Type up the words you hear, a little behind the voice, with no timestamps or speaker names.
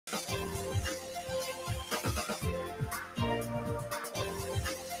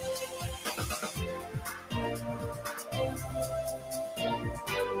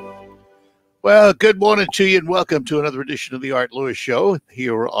Well, good morning to you and welcome to another edition of the Art Lewis Show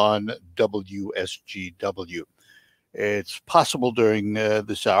here on WSGW. It's possible during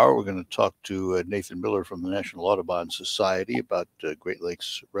this hour we're going to talk to Nathan Miller from the National Audubon Society about Great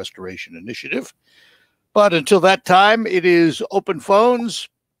Lakes Restoration Initiative. But until that time, it is open phones,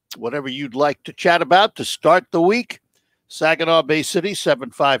 whatever you'd like to chat about to start the week. Saginaw Bay City,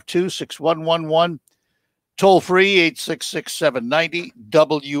 752-6111. Toll free,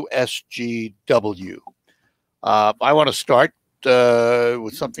 866-790-WSGW. I want to start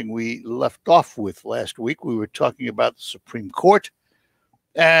with something we left off with last week. We were talking about the Supreme Court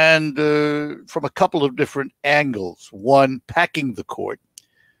and from a couple of different angles. One, packing the court.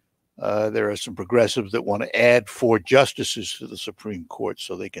 There are some progressives that want to add 4 justices to the Supreme Court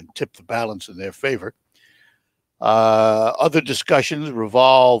so they can tip the balance in their favor. Other discussions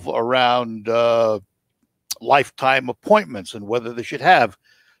revolve around lifetime appointments and whether they should have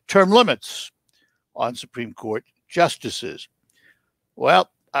term limits on Supreme Court justices.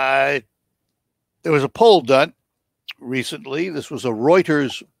 Well, there was a poll done recently. This was a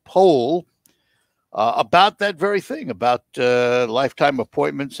Reuters poll about that very thing, about lifetime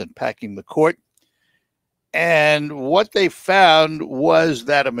appointments and packing the court. And what they found was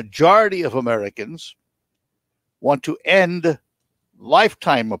that a majority of Americans want to end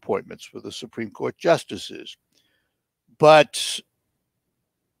lifetime appointments for the Supreme Court justices, but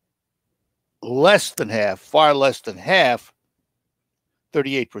less than half, far less than half,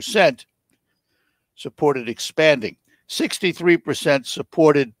 38%, supported expanding. 63%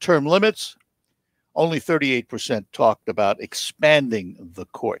 supported term limits. Only 38% talked about expanding the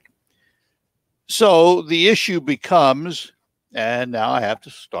court. So the issue becomes, and now I have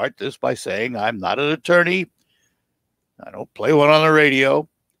to start this by saying I'm not an attorney. I don't play one on the radio.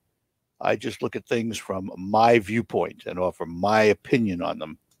 I just look at things from my viewpoint and offer my opinion on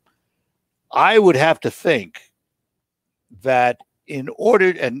them. I would have to think that in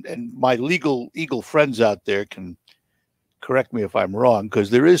order, and my legal eagle friends out there can correct me if I'm wrong, because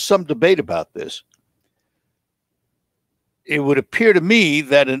there is some debate about this. It would appear to me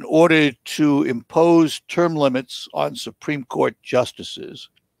that in order to impose term limits on Supreme Court justices,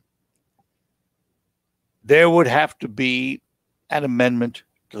 there would have to be an amendment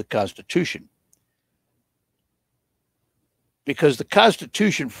to the Constitution. Because the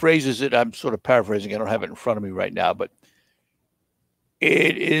Constitution phrases it, I'm sort of paraphrasing, I don't have it in front of me right now, but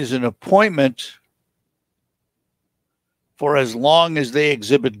it is an appointment for as long as they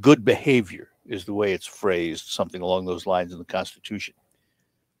exhibit good behavior, is the way it's phrased, something along those lines in the Constitution.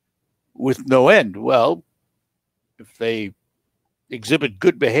 With no end. Well, if they exhibit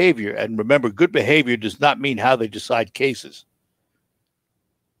good behavior, and remember, good behavior does not mean how they decide cases.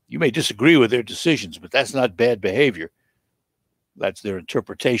 You may disagree with their decisions, but that's not bad behavior. That's their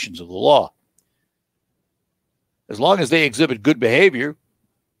interpretations of the law. As long as they exhibit good behavior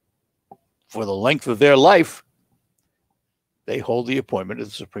for the length of their life, they hold the appointment of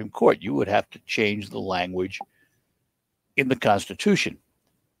the Supreme Court. You would have to change the language in the Constitution.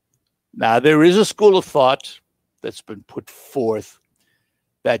 Now, there is a school of thought that's been put forth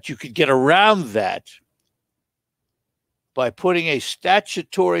that you could get around that by putting a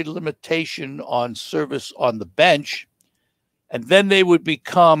statutory limitation on service on the bench, and then they would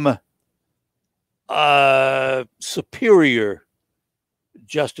become superior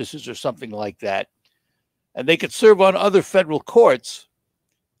justices or something like that. And they could serve on other federal courts,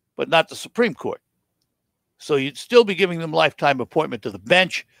 but not the Supreme Court. So you'd still be giving them lifetime appointment to the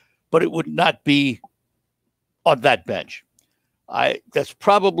bench, but it would not be on that bench. That's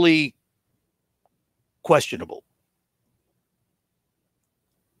probably questionable.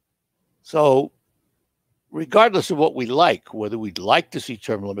 So regardless of what we like, whether we'd like to see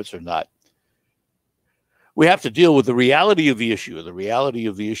term limits or not, we have to deal with the reality of the issue. The reality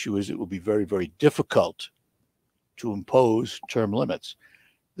of the issue is it will be very, very difficult to impose term limits.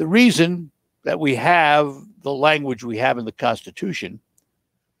 The reason that we have the language we have in the Constitution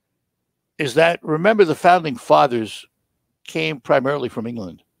is that, remember, the founding fathers came primarily from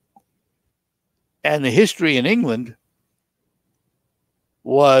England. And the history in England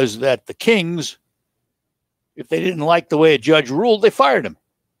was that the kings, if they didn't like the way a judge ruled, they fired him.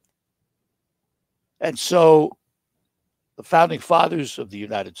 And so the founding fathers of the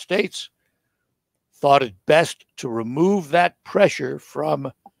United States thought it best to remove that pressure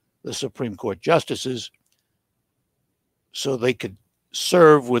from the Supreme Court justices so they could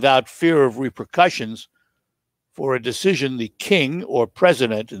serve without fear of repercussions for a decision the king, or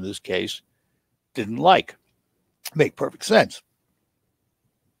president in this case, didn't like. Make perfect sense.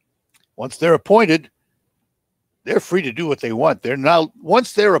 Once they're appointed, they're free to do what they want. They're now,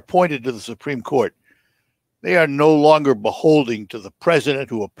 once they're appointed to the Supreme Court, they are no longer beholden to the president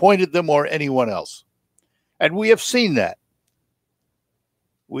who appointed them or anyone else. And we have seen that.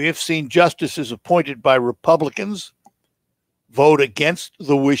 We have seen justices appointed by Republicans vote against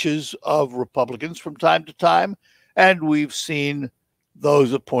the wishes of Republicans from time to time, and we've seen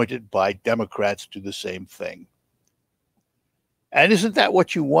those appointed by Democrats do the same thing. And isn't that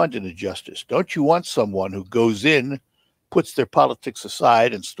what you want in a justice? Don't you want someone who goes in, puts their politics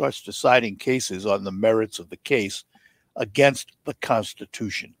aside, and starts deciding cases on the merits of the case against the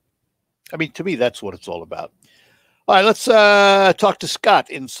Constitution? I mean, to me, that's what it's all about. All right, let's talk to Scott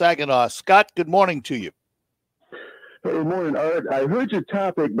in Saginaw. Scott, good morning to you. Good morning, Art. I heard your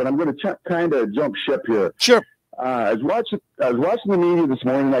topic, but I'm going to kind of jump ship here. Sure. I was watching the media this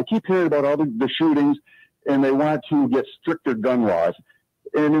morning, and I keep hearing about all the shootings, and they want to get stricter gun laws.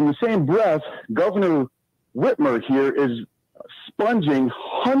 And in the same breath, Governor Whitmer here is sponging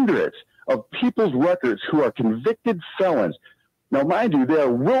hundreds of people's records who are convicted felons. Now, mind you, they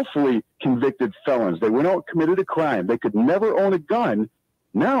are willfully convicted felons. They went out and committed a crime. They could never own a gun.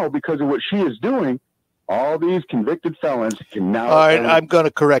 Now, because of what she is doing, all these convicted felons can now... All right, I'm going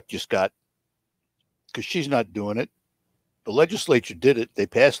to correct you, Scott, because she's not doing it. The legislature did it. They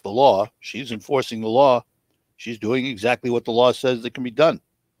passed the law. She's enforcing the law. She's doing exactly what the law says that can be done.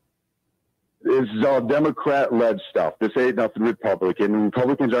 This is all Democrat-led stuff. This ain't nothing Republican.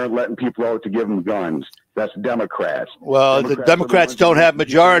 Republicans aren't letting people out to give them guns. That's Democrats. Well, the Democrats don't have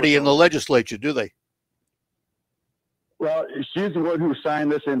majority in the legislature, do they? Well, she's the one who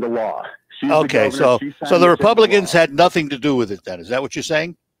signed this into law. Okay, so the Republicans had nothing to do with it then. Is that what you're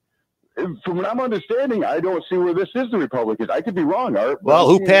saying? From what I'm understanding, I don't see where this is the Republicans. I could be wrong, Art. Well,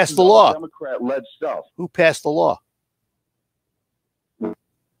 who passed the law? Democrat-led stuff. Who passed the law?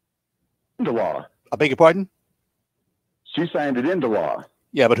 Into law. I beg your pardon? She signed it into law.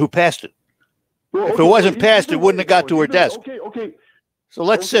 Yeah, but who passed it? Well, if it wasn't passed, it wouldn't have got to her desk. Okay. So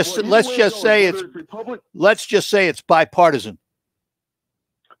let's just say it's bipartisan.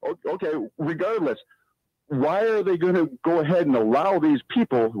 Okay, regardless, why are they going to go ahead and allow these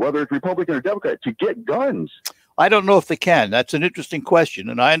people, whether it's Republican or Democrat, to get guns? I don't know if they can. That's an interesting question,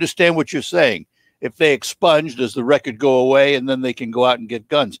 and I understand what you're saying. If they expunge, does the record go away, and then they can go out and get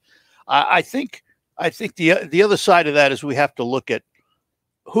guns? I think the other side of that is we have to look at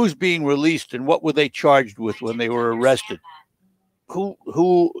who's being released and what were they charged with when they were arrested. Who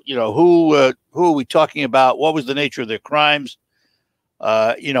are we talking about? What was the nature of their crimes?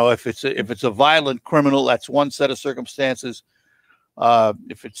 If it's a violent criminal, that's one set of circumstances.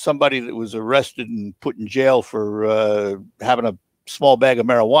 If it's somebody that was arrested and put in jail for having a small bag of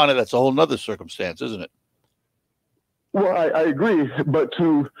marijuana, that's a whole nother circumstance, isn't it? Well, I agree, but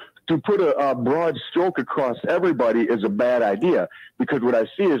to put a broad stroke across everybody is a bad idea, because what I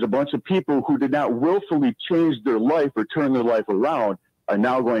see is a bunch of people who did not willfully change their life or turn their life around are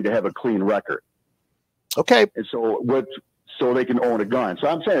now going to have a clean record. Okay. And so they can own a gun. So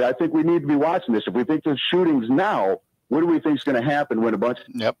I'm saying, I think we need to be watching this. If we think there's shootings now, what do we think is going to happen when a bunch of...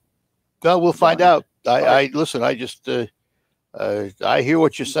 Yep. Well, we'll find out. I listen, I just, I hear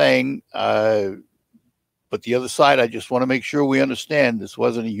what you're saying. But the other side, I just want to make sure we understand this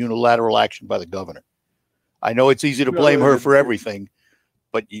wasn't a unilateral action by the governor. I know it's easy to blame her for everything,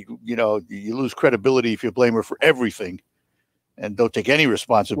 but you lose credibility if you blame her for everything and don't take any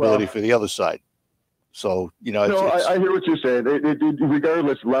responsibility for the other side. So, I hear what you're saying.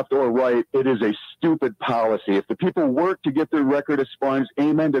 Regardless, left or right, it is a stupid policy. If the people work to get their record expunged,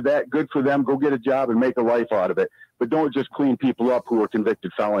 amen to that. Good for them. Go get a job and make a life out of it. But don't just clean people up who are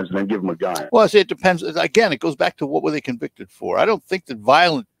convicted felons and then give them a gun. Well, I say it depends. Again, it goes back to what were they convicted for. I don't think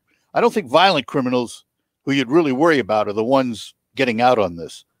violent criminals who you'd really worry about are the ones getting out on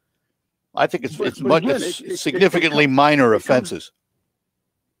this. I think it's significantly minor offenses.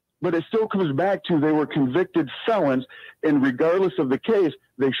 But it still comes back to they were convicted felons, and regardless of the case,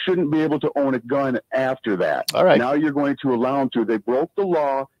 they shouldn't be able to own a gun after that. All right. Now you're going to allow them to. They broke the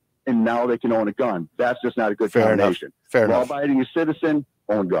law, and now they can own a gun. That's just not a good combination. Fair enough. Law-abiding citizen,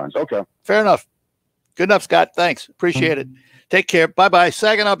 own guns. Okay. Fair enough. Good enough, Scott. Thanks. Appreciate it. Take care. Bye-bye.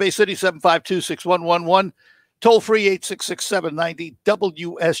 Saginaw Bay City, 752-6111. Toll free, 866-790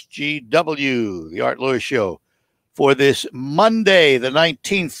 WSGW, the Art Lewis Show. For this Monday, the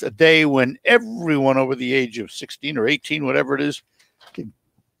 19th, a day when everyone over the age of 16 or 18, whatever it is, can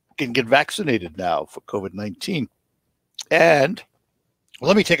get vaccinated now for COVID-19. And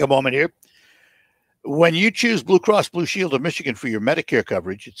let me take a moment here. When you choose Blue Cross Blue Shield of Michigan for your Medicare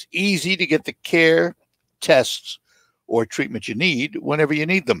coverage, it's easy to get the care, tests, or treatment you need whenever you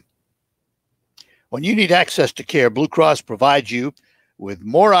need them. When you need access to care, Blue Cross provides you with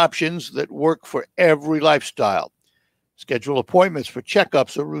more options that work for every lifestyle. Schedule appointments for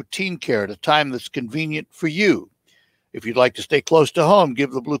checkups or routine care at a time that's convenient for you. If you'd like to stay close to home,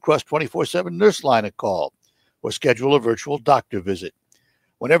 give the Blue Cross 24/7 nurse line a call or schedule a virtual doctor visit.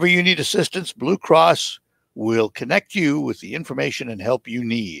 Whenever you need assistance, Blue Cross will connect you with the information and help you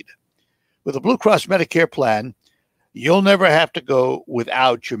need. With a Blue Cross Medicare plan, you'll never have to go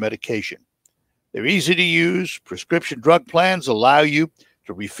without your medication. They're easy to use. Prescription drug plans allow you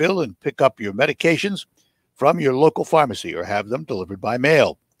to refill and pick up your medications from your local pharmacy or have them delivered by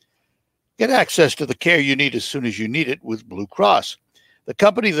mail. Get access to the care you need as soon as you need it with Blue Cross, the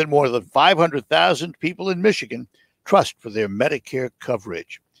company that more than 500,000 people in Michigan trust for their Medicare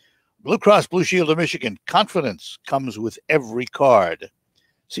coverage. Blue Cross Blue Shield of Michigan, confidence comes with every card.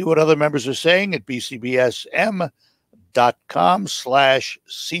 See what other members are saying at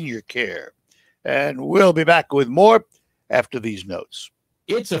bcbsm.com/seniorcare. And we'll be back with more after these notes.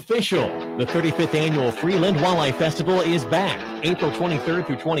 It's official. The 35th Annual Freeland Walleye Festival is back, April 23rd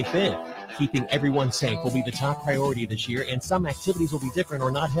through 25th. Keeping everyone safe will be the top priority this year, and some activities will be different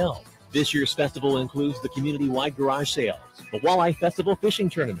or not held. This year's festival includes the community-wide garage sales, the Walleye Festival fishing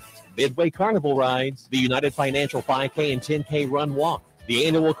tournament, Midway Carnival rides, the United Financial 5K and 10K run walk, the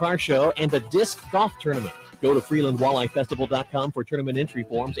annual car show, and the disc golf tournament. Go to FreelandWalleyeFestival.com for tournament entry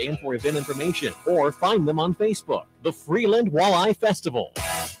forms and for event information, or find them on Facebook. The Freeland Walleye Festival.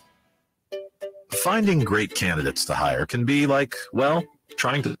 Finding great candidates to hire can be like, well,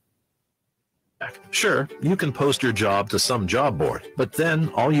 trying to... Sure, you can post your job to some job board, but then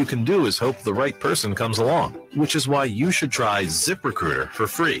all you can do is hope the right person comes along, which is why you should try ZipRecruiter for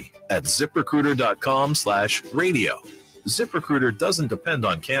free at ZipRecruiter.com/radio. ZipRecruiter doesn't depend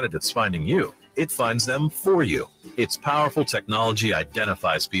on candidates finding you. It finds them for you. Its powerful technology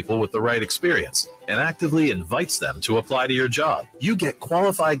identifies people with the right experience and actively invites them to apply to your job. You get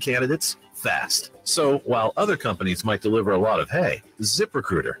qualified candidates fast. So while other companies might deliver a lot of hay,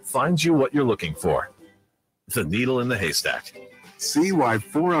 ZipRecruiter finds you what you're looking for. The needle in the haystack. See why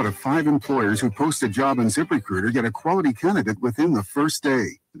 4 out of 5 employers who post a job in ZipRecruiter get a quality candidate within the first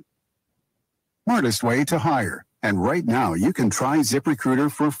day. Smartest way to hire. And right now you can try ZipRecruiter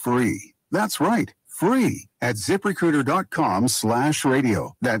for free. That's right, free at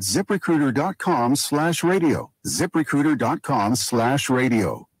ZipRecruiter.com/radio. That's ZipRecruiter.com/radio.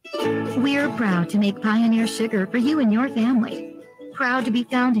 ZipRecruiter.com/radio. We're proud to make Pioneer Sugar for you and your family. Proud to be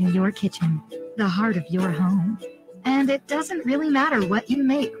found in your kitchen, the heart of your home. And it doesn't really matter what you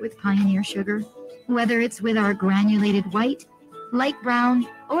make with Pioneer Sugar, whether it's with our granulated white, light brown,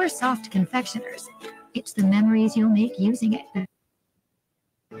 or soft confectioners. It's the memories you'll make using it.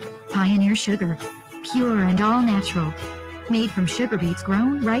 Pioneer Sugar, pure and all natural, made from sugar beets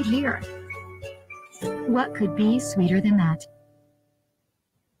grown right here. What could be sweeter than that?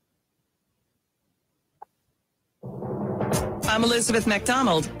 I'm Elizabeth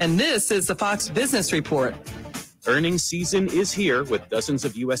McDonald, and this is the Fox Business Report. Earnings season is here, with dozens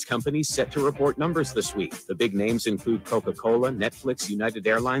of U.S. companies set to report numbers this week. The big names include Coca-Cola, Netflix, United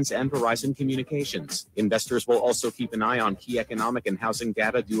Airlines, and Verizon Communications. Investors will also keep an eye on key economic and housing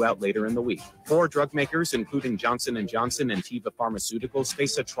data due out later in the week. 4 drug makers, including Johnson & Johnson and Teva Pharmaceuticals,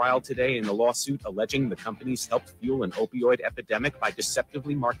 face a trial today in a lawsuit alleging the companies helped fuel an opioid epidemic by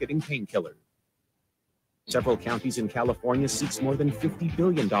deceptively marketing painkillers. Several counties in California seeks more than $50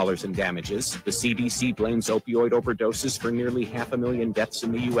 billion in damages. The CDC blames opioid overdoses for nearly 500,000 deaths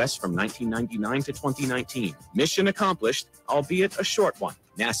in the U.S. from 1999 to 2019. Mission accomplished, albeit a short one.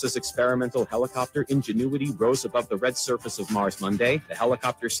 NASA's experimental helicopter Ingenuity rose above the red surface of Mars Monday. The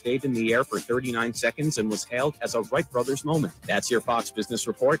helicopter stayed in the air for 39 seconds and was hailed as a Wright brothers moment. That's your Fox Business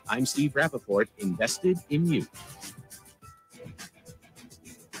Report. I'm Steve Rappaport, invested in you.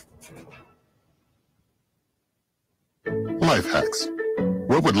 Life hacks.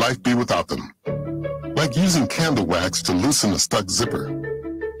 What would life be without them? Like using candle wax to loosen a stuck zipper.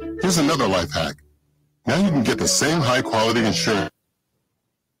 Here's another life hack. Now you can get the same high-quality insurance,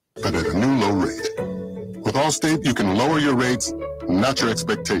 but at a new low rate. With Allstate, you can lower your rates, not your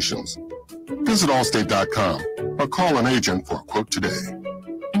expectations. Visit Allstate.com or call an agent for a quote today.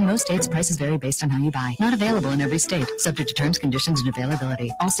 In most states, prices vary based on how you buy. Not available in every state. Subject to terms, conditions, and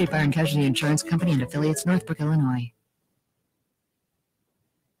availability. Allstate Fire and Casualty Insurance Company and Affiliates, Northbrook, Illinois.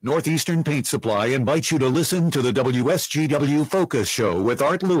 Northeastern Paint Supply invites you to listen to the WSGW Focus Show with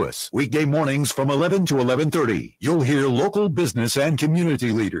Art Lewis, weekday mornings from 11 to 11:30. You'll hear local business and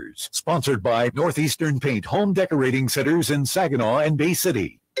community leaders. Sponsored by Northeastern Paint Home Decorating Centers in Saginaw and Bay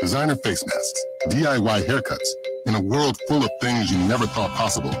City. Designer face masks, DIY haircuts, in a world full of things you never thought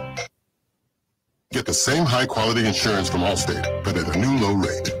possible. Get the same high-quality insurance from Allstate, but at a new low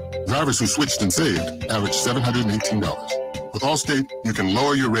rate. Drivers who switched and saved averaged $718. With Allstate, you can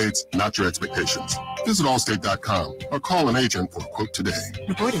lower your rates, not your expectations. Visit Allstate.com or call an agent for a quote today.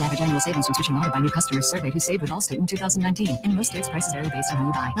 Reported average annual savings from switching auto by new customers surveyed who saved with Allstate in 2019. In most states, prices vary based on who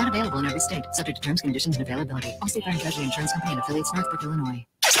you buy. Not available in every state. Subject to terms, conditions, and availability. Allstate Fire and Casualty Insurance Company and affiliates, Northbrook, Illinois.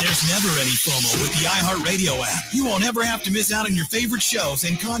 There's never any FOMO with the iHeartRadio app. You won't ever have to miss out on your favorite shows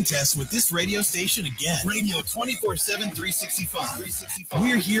and contests with this radio station again. Radio 24/7, 365.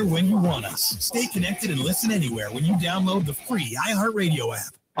 We're here when you want us. Stay connected and listen anywhere when you download the free iHeartRadio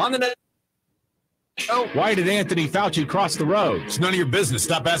app. On the net. Oh, why did Anthony Fauci cross the road? It's none of your business.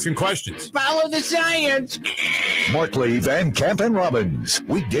 Stop asking questions. Follow the science. Mark Lee and Camp and Robbins.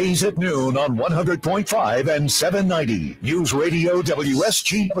 Weekdays at noon on 100.5 and 790. News Radio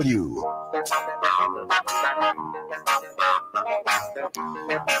WSGW.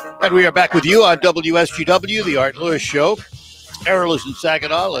 And we are back with you on WSGW, the Art Lewis Show. Errol is in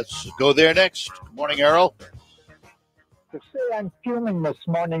Saginaw. Let's go there next. Good morning, Errol. To say I'm fuming this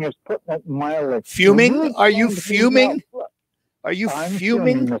morning is putting it mildly. Fuming? Are you fuming? Are you I'm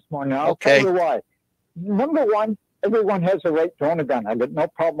fuming this morning. I'll Okay. tell you why. Number one, everyone has a right to own a gun. I got no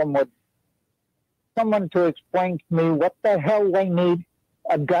problem with someone to explain to me what the hell they need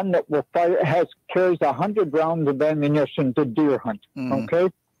a gun that will fire carries 100 rounds of ammunition to deer hunt. Okay,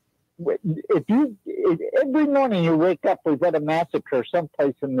 every morning you wake up, we've got a massacre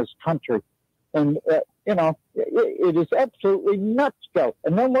someplace in this country, and it is absolutely nuts, though.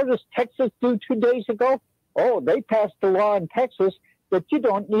 And then what does Texas do 2 days ago? Oh, they passed a law in Texas that you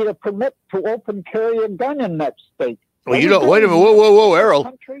don't need a permit to open carry a gun in that state. Well, you don't. Wait a minute. Whoa,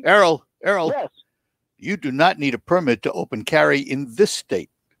 Errol. Yes. You do not need a permit to open carry in this state.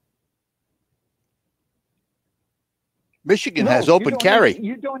 Michigan has open carry.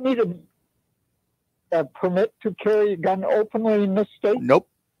 You don't need a permit to carry a gun openly in this state? Nope.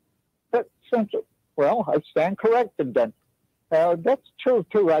 Well, I stand corrected then. That's true,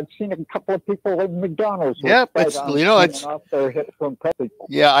 too. I've seen a couple of people in McDonald's. Yeah, it's off their hip from people.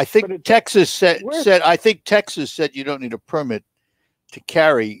 Yeah, I think Texas said you don't need a permit to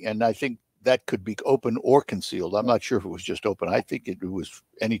carry, and I think that could be open or concealed. I'm not sure if it was just open. I think it was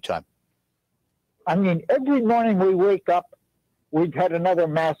anytime. I mean, every morning we wake up, we've had another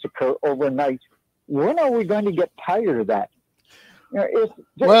massacre overnight. When are we going to get tired of that?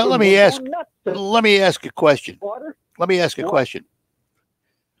 Well, let me ask a question. Let me ask a question.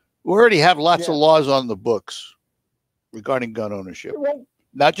 We already have lots of laws on the books regarding gun ownership.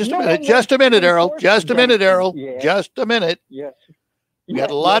 Now, just a minute, Errol. Just a minute, Errol. Just a minute. Yes. We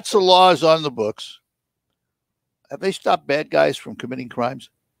got lots of laws on the books. Have they stopped bad guys from committing crimes?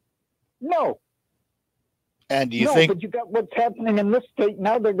 No. And do you think? But you got what's happening in this state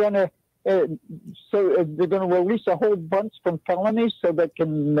now. They're going to they're going to release a whole bunch from felonies so they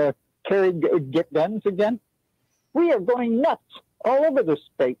can get guns again. We are going nuts all over this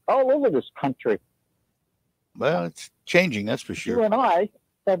state, all over this country. Well, it's changing, that's for sure. You and I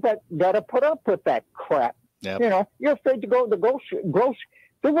have got to put up with that crap. Yep. You're afraid to go to the grocery.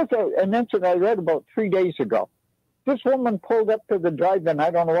 There was an incident I read about 3 days ago. This woman pulled up to the drive-in. I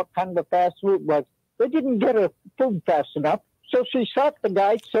don't know what kind of a fast food was. They didn't get her food fast enough, so she shot the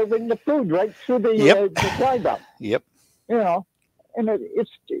guy serving the food right through the drive-up. Yep. And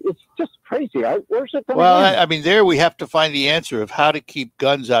it's just crazy. Where's it going to Well, end? I mean, there we have to find the answer of how to keep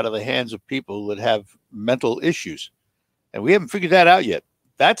guns out of the hands of people that have mental issues. And we haven't figured that out yet.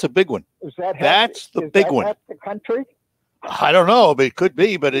 That's a big one. That's the big one. Half the country? I don't know, but it could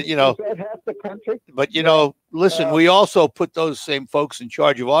be. But, Is that half the country? But, listen, we also put those same folks in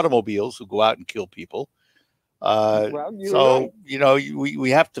charge of automobiles who go out and kill people. So, right. We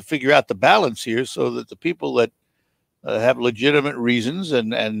have to figure out the balance here so that the people that have legitimate reasons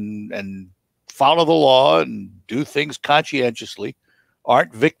and follow the law and do things conscientiously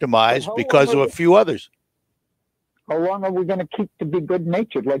aren't victimized because of a few others. How long are we going to keep to be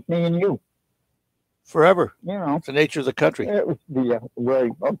good-natured like me and you? Forever. It's the nature of the country.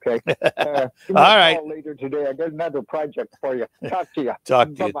 Right. Okay. All right. Later today, I got another project for you. Talk to you.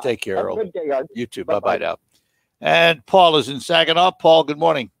 You. Take care, Earl. Have a good day, Art. You too. Bye-bye now. And Paul is in Saginaw. Paul, good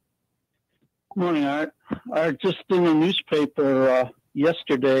morning. Good morning, Art. Just in the newspaper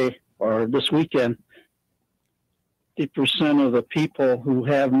yesterday or this weekend, 50% of the people who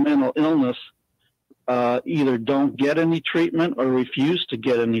have mental illness either don't get any treatment or refuse to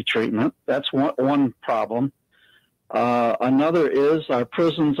get any treatment. That's one problem. Another is our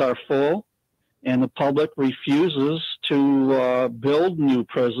prisons are full and the public refuses to build new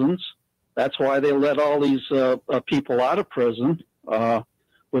prisons. That's why they let all these people out of prison.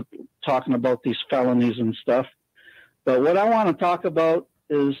 with talking about these felonies and stuff. But what I want to talk about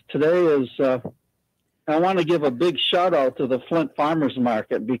is today is I want to give a big shout out to the Flint Farmers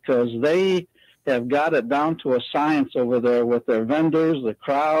Market, because they have got it down to a science over there with their vendors, the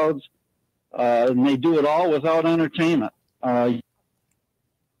crowds, and they do it all without entertainment.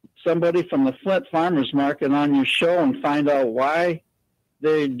 Somebody from the Flint Farmers Market on your show and find out why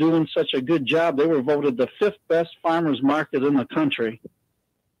they're doing such a good job. They were voted the 5th best farmers market in the country.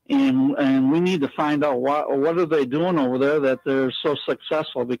 And we need to find out what are they doing over there that they're so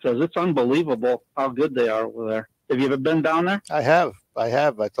successful, because it's unbelievable how good they are over there. Have you ever been down there? I have. I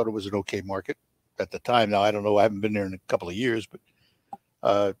thought it was an okay market at the time. Now, I don't know. I haven't been there in a couple of years, but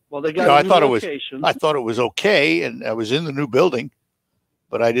well, they got a new location. I thought it was okay, and I was in the new building,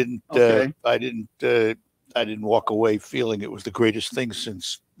 but I didn't. Okay. I didn't walk away feeling it was the greatest thing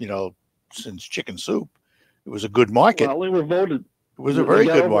since chicken soup. It was a good market. Well, they were voted. It was a very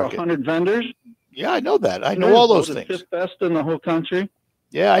good market. 100 vendors. Yeah, I know that. I know all those things. 5th best in the whole country.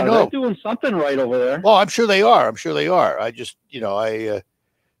 Yeah, I know. They're doing something right over there. Well, I'm sure they are. I just,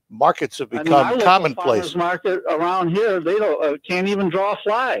 markets have become commonplace. Farmers market around here, they don't can't even draw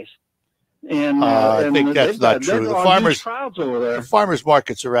flies. And I think that's not true. The farmers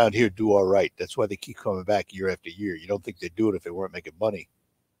markets around here do all right. That's why they keep coming back year after year. You don't think they'd do it if they weren't making money.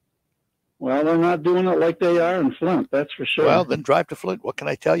 Well, they're not doing it like they are in Flint, that's for sure. Well, then drive to Flint. What can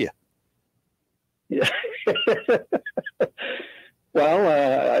I tell you? Yeah.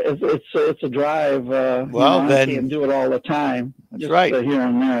 Well, it's a drive. Well, then I can't do it all the time. That's right. Here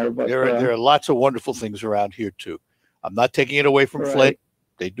and there, but there are lots of wonderful things around here too. I'm not taking it away from Flint.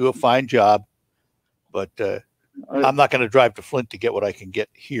 They do a fine job, but I'm not going to drive to Flint to get what I can get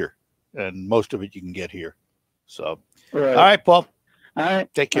here, and most of it you can get here. So, all right, Paul. All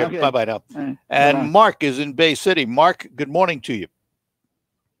right. Take care. Okay. Bye-bye now. Right. And Bye-bye. Mark is in Bay City. Mark, good morning to you.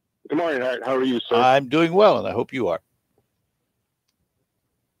 Good morning, Art. How are you, sir? I'm doing well, and I hope you are.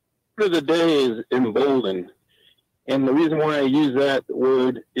 Word of the day is emboldened. And the reason why I use that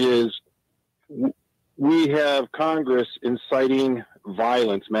word is we have Congress inciting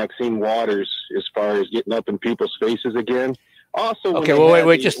violence, Maxine Waters, as far as getting up in people's faces again. Also, okay, well,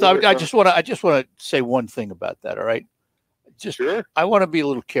 wait. I just want to say one thing about that, all right? Sure. I want to be a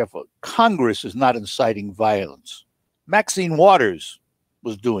little careful. Congress is not inciting violence. Maxine Waters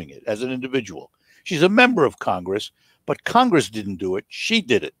was doing it as an individual. She's a member of Congress, but Congress didn't do it. She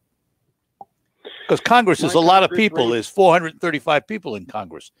did it. Because Congress is a lot of people. There's 435 people in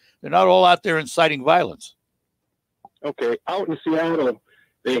Congress. They're not all out there inciting violence. Okay. Out in Seattle,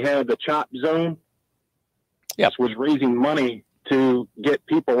 they had the CHOP zone. Yes. Was raising money to get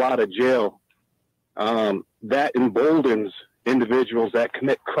people out of jail. That emboldens individuals that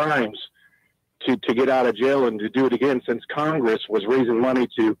commit crimes to get out of jail and to do it again, since Congress was raising money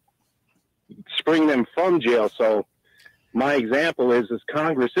to spring them from jail. So my example is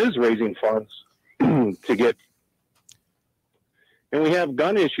Congress is raising funds to get, and we have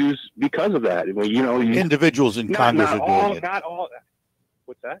gun issues because of that. I mean, individuals in Congress are doing it. Not all.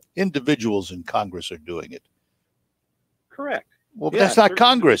 What's that? Individuals in Congress are doing it. Correct. Well, that's not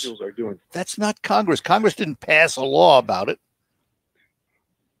Congress. That's not Congress. Congress didn't pass a law about it.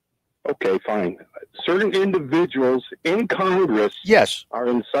 Okay, fine. Certain individuals in Congress, yes, are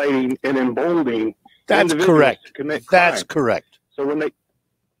inciting and emboldening. That's correct. To commit That's crime. correct. So when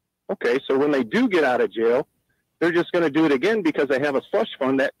they do get out of jail, they're just going to do it again because they have a slush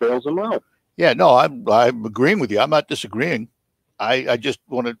fund that bails them out. Yeah, no, I'm agreeing with you. I'm not disagreeing. I just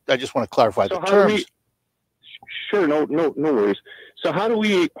want to clarify the terms. Sure, no worries. So how do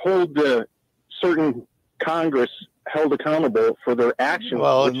we hold the certain Congress held accountable for their actions,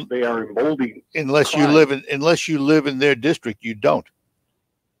 which they are emboldening? Unless you live in their district, you don't,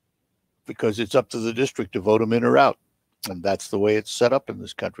 because it's up to the district to vote them in or out, and that's the way it's set up in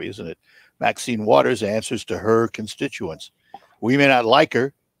this country, isn't it? Maxine Waters answers to her constituents. We may not like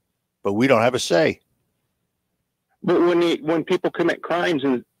her, but we don't have a say. But when people commit crimes,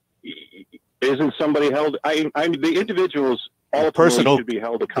 and isn't somebody held? The individuals ultimately should be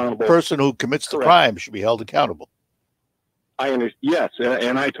held accountable. The person who commits the crime should be held accountable. I understand. Yes,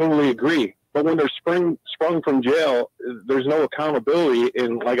 and I totally agree. But when they're sprung from jail, there's no accountability,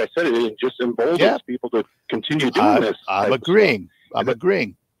 and like I said, it just emboldens people to continue doing this. I'm agreeing. I'm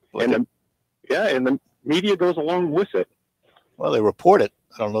agreeing. And the media goes along with it. Well, they report it.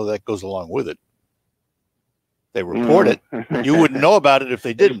 I don't know that goes along with it. They report it. You wouldn't know about it if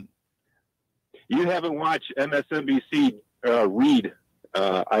they didn't. You haven't watched MSNBC Reed,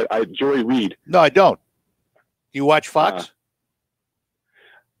 Joy Reid. No, I don't. You watch Fox?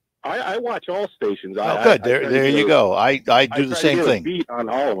 I watch all stations. Oh, good. There you go. I do the same thing. Beat on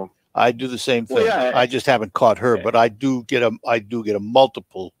all of them. I do the same thing. Well, yeah, I just haven't caught her, but I do get a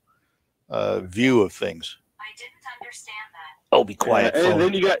multiple view of things. I didn't understand that. Oh, be quiet. And phone.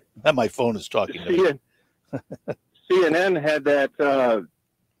 then you got my phone is talking to me. CNN had that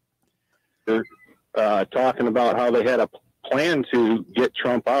talking about how they had a plan to get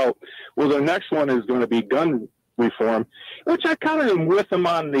Trump out. Well, the next one is going to be gun reform, which I kind of am with them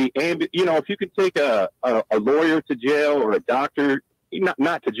on the, if you could take a lawyer to jail or a doctor,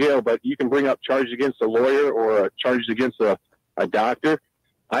 not to jail, but you can bring up charges against a lawyer or charges against a doctor.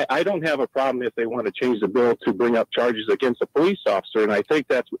 I don't have a problem if they want to change the bill to bring up charges against a police officer, and I think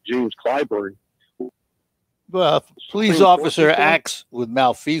that's what James Clyburn. Well, if a police officer acts with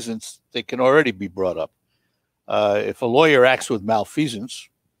malfeasance, they can already be brought up. If a lawyer acts with malfeasance,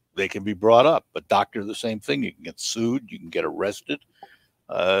 they can be brought up. A doctor, the same thing. You can get sued. You can get arrested.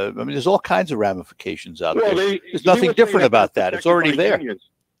 There's all kinds of ramifications out there. There's nothing different about that. It's already there. Unions.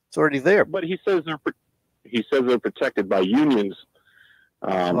 It's already there. But he says they're protected by unions.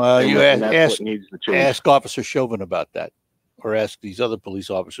 You ask Officer Chauvin about that, or ask these other police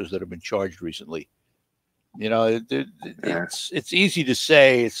officers that have been charged recently. It's easy to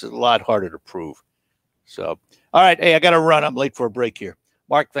say. It's a lot harder to prove. So, all right. Hey, I got to run. I'm late for a break here.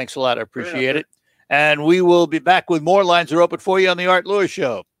 Mark, thanks a lot. I appreciate it. And we will be back with more. Lines are open for you on the Art Lewis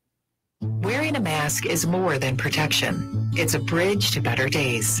Show. Wearing a mask is more than protection. It's a bridge to better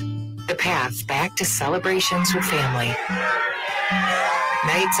days. The path back to celebrations with family.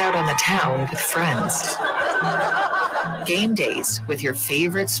 Nights out on the town with friends. Game days with your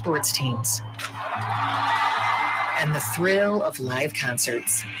favorite sports teams. And the thrill of live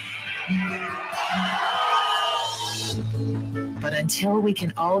concerts. But until we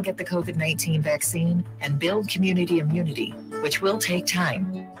can all get the COVID-19 vaccine and build community immunity, which will take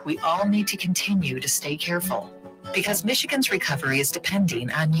time, we all need to continue to stay careful. Because Michigan's recovery is depending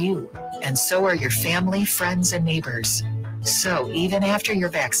on you, and so are your family, friends, and neighbors. So even after you're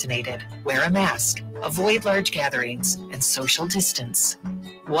vaccinated, wear a mask, avoid large gatherings, and social distance.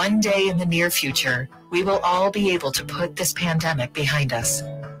 One day in the near future, we will all be able to put this pandemic behind us.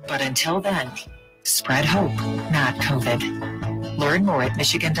 But until then, spread hope, not COVID. Learn more at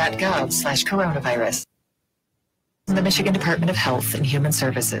michigan.gov/coronavirus. The Michigan Department of Health and Human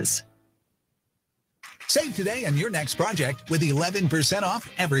Services. Save today on your next project with 11% off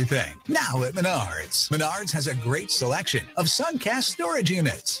everything. Now at Menards. Menards has a great selection of Suncast storage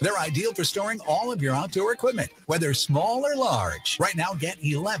units. They're ideal for storing all of your outdoor equipment, whether small or large. Right now, get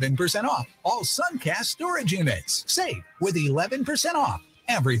 11% off all Suncast storage units. Save with 11% off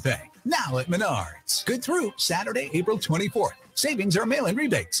everything. Now at Menards. Good through Saturday, April 24th. Savings are mail-in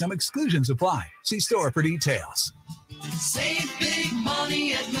rebate. Some exclusions apply. See store for details. Save big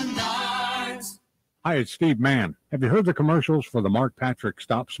money at Menards. Hi, it's Steve Mann. Have you heard the commercials for the Mark Patrick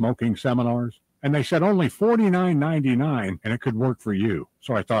Stop Smoking seminars? And they said only $49.99 and it could work for you.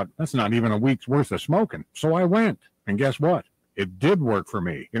 So I thought, that's not even a week's worth of smoking. So I went. And guess what? It did work for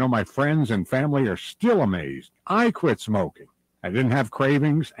me. My friends and family are still amazed. I quit smoking. I didn't have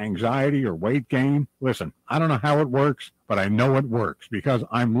cravings, anxiety, or weight gain. Listen, I don't know how it works, but I know it works because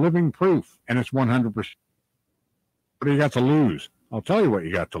I'm living proof, and it's 100%. What do you got to lose? I'll tell you what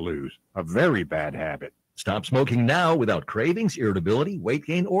you got to lose. A very bad habit. Stop smoking now without cravings, irritability, weight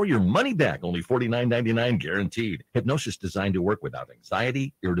gain, or your money back. Only $49.99 guaranteed. Hypnosis designed to work without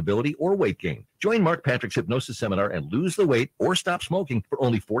anxiety, irritability, or weight gain. Join Mark Patrick's hypnosis seminar and lose the weight or stop smoking for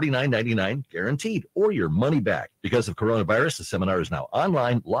only $49.99 guaranteed, or your money back. Because of coronavirus, the seminar is now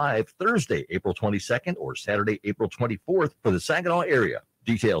online live Thursday, April 22nd or Saturday, April 24th for the Saginaw area.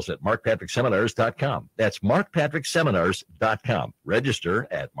 Details at markpatrickseminars.com. That's markpatrickseminars.com. Register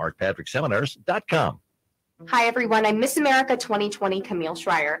at markpatrickseminars.com. Hi, everyone. I'm Miss America 2020, Camille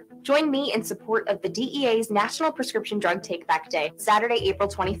Schreier. Join me in support of the DEA's National Prescription Drug Take-Back Day, Saturday, April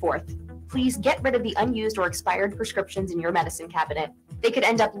 24th. Please get rid of the unused or expired prescriptions in your medicine cabinet. They could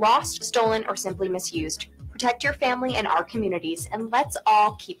end up lost, stolen, or simply misused. Protect your family and our communities, and let's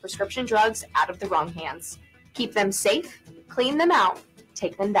all keep prescription drugs out of the wrong hands. Keep them safe, clean them out,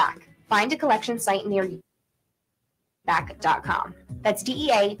 take them back. Find a collection site near you. Back.com. That's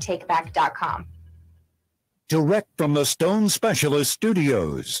DEATakeback.com. Direct from the Stone Specialist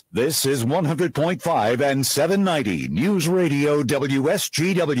Studios, this is 100.5 and 790 News Radio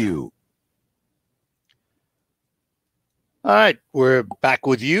WSGW. All right, we're back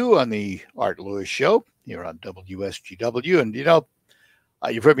with you on the Art Lewis Show here on WSGW. And,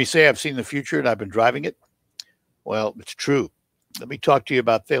 you've heard me say I've seen the future and I've been driving it. Well, it's true. Let me talk to you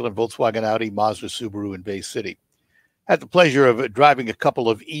about Thalen Volkswagen, Audi, Mazda, Subaru, and Bay City. Had the pleasure of driving a couple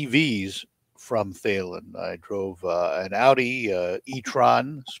of EVs from Thalen. I drove an Audi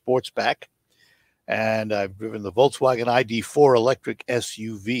e-tron Sportsback, and I've driven the Volkswagen ID4 electric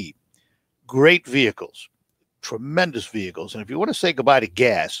SUV. Great vehicles, tremendous vehicles. And if you want to say goodbye to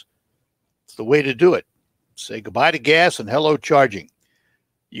gas, it's the way to do it. Say goodbye to gas and hello charging.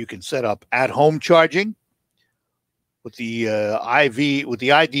 You can set up at-home charging with the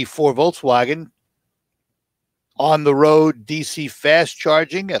ID4 Volkswagen. On the road DC fast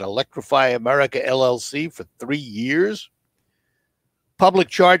charging at Electrify America LLC for 3 years. Public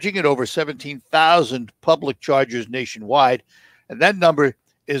charging at over 17,000 public chargers nationwide. And that number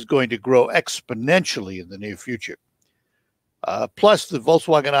is going to grow exponentially in the near future. Plus, the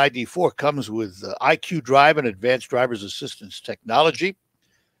Volkswagen ID4 comes with IQ Drive and advanced driver's assistance technology.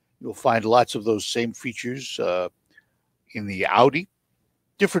 You'll find lots of those same features in the Audi.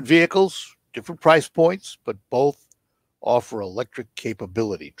 Different vehicles, different price points, but both offer electric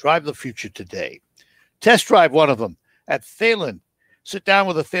capability. Drive the future today. Test drive one of them at Thalen. Sit down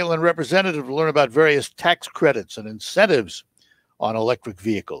with a Thalen representative to learn about various tax credits and incentives on electric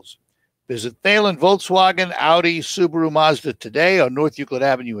vehicles. Visit Thalen Volkswagen, Audi, Subaru, Mazda today on North Euclid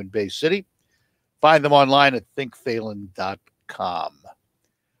Avenue in Bay City. Find them online at thinkthalen.com.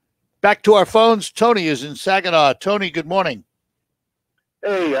 Back to our phones. Tony is in Saginaw. Tony, good morning.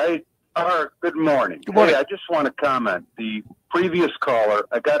 Hey, good morning. Good morning. Hey, I just want to comment. The previous caller,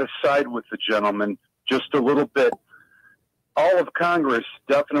 I got to side with the gentleman just a little bit. All of Congress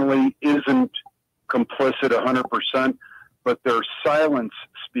definitely isn't complicit 100%, but their silence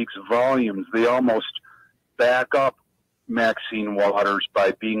speaks volumes. They almost back up Maxine Waters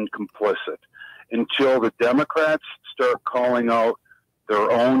by being complicit. Until the Democrats start calling out their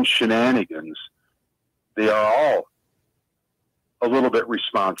own shenanigans, they are all a little bit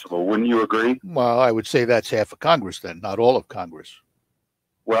responsible. Wouldn't you agree? Well, I would say that's half of Congress then, not all of Congress.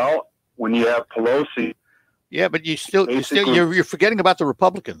 Well, when you have Pelosi. Yeah, but you're forgetting about the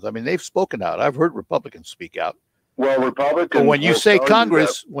Republicans. I mean, they've spoken out. I've heard Republicans speak out. Well, Republicans. But when you say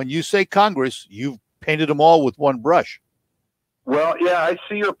Congress, you've painted them all with one brush. Well, yeah, I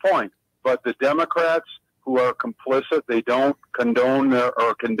see your point. But the Democrats who are complicit, they don't condone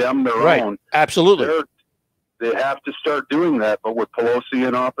or condemn their own. Absolutely. They have to start doing that. But with Pelosi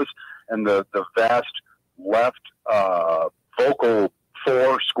in office and the vast left vocal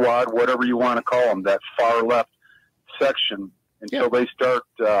four squad, whatever you want to call them, that far left section, until they start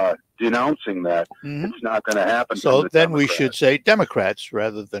denouncing that, it's not going to happen. So then we should say Democrats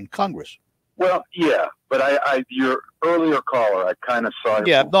rather than Congress. Well, yeah, but your earlier caller, I kind of saw.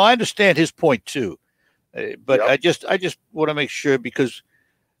 Yeah, no, I understand his point too, but I just want to make sure, because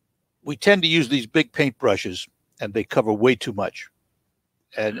we tend to use these big paintbrushes and they cover way too much,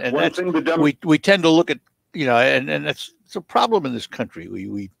 and that's, we tend to look at, and it's a problem in this country.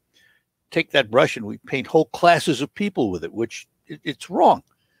 We take that brush and we paint whole classes of people with it, which it's wrong.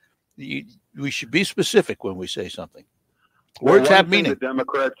 We should be specific when we say something. Words have meaning.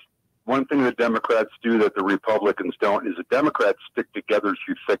 One thing the Democrats do that the Republicans don't is the Democrats stick together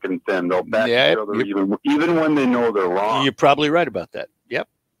through thick and thin. They'll back each other even when they know they're wrong. You're probably right about that. Yep.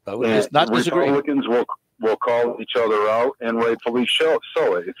 I would just not disagree. Republicans will call each other out, and rightfully so.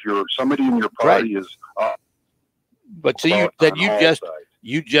 If you're somebody in your party is but so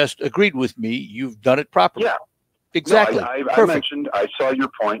you just agreed with me. You've done it properly. Yeah. Exactly. No, I saw your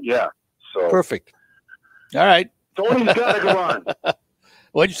point. Yeah. So perfect. All right. Tony's got to run.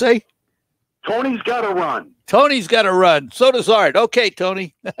 What'd you say? Tony's got to run. Tony's got to run. So does Art. Okay,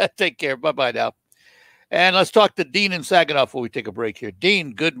 Tony. Take care. Bye-bye now. And let's talk to Dean in Saginaw before we take a break here.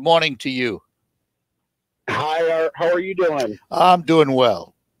 Dean, good morning to you. Hi, Art. How are you doing? I'm doing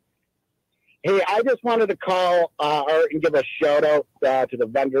well. Hey, I just wanted to call Art and give a shout-out to the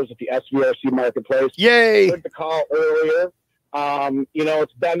vendors at the SVRC Marketplace. Yay! I heard the call earlier.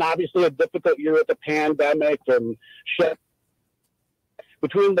 It's been obviously a difficult year with the pandemic and shit.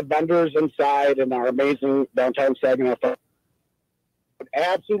 Between the vendors inside and our amazing downtown Saginaw, I would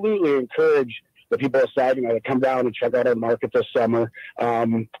absolutely encourage the people of Saginaw to come down and check out our market this summer.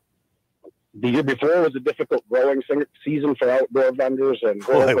 The year before was a difficult growing season for outdoor vendors, and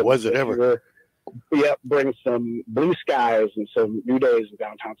boy, was it ever! Bring some blue skies and some new days in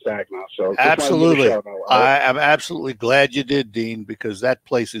downtown Saginaw. So absolutely, I am absolutely glad you did, Dean, because that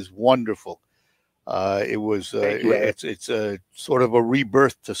place is wonderful. It's a sort of a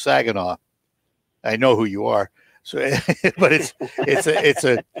rebirth to Saginaw. I know who you are, so but it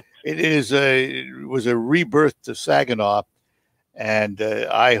was a rebirth to Saginaw, and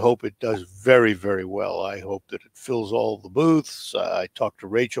I hope it does very, very well. I hope that it fills all the booths. I talk to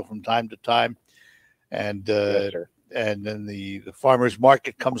Rachel from time to time, and And then the farmers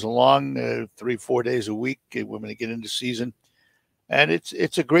market comes along 3-4 days a week when we get into season. And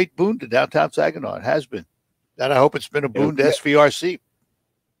it's a great boon to downtown Saginaw. It has been. And I hope it's been a boon to SVRC.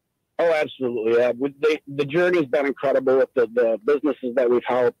 Oh, absolutely. The journey's been incredible with the businesses that we've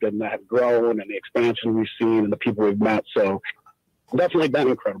helped and that have grown and the expansion we've seen and the people we've met. So definitely been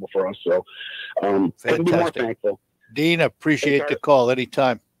incredible for us. So couldn't be more thankful. Dean, appreciate the call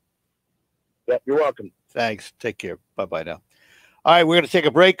anytime. Yep, you're welcome. Thanks. Take care. Bye-bye now. All right, we're going to take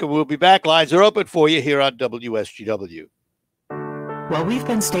a break and we'll be back. Lines are open for you here on WSGW. While we've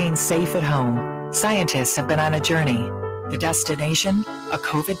been staying safe at home, scientists have been on a journey. The destination, a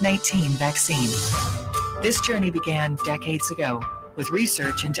COVID-19 vaccine. This journey began decades ago with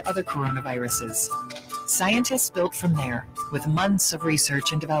research into other coronaviruses. Scientists built from there with months of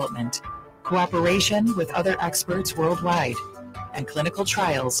research and development, cooperation with other experts worldwide, and clinical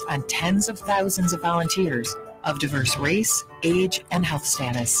trials on tens of thousands of volunteers of diverse race, age, and health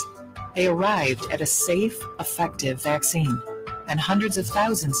status. They arrived at a safe, effective vaccine, and hundreds of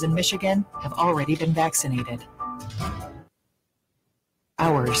thousands in Michigan have already been vaccinated.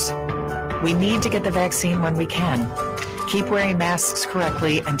 Ours. We need to get the vaccine when we can. Keep wearing masks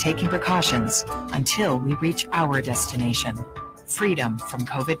correctly and taking precautions until we reach our destination, freedom from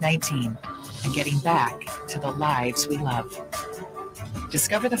COVID-19 and getting back to the lives we love.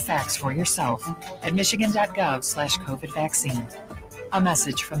 Discover the facts for yourself at michigan.gov/COVID vaccine. A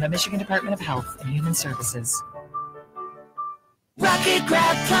message from the Michigan Department of Health and Human Services.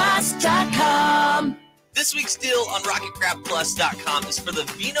 RocketCrabPlus.com. This week's deal on RocketCrabPlus.com is for the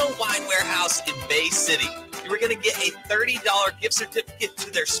Vino Wine Warehouse in Bay City. You are going to get a $30 gift certificate to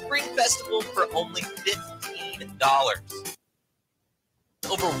their Spring Festival for only $15.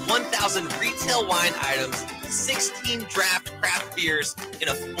 Over 1,000 retail wine items, 16 draft craft beers, in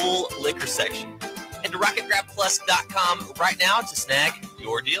a full liquor section. Head to RocketCrabPlus.com right now to snag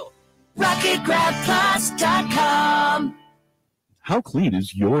your deal. RocketCrabPlus.com. How clean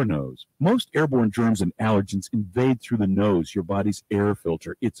is your nose? Most airborne germs and allergens invade through the nose, your body's air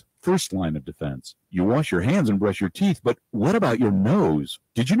filter. It's first line of defense. You wash your hands and brush your teeth, but what about your nose?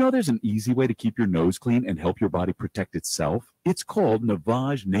 Did you know there's an easy way to keep your nose clean and help your body protect itself? It's called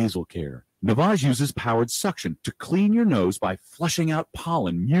Navage Nasal Care. Navage uses powered suction to clean your nose by flushing out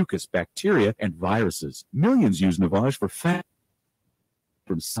pollen, mucus, bacteria, and viruses. Millions use Navage for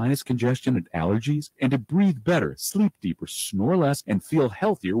from sinus congestion and allergies, and to breathe better, sleep deeper, snore less, and feel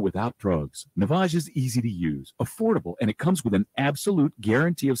healthier without drugs. Navage is easy to use, affordable, and it comes with an absolute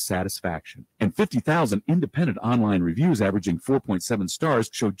guarantee of satisfaction. And 50,000 independent online reviews averaging 4.7 stars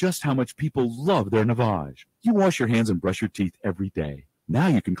show just how much people love their Navage. You wash your hands and brush your teeth every day. Now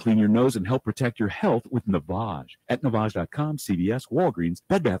you can clean your nose and help protect your health with Navage. At Navage.com, CVS, Walgreens,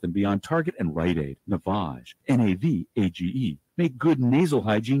 Bed Bath & Beyond, Target, and Rite Aid. Navage. Navage. Make good nasal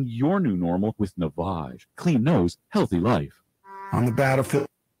hygiene your new normal with Navage. Clean nose, healthy life. On the battlefield,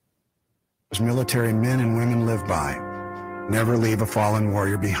 military men and women live by. Never leave a fallen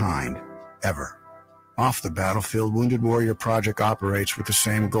warrior behind. Ever. Off the battlefield, Wounded Warrior Project operates with the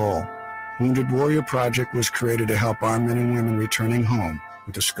same goal. Wounded Warrior Project was created to help our men and women returning home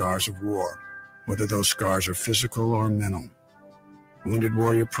with the scars of war, whether those scars are physical or mental. Wounded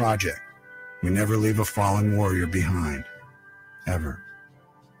Warrior Project. We never leave a fallen warrior behind. Ever.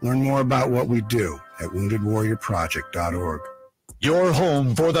 Learn more about what we do at woundedwarriorproject.org. Your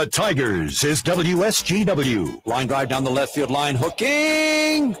home for the Tigers is WSGW. Line drive down the left field line,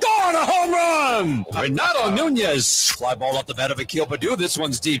 hooking, gone, a home run! Renato Nunez, fly ball off the bat of Akil Padu. This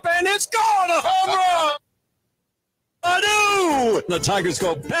one's deep, and it's gone, a home run! Padu! The Tigers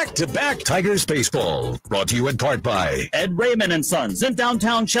go back-to-back Tigers baseball. Brought to you in part by Ed Raymond and Sons in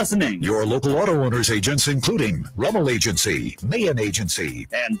downtown Chesaning. Your local auto owners agents, including Rummel Agency, Mayan Agency,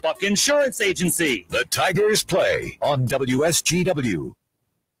 and Buck Insurance Agency. The Tigers play on WSGW.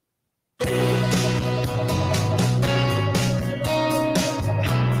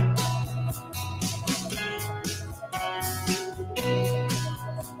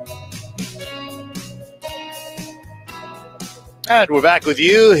 And we're back with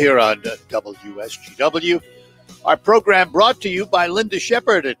you here on WSGW. Our program brought to you by Linda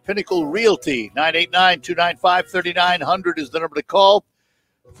Shepard at Pinnacle Realty. 989-295-3900 is the number to call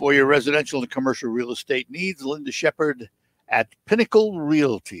for your residential and commercial real estate needs. Linda Shepard at Pinnacle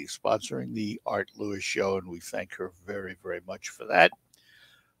Realty, sponsoring the Art Lewis Show, and we thank her very, very much for that.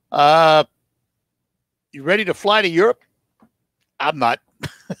 You ready to fly to Europe? I'm not.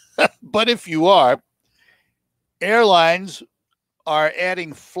 But if you are, airlines are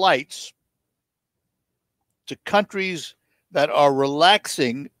adding flights to countries that are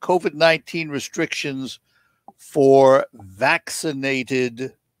relaxing COVID-19 restrictions for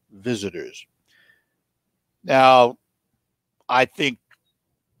vaccinated visitors. Now, I think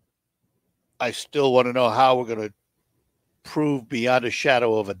I still want to know how we're going to prove beyond a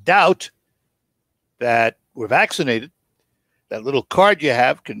shadow of a doubt that we're vaccinated. That little card you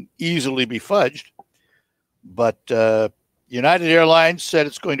have can easily be fudged. But United Airlines said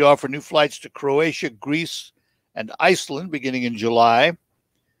it's going to offer new flights to Croatia, Greece, and Iceland beginning in July.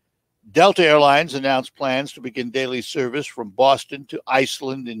 Delta Airlines announced plans to begin daily service from Boston to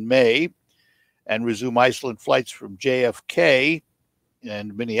Iceland in May and resume Iceland flights from JFK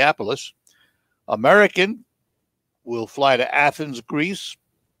and Minneapolis. American will fly to Athens, Greece.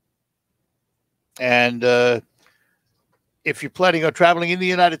 And if you're planning on traveling in the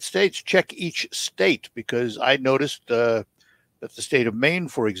United States, check each state, because I noticed that the state of Maine,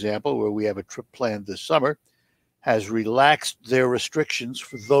 for example, where we have a trip planned this summer, has relaxed their restrictions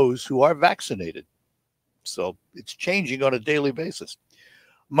for those who are vaccinated. So it's changing on a daily basis.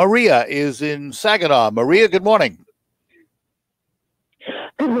 Maria is in Saginaw. Maria, good morning.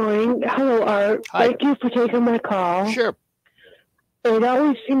 Good morning. Hello, Art. Hi. Thank you for taking my call. Sure. It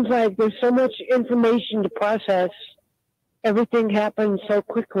always seems like there's so much information to process. Everything happens so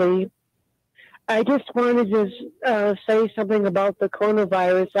quickly. I just wanted to say something about the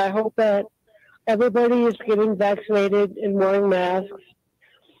coronavirus. I hope that everybody is getting vaccinated and wearing masks,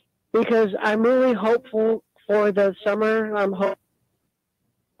 because I'm really hopeful for the summer. I'm hoping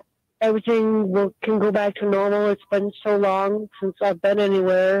everything can go back to normal. It's been so long since I've been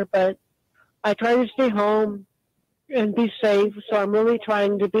anywhere, but I try to stay home and be safe, so I'm really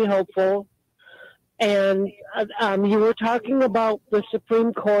trying to be hopeful. And you were talking about the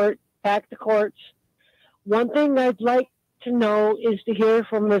Supreme Court, back the courts. One thing I'd like to know is to hear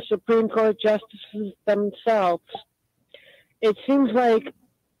from the Supreme Court justices themselves. It seems like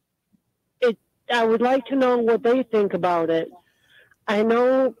I would like to know what they think about it. I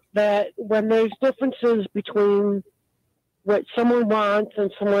know that when there's differences between what someone wants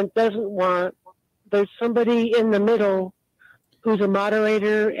and someone doesn't want, there's somebody in the middle who's a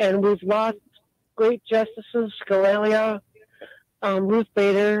moderator, and we've lost great justices, Scalia, Ruth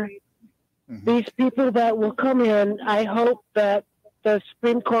Bader. These people that will come in, I hope that the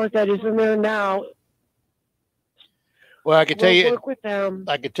Supreme Court that is in there now, well, I can tell you, work with them.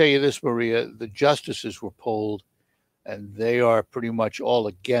 I can tell you this, Maria, the justices were polled, and they are pretty much all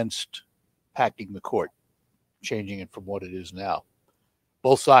against packing the court, changing it from what it is now.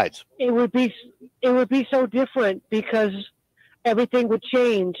 Both sides. It would be so different, because everything would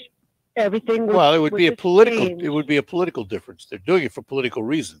change. Everything would, well, it would be a political change. it would be a political difference. They're doing it for political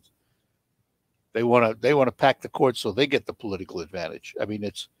reasons. They want to pack the court so they get the political advantage. I mean,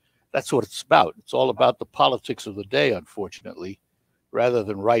 that's what it's about. It's all about the politics of the day, unfortunately, rather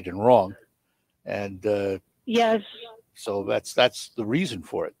than right and wrong. And yes. So that's the reason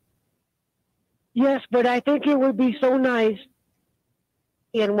for it. Yes, but I think it would be so nice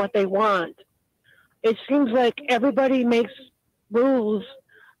in what they want. It seems like everybody makes rules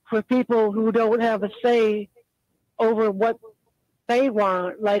for people who don't have a say over what they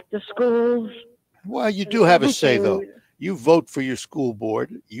want, like the schools. Well, you do have a say, though. You vote for your school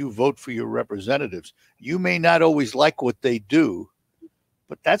board. You vote for your representatives. You may not always like what they do,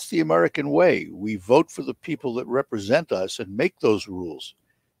 but that's the American way. We vote for the people that represent us and make those rules.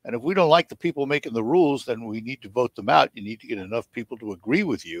 And if we don't like the people making the rules, then we need to vote them out. You need to get enough people to agree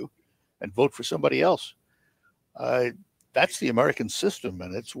with you and vote for somebody else. That's the American system,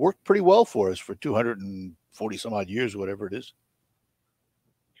 and it's worked pretty well for us for 240 some odd years, whatever it is.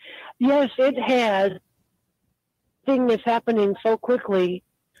 Yes, it has. Thing is happening so quickly.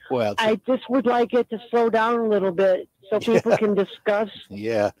 Well, I just would like it to slow down a little bit so people can discuss.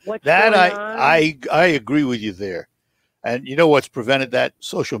 Yeah, what's that going on. I agree with you there. And you know what's prevented that?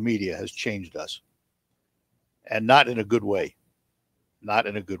 Social media has changed us, and not in a good way. Not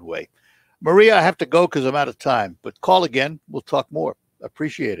in a good way. Maria, I have to go because I'm out of time, but call again. We'll talk more.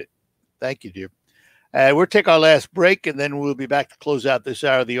 Appreciate it. Thank you, dear. We'll take our last break, and then we'll be back to close out this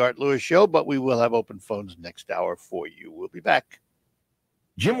hour of the Art Lewis Show, but we will have open phones next hour for you. We'll be back.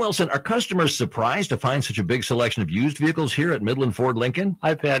 Jim Wilson, are customers surprised to find such a big selection of used vehicles here at Midland Ford Lincoln?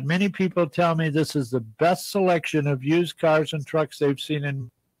 I've had many people tell me this is the best selection of used cars and trucks they've seen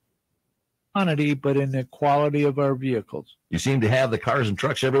in quantity, but in the quality of our vehicles. You seem to have the cars and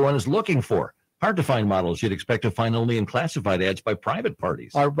trucks everyone is looking for. Hard to find models you'd expect to find only in classified ads by private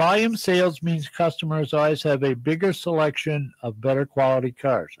parties. Our volume sales means customers always have a bigger selection of better quality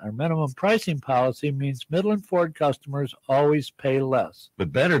cars. Our minimum pricing policy means Midland Ford customers always pay less.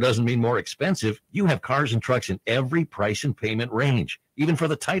 But better doesn't mean more expensive. You have cars and trucks in every price and payment range, even for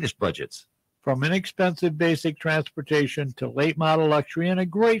the tightest budgets. From inexpensive basic transportation to late model luxury and a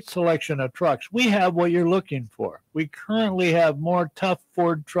great selection of trucks, we have what you're looking for. We currently have more tough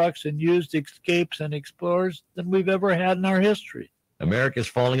Ford trucks and used Escapes and Explorers than we've ever had in our history. America's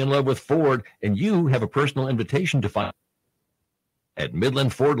falling in love with Ford, and you have a personal invitation to find at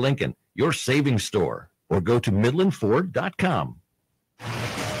Midland Ford Lincoln, your savings store, or go to midlandford.com.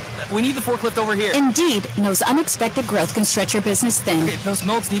 We need the forklift over here. Indeed knows unexpected growth can stretch your business thin. Okay, those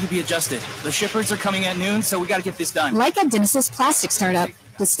molds need to be adjusted. The shippers are coming at noon, so we got to get this done. Like at Dennis's plastic startup.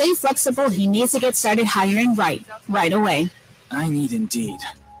 To stay flexible, he needs to get started hiring right away. I need Indeed.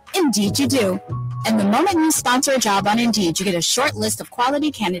 Indeed you do. And the moment you sponsor a job on Indeed, you get a short list of quality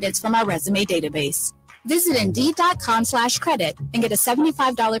candidates from our resume database. Visit Indeed.com/credit and get a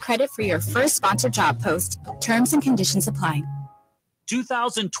 $75 credit for your first sponsored job post. Terms and conditions apply.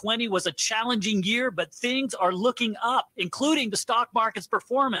 2020 was a challenging year, but things are looking up, including the stock market's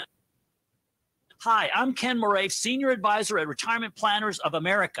performance. Hi, I'm Ken Murray, Senior Advisor at Retirement Planners of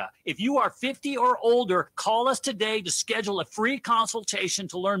America. If you are 50 or older, call us today to schedule a free consultation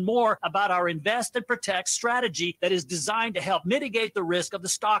to learn more about our Invest and Protect strategy that is designed to help mitigate the risk of the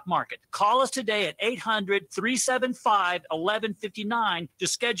stock market. Call us today at 800-375-1159 to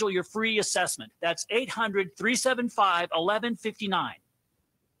schedule your free assessment. That's 800-375-1159.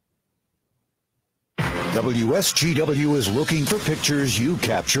 WSGW is looking for pictures you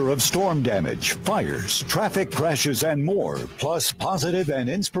capture of storm damage, fires, traffic crashes, and more, plus positive and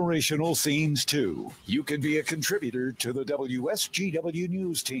inspirational scenes, too. You can be a contributor to the WSGW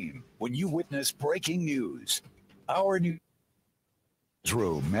News team when you witness breaking news. Our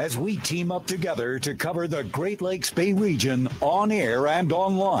newsroom as we team up together to cover the Great Lakes Bay region on air and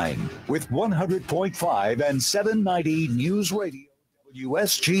online with 100.5 and 790 News Radio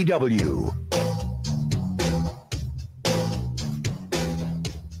WSGW.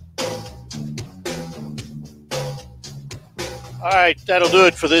 All right, that'll do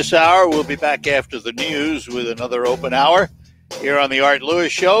it for this hour. We'll be back after the news with another open hour here on the Art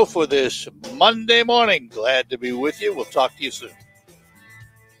Lewis Show for this Monday morning. Glad to be with you. We'll talk to you soon.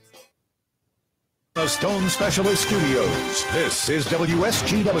 The Stone Specialist Studios. This is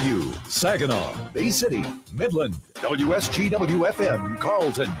WSGW, Saginaw, Bay City, Midland, WSGW FM,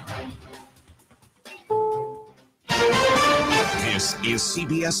 Carlton. This is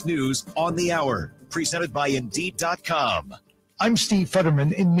CBS News on the Hour, presented by Indeed.com. I'm Steve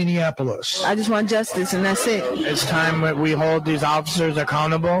Futterman in Minneapolis. I just want justice, and that's it. It's time that we hold these officers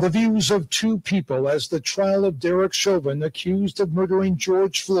accountable. The views of two people as the trial of Derek Chauvin, accused of murdering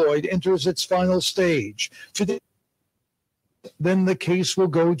George Floyd, enters its final stage. Today, then the case will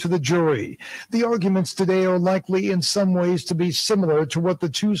go to the jury. The arguments today are likely in some ways to be similar to what the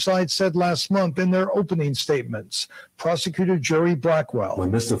two sides said last month in their opening statements. Prosecutor Jerry Blackwell.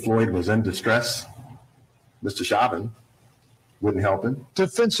 When Mr. Floyd was in distress, Mr. Chauvin wouldn't help him.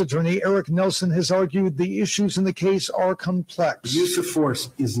 Defense attorney Eric Nelson has argued the issues in the case are complex. Use of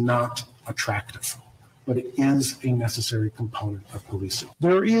force is not attractive, but it is a necessary component of policing.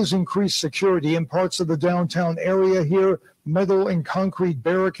 There is increased security in parts of the downtown area here. Metal and concrete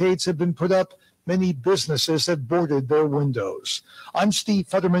barricades have been put up. Many businesses have boarded their windows. I'm Steve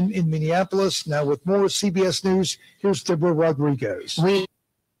Futterman in Minneapolis. Now with more CBS News, here's Deborah Rodriguez.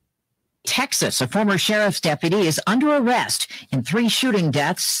 Texas, a former sheriff's deputy, is under arrest in 3 shooting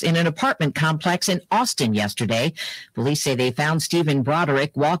deaths in an apartment complex in Austin yesterday. Police say they found Stephen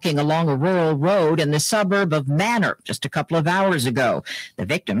Broderick walking along a rural road in the suburb of Manor just a couple of hours ago. The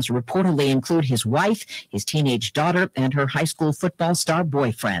victims reportedly include his wife, his teenage daughter, and her high school football star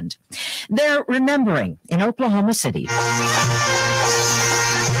boyfriend. They're remembering in Oklahoma City.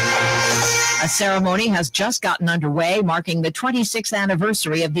 A ceremony has just gotten underway, marking the 26th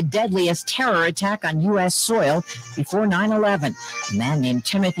anniversary of the deadliest terror attack on U.S. soil before 9/11. A man named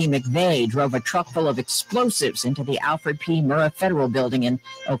Timothy McVeigh drove a truck full of explosives into the Alfred P. Murrah Federal Building in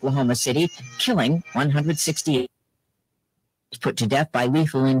Oklahoma City, killing 168. Put to death by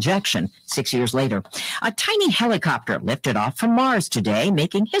lethal injection 6 years later. A tiny helicopter lifted off from Mars today,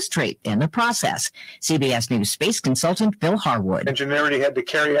 making history in the process. CBS News space consultant Bill Harwood. Ingenuity had to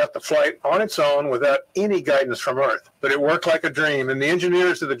carry out the flight on its own without any guidance from Earth, but it worked like a dream, and the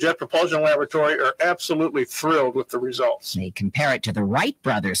engineers of the Jet Propulsion Laboratory are absolutely thrilled with the results. They compare it to the Wright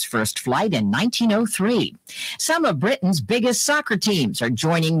brothers' first flight in 1903. Some of Britain's biggest soccer teams are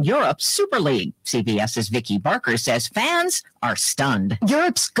joining Europe's Super League. CBS's Vicky Barker says fans are stunned.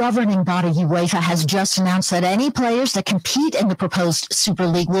 Europe's governing body, UEFA, has just announced that any players that compete in the proposed Super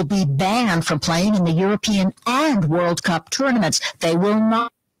League will be banned from playing in the European and World Cup tournaments. They will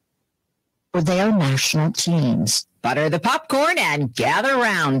not for their national teams. Butter the popcorn and gather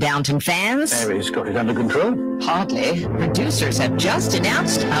round, Downton fans. Maybe he's got it under control. Hardly. Producers have just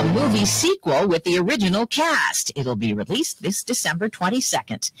announced a movie sequel with the original cast. It'll be released this December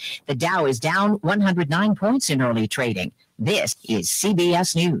 22nd. The Dow is down 109 points in early trading. This is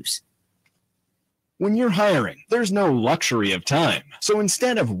CBS News. When you're hiring, there's no luxury of time. So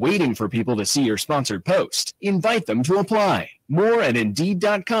instead of waiting for people to see your sponsored post, invite them to apply. More at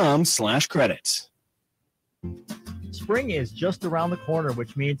Indeed.com/credits. Spring is just around the corner,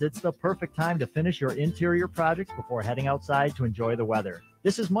 which means it's the perfect time to finish your interior projects before heading outside to enjoy the weather.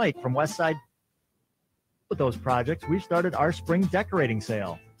 This is Mike from Westside. With those projects, we've started our spring decorating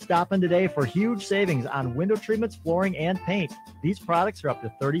sale. Stop in today for huge savings on window treatments, flooring, and paint. These products are up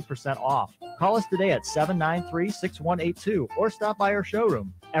to 30% off. Call us today at 793-6182 or stop by our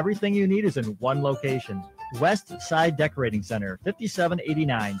showroom. Everything you need is in one location. West Side Decorating Center,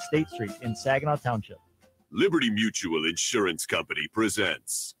 5789 State Street in Saginaw Township. Liberty Mutual Insurance Company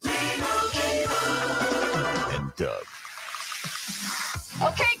presents and Doug.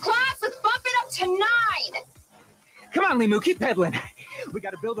 Okay, class, let's bump it up to 9. Come on, Limu, keep pedaling. We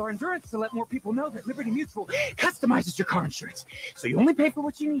got to build our endurance to let more people know that Liberty Mutual customizes your car insurance, so you only pay for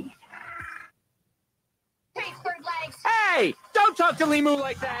what you need. Hey, third legs. Hey, don't talk to Limu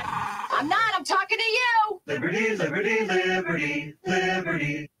like that. I'm not, I'm talking to you. Liberty, liberty, liberty,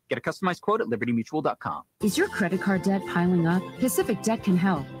 liberty. Get a customized quote at libertymutual.com. Is your credit card debt piling up? Pacific Debt can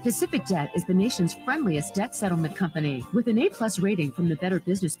help. Pacific Debt is the nation's friendliest debt settlement company. With an A+ rating from the Better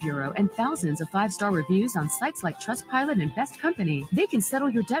Business Bureau and thousands of 5-star reviews on sites like Trustpilot and Best Company, they can settle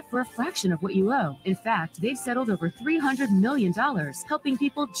your debt for a fraction of what you owe. In fact, they've settled over $300 million, helping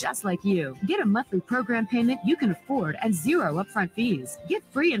people just like you. Get a monthly program payment you can afford and 0 upfront fees. Get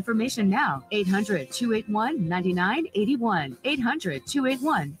free information now. 800-281-9981.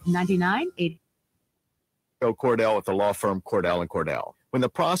 800-281-9981. Joe Cordell with the law firm Cordell & Cordell. When the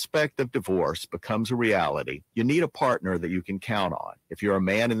prospect of divorce becomes a reality, you need a partner that you can count on. If you're a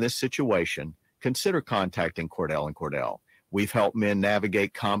man in this situation, consider contacting Cordell & Cordell. We've helped men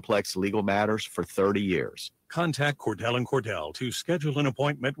navigate complex legal matters for 30 years. Contact Cordell & Cordell to schedule an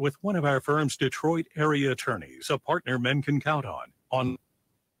appointment with one of our firm's Detroit area attorneys, a partner men can count on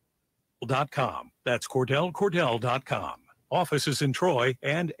 .com. That's CordellCordell.com. Offices in Troy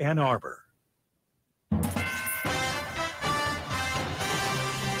and Ann Arbor.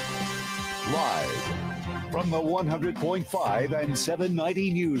 Live from the 100.5 and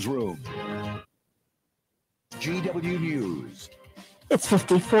 790 newsroom. GW News. It's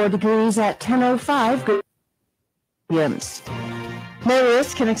 54 degrees at 10:05. Good Williams.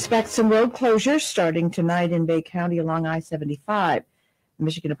 Motorists can expect some road closures starting tonight in Bay County along I-75. The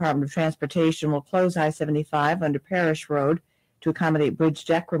Michigan Department of Transportation will close I-75 under Parish Road to accommodate bridge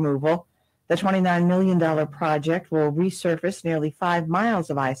deck removal. The $29 million project will resurface nearly 5 miles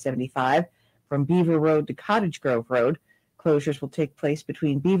of I-75 from Beaver Road to Cottage Grove Road. Closures will take place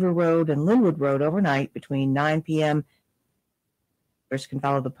between Beaver Road and Linwood Road overnight between 9 p.m. Drivers can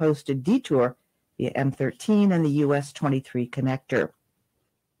follow the posted detour via M13 and the US 23 connector.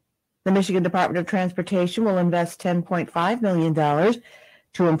 The Michigan Department of Transportation will invest $10.5 million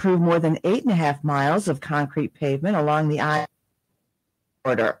to improve more than 8.5 miles of concrete pavement along the I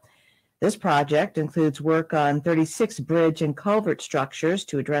corridor. This project includes work on 36 bridge and culvert structures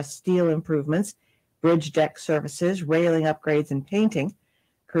to address steel improvements, bridge deck services, railing upgrades, and painting.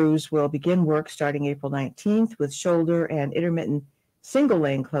 Crews will begin work starting April 19th with shoulder and intermittent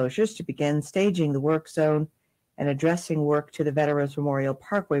single-lane closures to begin staging the work zone and addressing work to the Veterans Memorial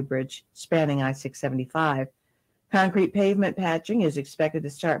Parkway Bridge spanning I-675. Concrete pavement patching is expected to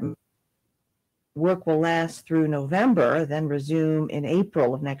start. Work will last through November, then resume in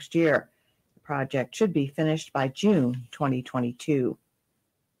April of next year. The project should be finished by June 2022.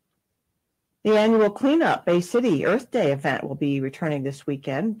 The annual Cleanup Bay City Earth Day event will be returning this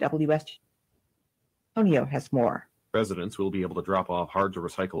weekend. WS Antonio has more. Residents will be able to drop off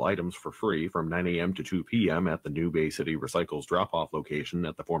hard-to-recycle items for free from 9 a.m. to 2 p.m. at the new Bay City Recycles drop-off location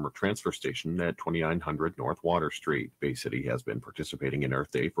at the former transfer station at 2900 North Water Street. Bay City has been participating in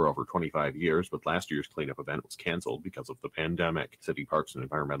Earth Day for over 25 years, but last year's cleanup event was canceled because of the pandemic. City Parks and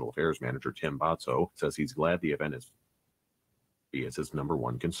Environmental Affairs Manager Tim Botso says he's glad the event is his number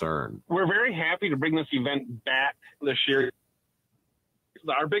one concern. We're very happy to bring this event back this year.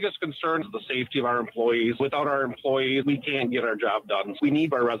 Our biggest concern is the safety of our employees. Without our employees, we can't get our job done. We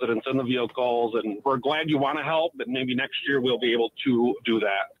need our residents in the vehicles, and we're glad you want to help, but maybe next year we'll be able to do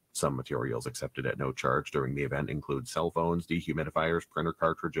that. Some materials accepted at no charge during the event include cell phones, dehumidifiers, printer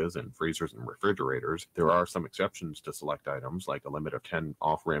cartridges, and freezers and refrigerators. There are some exceptions to select items, like a limit of 10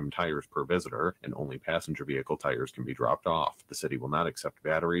 off-rim tires per visitor, and only passenger vehicle tires can be dropped off. The city will not accept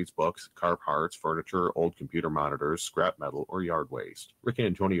batteries, books, car parts, furniture, old computer monitors, scrap metal, or yard waste. Rick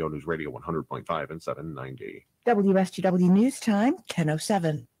Antonio, News Radio 100.5 and 790. WSGW News Time,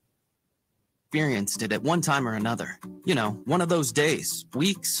 10:07. Experienced it at one time or another. You know, one of those days,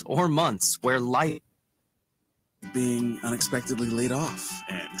 weeks, or months where life... Being unexpectedly laid off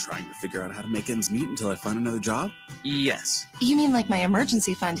and trying to figure out how to make ends meet until I find another job? Yes. You mean like my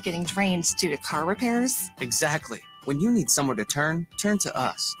emergency fund getting drained due to car repairs? Exactly. When you need somewhere to turn to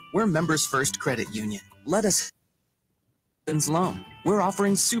us. We're Members First Credit Union. Let us... loan. We're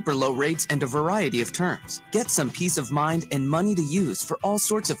offering super low rates and a variety of terms. Get some peace of mind and money to use for all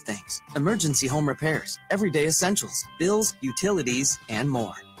sorts of things. Emergency home repairs, everyday essentials, bills, utilities, and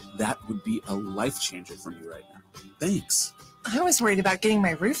more. That would be a life changer for me right now. Thanks. I was worried about getting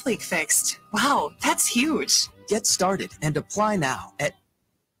my roof leak fixed. Wow, that's huge. Get started and apply now at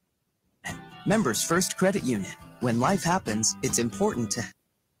Members First Credit Union. When life happens, it's important to...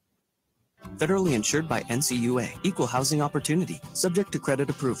 Federally insured by NCUA. Equal housing opportunity. Subject to credit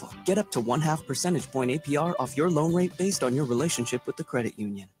approval. Get up to 0.5 percentage point APR off your loan rate based on your relationship with the credit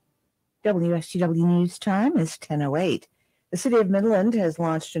union. WSGW News Time is 10:08. The City of Midland has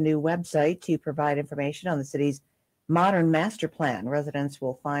launched a new website to provide information on the city's modern master plan. Residents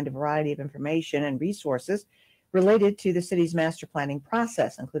will find a variety of information and resources related to the city's master planning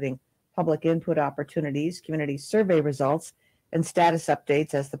process, including public input opportunities, community survey results, and status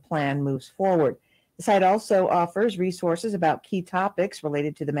updates as the plan moves forward. The site also offers resources about key topics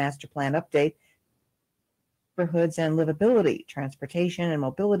related to the master plan update, neighborhoods and livability, transportation and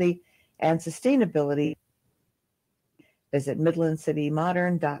mobility, and sustainability. Visit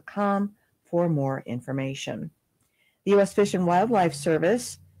midlandcitymodern.com for more information. The U.S. Fish and Wildlife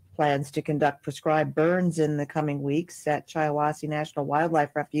Service plans to conduct prescribed burns in the coming weeks at Shiawassee National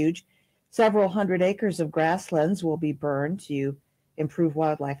Wildlife Refuge. Several hundred acres of grasslands will be burned to improve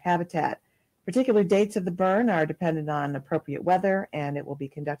wildlife habitat. Particular dates of the burn are dependent on appropriate weather, and it will be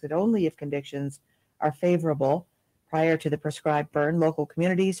conducted only if conditions are favorable. Prior to the prescribed burn, local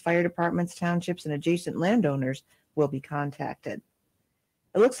communities, fire departments, townships, and adjacent landowners will be contacted.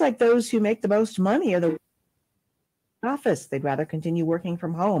 It looks like those who make the most money are the office. They'd rather continue working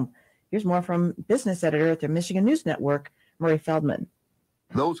from home. Here's more from business editor at the Michigan News Network, Murray Feldman.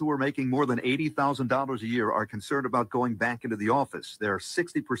 Those who are making more than $80,000 a year are concerned about going back into the office. They're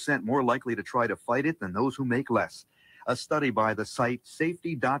 60% more likely to try to fight it than those who make less. A study by the site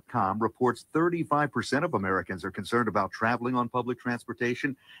safety.com reports 35% of Americans are concerned about traveling on public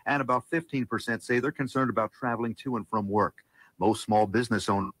transportation, and about 15% say they're concerned about traveling to and from work. Most small business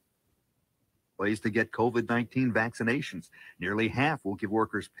owners ways to get COVID-19 vaccinations. Nearly half will give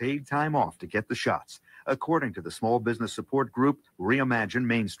workers paid time off to get the shots, according to the small business support group Reimagine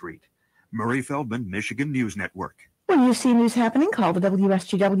Main Street. Murray Feldman, Michigan News Network. When you see news happening, call the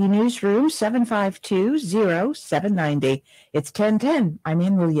WSGW Newsroom 752-0790. It's 1010. I'm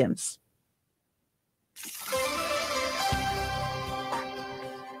Ann Williams.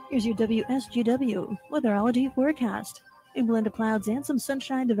 Here's your WSGW weatherology forecast. A blend of clouds and some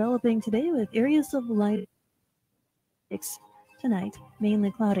sunshine developing today with areas of light. Tonight,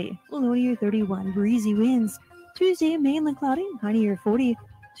 mainly cloudy, low near 31, breezy winds. Tuesday, mainly cloudy, high near 40.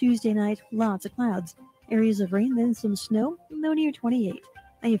 Tuesday night, lots of clouds, areas of rain, then some snow, low near 28.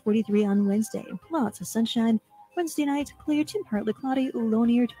 High 43 on Wednesday, lots of sunshine. Wednesday night, clear to partly cloudy, low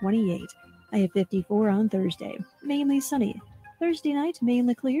near 28. High 54 on Thursday, mainly sunny. Thursday night,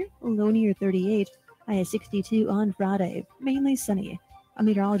 mainly clear, low near 38. High 62 on Friday, mainly sunny. I'm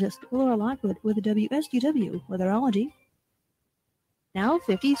meteorologist Laura Lockwood with the WSGW Weatherology. Now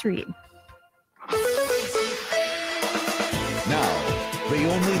 53. Now, the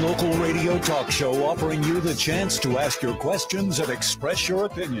only local radio talk show offering you the chance to ask your questions and express your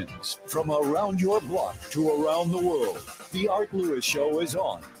opinions from around your block to around the world. The Art Lewis Show is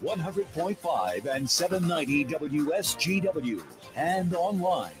on 100.5 and 790 WSGW and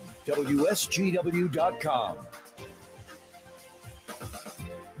online, WSGW.com.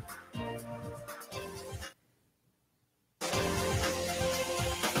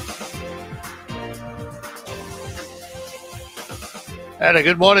 And a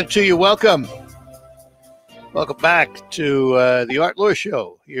good morning to you. Welcome back to the Art Lewis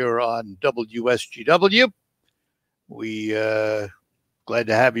Show here on WSGW. We glad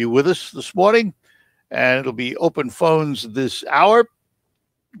to have you with us this morning, and it'll be open phones this hour.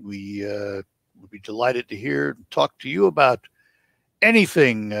 We would be delighted to hear and talk to you about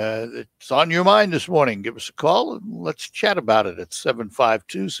anything that's on your mind this morning, give us a call and let's chat about it at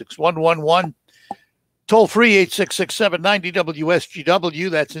 752-6111. Toll free 866-790-WSGW.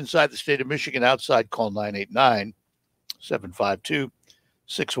 That's inside the state of Michigan. Outside, call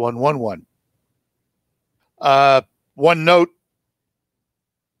 989-752-6111. One note,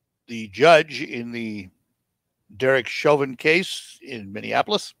 the judge in the Derek Chauvin case in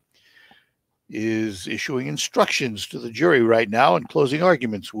Minneapolis is issuing instructions to the jury right now, and closing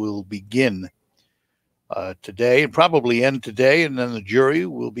arguments will begin today and probably end today, and then the jury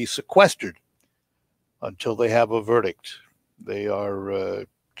will be sequestered until they have a verdict. They are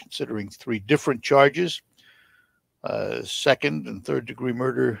considering 3 different charges, second and third degree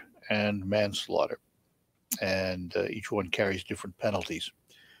murder and manslaughter, and each one carries different penalties.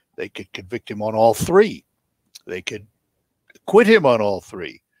 They could convict him on all 3. They could acquit him on all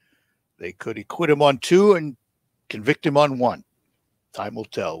 3. They could acquit him on 2 and convict him on 1. Time will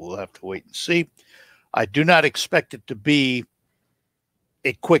tell. We'll have to wait and see. I do not expect it to be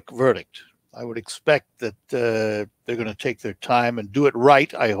a quick verdict. I would expect that they're going to take their time and do it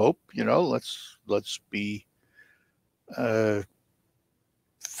right, I hope. You know, let's be fair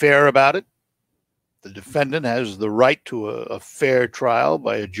about it. The defendant has the right to a fair trial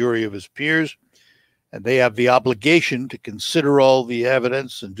by a jury of his peers, and they have the obligation to consider all the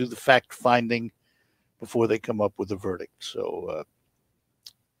evidence and do the fact-finding before they come up with a verdict. So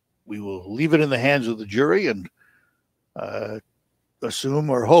we will leave it in the hands of the jury and assume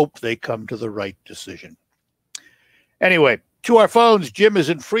or hope they come to the right decision. Anyway, to our phones, Jim is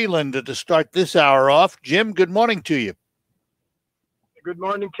in Freeland to start this hour off. Jim, good morning to you. Good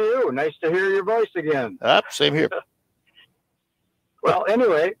morning to you. Nice to hear your voice again. Same here. Well,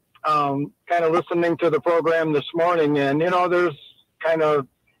 anyway, kind of listening to the program this morning, and, you know, there's kind of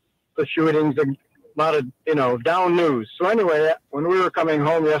the shootings, a lot of, you know, down news. So anyway, when we were coming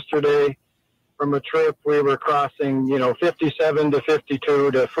home yesterday from a trip, we were crossing, you know, 57 to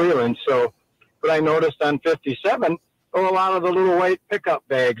 52 to Freeland. So, but I noticed on 57, a lot of the little white pickup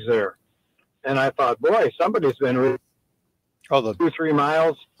bags there. And I thought, boy, somebody's been 2-3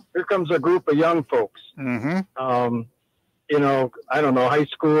 miles. Here comes a group of young folks. Mm-hmm. You know, I don't know, high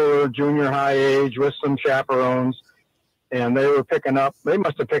school or junior high age with some chaperones. And they were picking up, they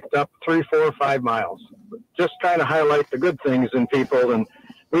must have picked up 3, 4, 5 miles. Just trying to highlight the good things in people. And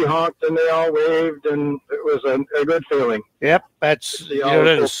we honked and they all waved, and it was a good feeling. Yep, that's, you know,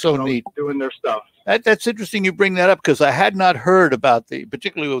 that is so neat. Doing their stuff. That's interesting you bring that up, because I had not heard about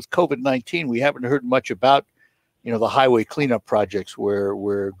particularly with COVID-19, we haven't heard much about, you know, the highway cleanup projects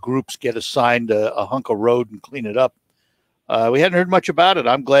where groups get assigned a hunk of road and clean it up. We hadn't heard much about it.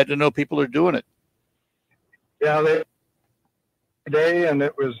 I'm glad to know people are doing it. Yeah, day, and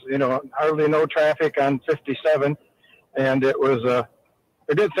it was, you know, hardly no traffic on 57, and it was a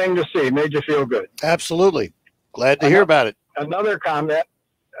good thing to see. Made you feel good. Absolutely. Glad to hear about it. Another comment.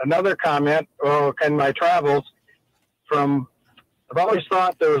 Oh, in my travels, I've always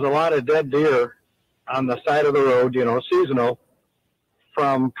thought there was a lot of dead deer on the side of the road, you know, seasonal,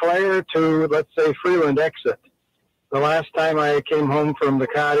 from Clare to, let's say, Freeland exit. The last time I came home from the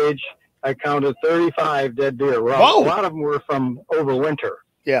cottage, I counted 35 dead deer. Well, a lot of them were from over winter.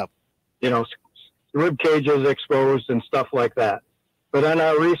 Yeah. You know, rib cages exposed and stuff like that. But on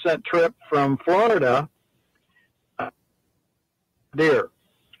a recent trip from Florida, deer.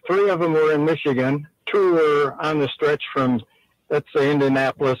 3 of them were in Michigan. 2 were on the stretch from, let's say,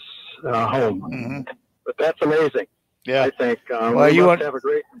 Indianapolis home. Mm-hmm. But that's amazing. Yeah. I think well, we must have a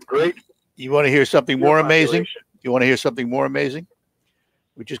great. You want to hear something more amazing? You want to hear something more amazing?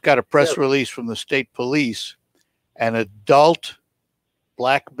 We just got a press release from the state police. An adult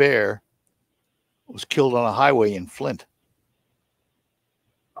black bear was killed on a highway in Flint.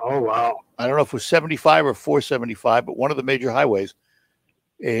 Oh, wow. I don't know if it was 75 or 475, but one of the major highways,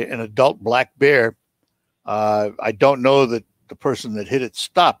 an adult black bear. I don't know that the person that hit it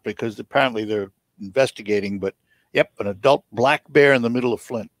stopped, because apparently they're investigating, but yep, an adult black bear in the middle of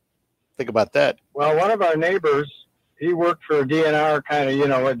Flint. Think about that. Well, one of our neighbors, he worked for DNR kind of, you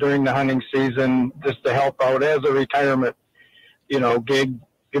know, during the hunting season, just to help out as a retirement, you know, gig,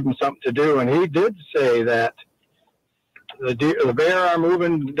 give him something to do. And he did say that the bear are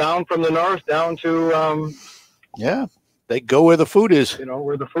moving down from the north down to yeah, they go where the food is. You know,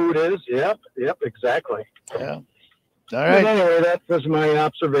 where the food is. Yep, exactly. Yeah. All right. But anyway, that was my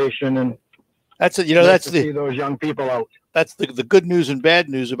observation, and that's it. You know, that's see those young people out. That's the good news and bad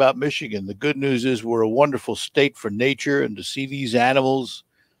news about Michigan. The good news is we're a wonderful state for nature, and to see these animals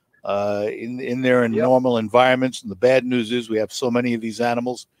in their normal environments. And the bad news is we have so many of these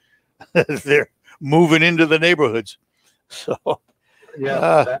animals. They're moving into the neighborhoods. So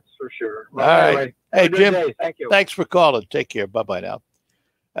Yeah, that's for sure. All right. Anyway, Hey, have a good Jim, day. Thank you. thanks for calling. Take care. Bye-bye now.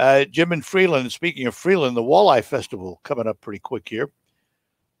 Jim in Freeland. And speaking of Freeland, the Walleye Festival coming up pretty quick here.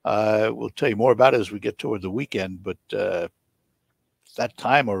 We'll tell you more about it as we get toward the weekend, but it's that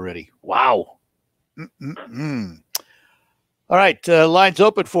time already. Wow. All right, lines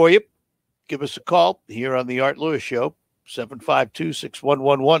open for you. Give us a call here on the Art Lewis Show,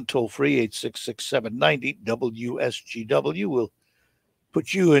 752-6111, toll free, 866-790 WSGW. We'll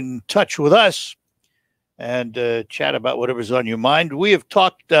put you in touch with us and chat about whatever's on your mind. We have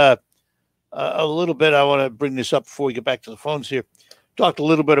talked a little bit. I want to bring this up before we get back to the phones here. Talked a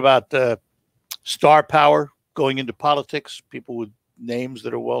little bit about star power going into politics, people with names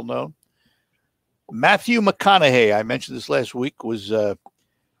that are well known. Matthew McConaughey, I mentioned this last week, was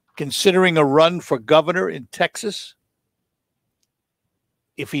considering a run for governor in Texas.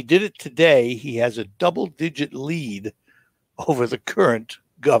 If he did it today, he has a double-digit lead over the current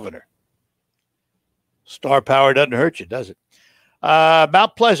governor. Star power doesn't hurt you, does it?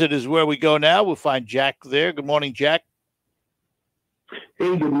 Mount Pleasant is where we go now. We'll find Jack there. Good morning, Jack.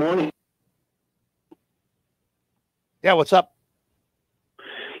 Hey, good morning. Yeah, what's up?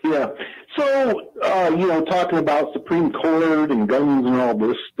 Yeah. So, talking about Supreme Court and guns and all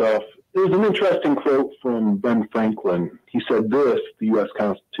this stuff, there's an interesting quote from Ben Franklin. He said this: the U.S.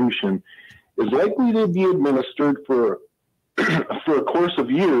 Constitution is likely to be administered for a course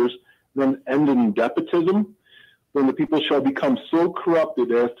of years, then end in despotism, when the people shall become so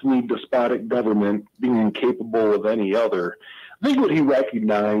corrupted as to need despotic government, being incapable of any other. I think what he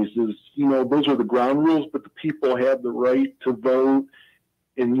recognized is, those are the ground rules, but the people have the right to vote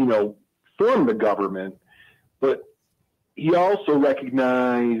and, form the government. But he also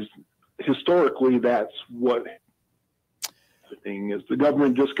recognized historically that's what the thing is. The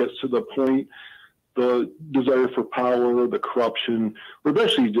government just gets to the point, the desire for power, the corruption, or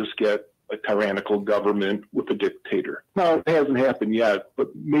eventually you just get a tyrannical government with a dictator. Now, it hasn't happened yet, but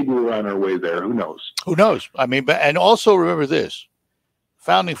maybe we're on our way there. Who knows? Who knows? I mean, and also remember this.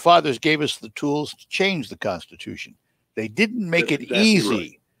 Founding fathers gave us the tools to change the Constitution. They didn't make it easy.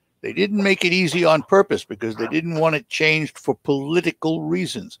 Right. They didn't make it easy on purpose because they didn't want it changed for political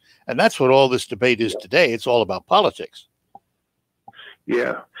reasons. And that's what all this debate is today. It's all about politics.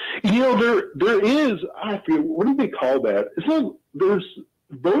 Yeah. There is, I forget, what do they call that? There's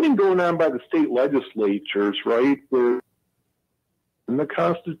voting going on by the state legislatures, right? Where in the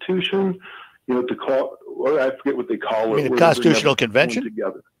Constitution, to call, or I forget what they call it. The Constitutional Convention?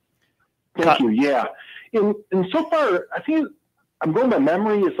 Together. Thank you, yeah. And so far, I think, I'm going by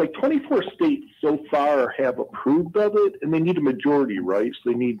memory, it's like 24 states so far have approved of it, and they need a majority, right? So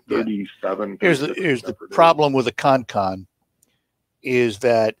they need 37. Here's the problem with the con is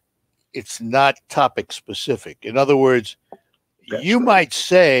that it's not topic specific. In other words, you might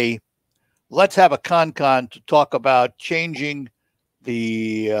say, let's have a con to talk about changing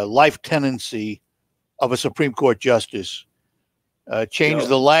the life tenancy of a Supreme Court justice, change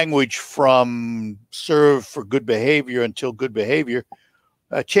the language from serve for good behavior until good behavior,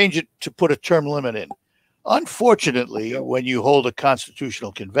 change it to put a term limit in. Unfortunately, when you hold a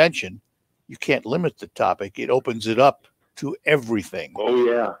constitutional convention, you can't limit the topic. It opens it up to everything. Oh,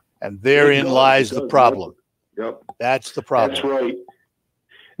 yeah. And therein lies the problem. Yep. That's the problem. That's right.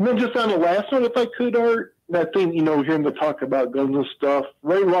 And then just on the last one, if I could, Art, that thing, hearing the talk about guns and stuff,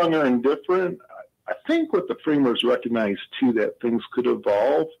 right, wrong, or indifferent, I think what the framers recognized, too, that things could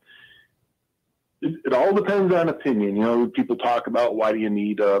evolve. It all depends on opinion. People talk about why do you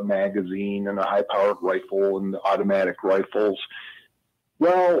need a magazine and a high-powered rifle and automatic rifles.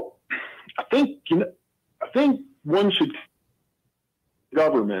 Well, I think one should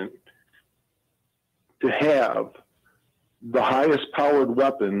government to have the highest powered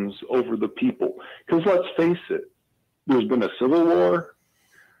weapons over the people. Because let's face it, there's been a civil war,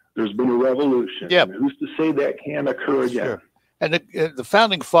 there's been a revolution. Yeah. Who's to say that can't occur again? Sure. And the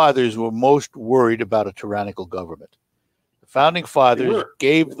founding fathers were most worried about a tyrannical government. The founding fathers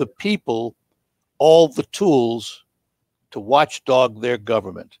gave the people all the tools to watchdog their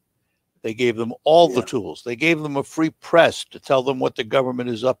government. They gave them all the tools. They gave them a free press to tell them what the government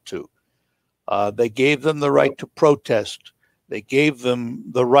is up to. They gave them the right to protest. They gave them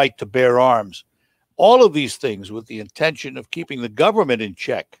the right to bear arms. All of these things with the intention of keeping the government in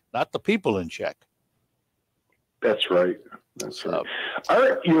check, not the people in check. That's right. That's right. All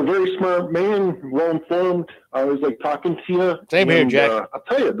right, you're a very smart man, well-informed. I always like talking to you. Same here, Jack. I'll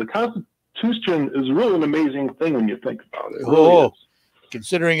tell you, the Constitution is really an amazing thing when you think about it. It really really is.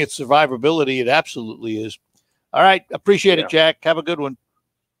 Considering its survivability, it absolutely is. All right, appreciate it, Jack. Have a good one.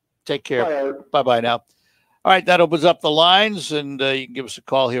 Take care. Bye-bye now. All right, that opens up the lines, and you can give us a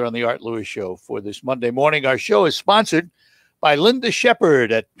call here on the Art Lewis Show for this Monday morning. Our show is sponsored by Linda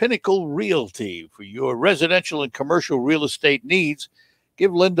Shepard at Pinnacle Realty. For your residential and commercial real estate needs,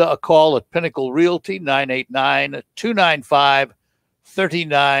 give Linda a call at Pinnacle Realty,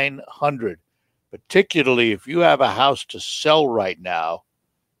 989-295-3900. Particularly if you have a house to sell right now,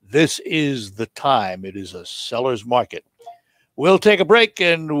 this is the time. It is a seller's market. We'll take a break,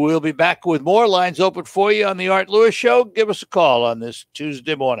 and we'll be back with more lines open for you on the Art Lewis Show. Give us a call on this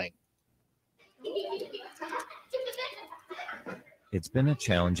Tuesday morning. It's been a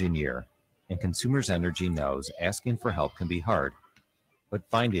challenging year, and Consumers Energy knows asking for help can be hard, but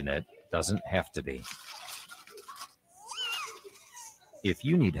finding it doesn't have to be. If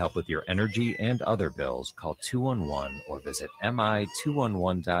you need help with your energy and other bills, call 211 or visit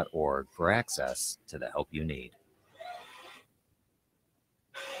mi211.org for access to the help you need.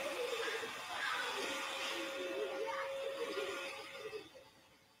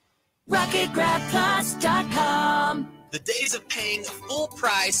 RocketGrabPlus.com. The days of paying full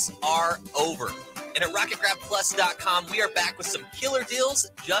price are over. And at RocketGrabPlus.com, we are back with some killer deals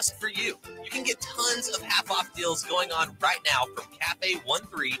just for you. You can get tons of half-off deals going on right now from Cafe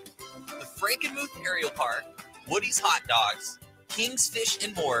 13, the Frankenmuth Aerial Park, Woody's Hot Dogs, King's Fish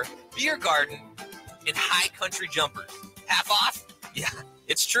and More, Beer Garden, and High Country Jumpers. Half off? Yeah,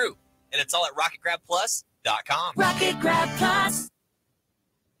 it's true. And it's all at RocketGrabPlus.com. Rocket Plus.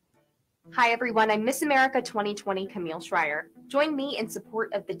 Hi, everyone. I'm Miss America 2020, Camille Schreier. Join me in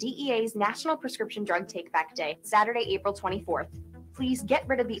support of the DEA's National Prescription Drug Take-Back Day, Saturday, April 24th. Please get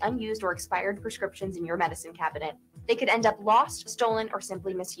rid of the unused or expired prescriptions in your medicine cabinet. They could end up lost, stolen, or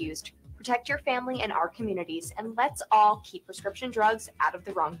simply misused. Protect your family and our communities, and let's all keep prescription drugs out of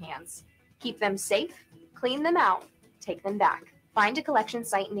the wrong hands. Keep them safe, clean them out, take them back. Find a collection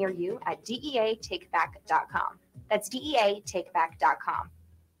site near you at DEATakeback.com. That's DEATakeback.com.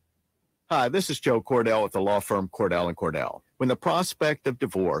 Hi, this is Joe Cordell with the law firm Cordell & Cordell. When the prospect of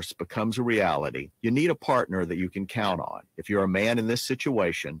divorce becomes a reality, you need a partner that you can count on. If you're a man in this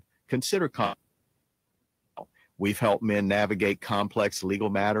situation, consider We've helped men navigate complex legal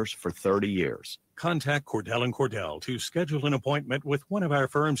matters for 30 years. Contact Cordell & Cordell to schedule an appointment with one of our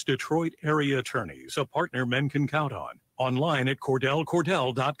firm's Detroit area attorneys, a partner men can count on. Online at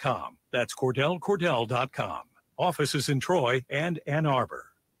CordellCordell.com. That's CordellCordell.com. Offices in Troy and Ann Arbor.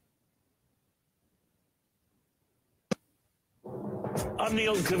 I'm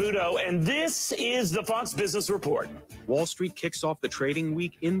Neil Cavuto, and this is the Fox Business Report. Wall Street kicks off the trading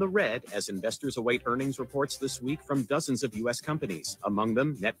week in the red as investors await earnings reports this week from dozens of U.S. companies. Among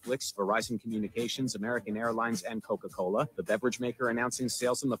them, Netflix, Verizon Communications, American Airlines, and Coca-Cola. The beverage maker announcing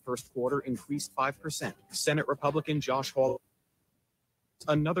sales in the first quarter increased 5%. Senate Republican Josh Hall.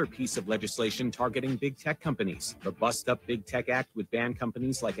 Another piece of legislation targeting big tech companies. The Bust Up Big Tech Act would ban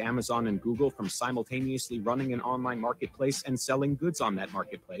companies like Amazon and Google from simultaneously running an online marketplace and selling goods on that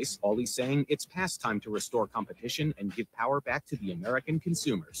marketplace. Hawley's saying it's past time to restore competition and give power back to the American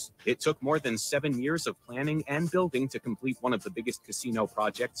consumers. It took more than 7 years of planning and building to complete one of the biggest casino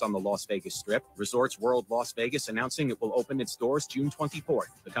projects on the Las Vegas Strip. Resorts World Las Vegas announcing it will open its doors June 24th.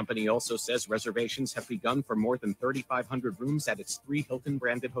 The company also says reservations have begun for more than 3,500 rooms at its 3 Hilton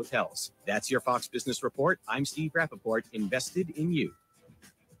branded hotels. That's your Fox Business Report. I'm Steve Rappaport, invested in you.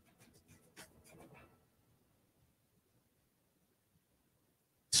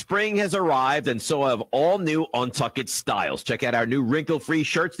 Spring has arrived, and so have all new Untuckit styles. Check out our new wrinkle-free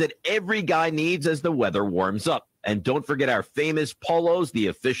shirts that every guy needs as the weather warms up. And don't forget our famous polos, the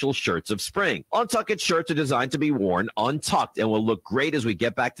official shirts of spring. Untuckit shirts are designed to be worn untucked and will look great as we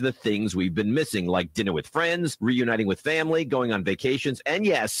get back to the things we've been missing, like dinner with friends, reuniting with family, going on vacations, and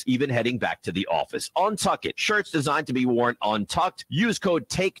yes, even heading back to the office. Untuckit, shirts designed to be worn untucked. Use code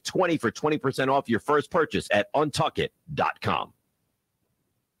TAKE20 for 20% off your first purchase at untuckit.com.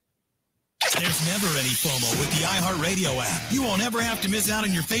 There's never any FOMO with the iHeartRadio app. You won't ever have to miss out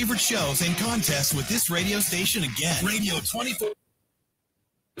on your favorite shows and contests with this radio station again. Radio 24.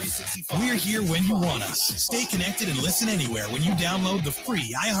 We're here when you want us. Stay connected and listen anywhere when you download the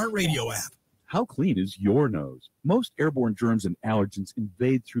free iHeartRadio app. How clean is your nose? Most airborne germs and allergens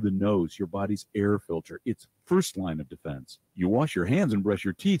invade through the nose, your body's air filter. It's first line of defense. You wash your hands and brush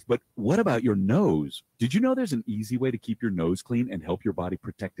your teeth, but what about your nose? Did you know there's an easy way to keep your nose clean and help your body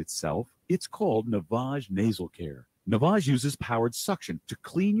protect itself? It's called Navage Nasal Care. Navage uses powered suction to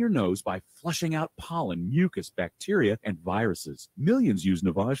clean your nose by flushing out pollen, mucus, bacteria, and viruses. Millions use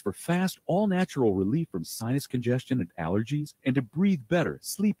Navage for fast, all-natural relief from sinus congestion and allergies, and to breathe better,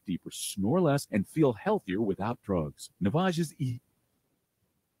 sleep deeper, snore less, and feel healthier without drugs. Navage is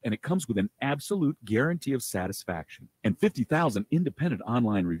and it comes with an absolute guarantee of satisfaction. And 50,000 independent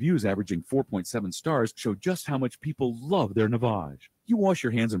online reviews averaging 4.7 stars show just how much people love their Navage. You wash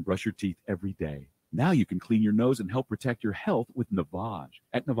your hands and brush your teeth every day. Now you can clean your nose and help protect your health with Navage.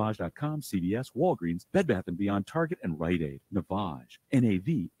 At Navage.com, CVS, Walgreens, Bed Bath & Beyond, Target, and Rite Aid. Navage.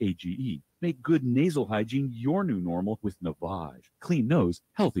 Navage. Make good nasal hygiene your new normal with Navage. Clean nose,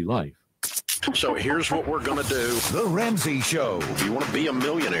 healthy life. So here's what we're going to do. The Ramsey Show. If you want to be a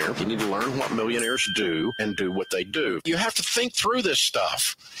millionaire, you need to learn what millionaires do and do what they do. You have to think through this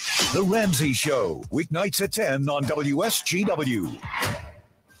stuff. The Ramsey Show. Weeknights at 10 on WSGW.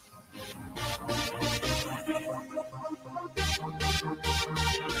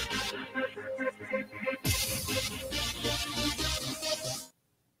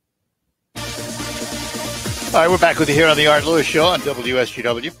 All right, we're back with you here on the Art Lewis Show on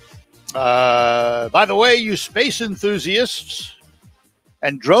WSGW. By the way, you space enthusiasts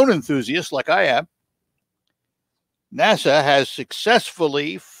and drone enthusiasts like I am, NASA has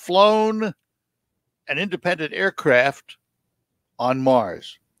successfully flown an independent aircraft on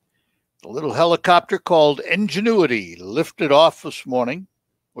Mars. The little helicopter called Ingenuity lifted off this morning,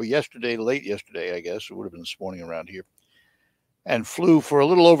 or yesterday, late yesterday, I guess. It would have been this morning around here, and flew for a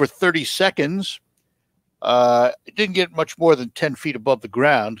little over 30 seconds. It didn't get much more than 10 feet above the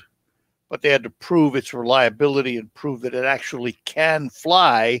ground, but they had to prove its reliability and prove that it actually can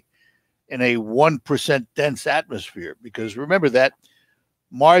fly in a 1% dense atmosphere. Because remember that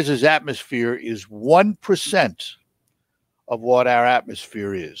Mars's atmosphere is 1% of what our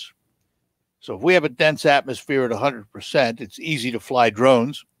atmosphere is. So if we have a dense atmosphere at 100%, it's easy to fly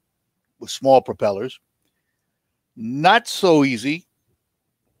drones with small propellers. Not so easy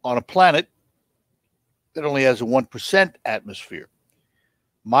on a planet that only has a 1% atmosphere.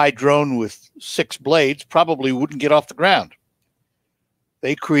 My drone with 6 blades probably wouldn't get off the ground.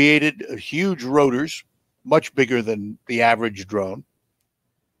 They created huge rotors, much bigger than the average drone,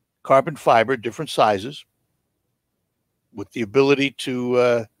 carbon fiber, different sizes, with the ability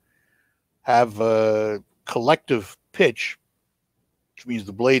to have a collective pitch, which means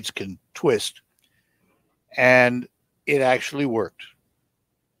the blades can twist, and it actually worked.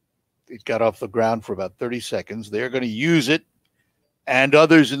 It got off the ground for about 30 seconds. They're going to use it, and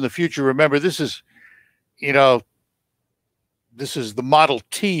others in the future. Remember, this is, this is the Model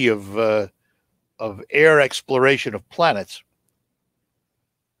T of air exploration of planets.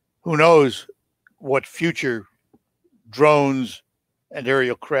 Who knows what future drones and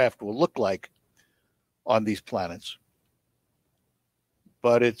aerial craft will look like on these planets?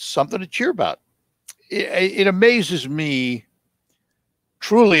 But it's something to cheer about. It amazes me.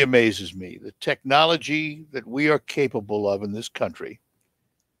 Truly amazes me, the technology that we are capable of in this country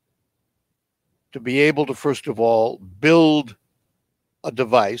to be able to, first of all, build a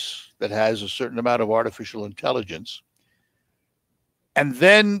device that has a certain amount of artificial intelligence, and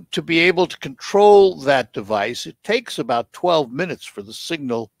then to be able to control that device. It takes about 12 minutes for the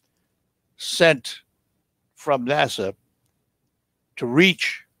signal sent from NASA to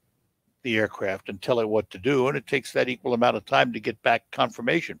reach the aircraft and tell it what to do, and it takes that equal amount of time to get back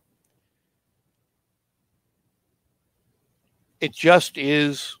confirmation. It just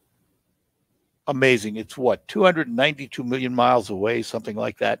is amazing. It's what, 292 million miles away, something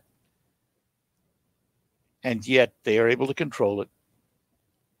like that. And yet they are able to control it.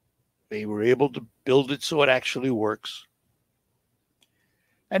 They were able to build it so it actually works.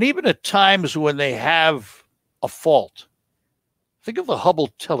 And even at times when they have a fault, think of the Hubble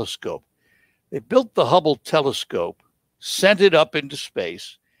telescope. They built the Hubble telescope, sent it up into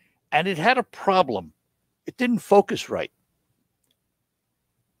space, and it had a problem. It didn't focus right.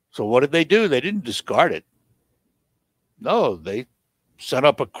 So what did they do? They didn't discard it. No, they sent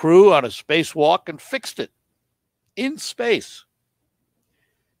up a crew on a spacewalk and fixed it in space.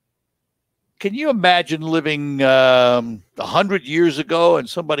 Can you imagine living 100 years ago and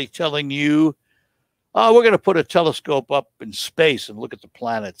somebody telling you, oh, we're going to put a telescope up in space and look at the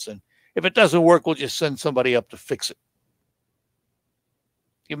planets, and if it doesn't work, we'll just send somebody up to fix it?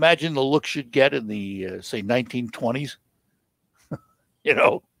 You imagine the looks you'd get in the, say, 1920s?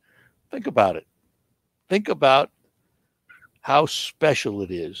 Think about it. Think about how special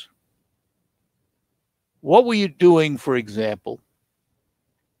it is. What were you doing, for example,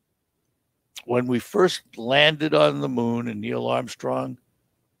 when we first landed on the moon and Neil Armstrong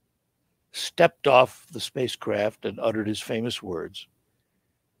stepped off the spacecraft and uttered his famous words?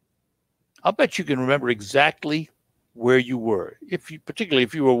 I'll bet you can remember exactly where you were, particularly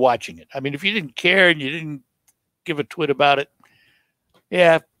if you were watching it. I mean, if you didn't care and you didn't give a twit about it,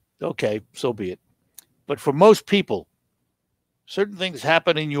 yeah, okay, so be it. But for most people, Certain things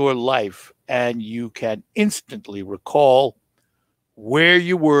happen in your life, and you can instantly recall where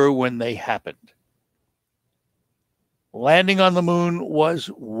you were when they happened. Landing on the moon was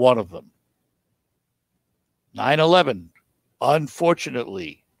one of them. 9/11,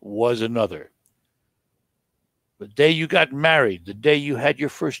 unfortunately, was another. The day you got married, the day you had your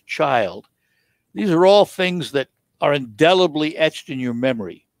first child, these are all things that are indelibly etched in your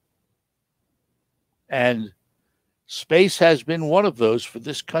memory. And space has been one of those for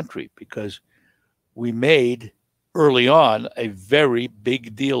this country because we made early on a very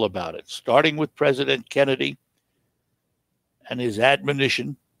big deal about it, starting with President Kennedy and his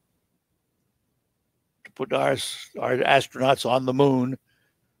admonition to put our astronauts on the moon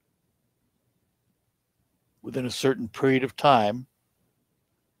within a certain period of time.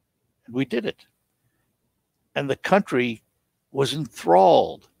 And we did it. And the country was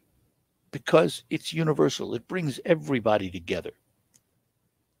enthralled because it's universal. It brings everybody together.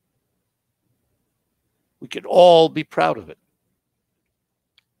 We can all be proud of it.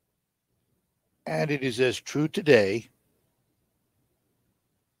 And it is as true today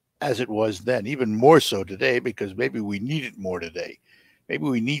as it was then, even more so today, because maybe we need it more today. Maybe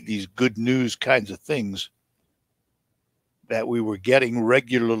we need these good news kinds of things that we were getting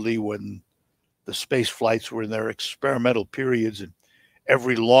regularly when the space flights were in their experimental periods and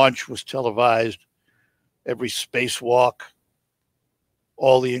every launch was televised, every spacewalk,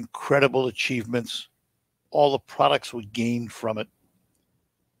 all the incredible achievements, all the products we gained from it.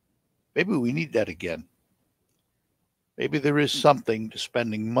 Maybe we need that again. Maybe there is something to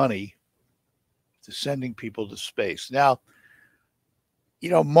spending money to sending people to space. Now,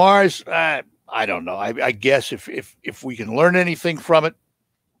 you know, Mars, I don't know. I guess if we can learn anything from it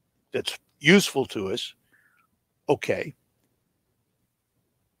that's useful to us, okay.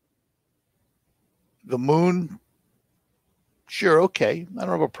 The moon, sure, okay. I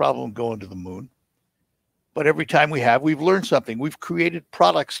don't have a problem going to the moon. But every time we've learned something. We've created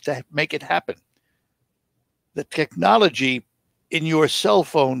products to make it happen. The technology in your cell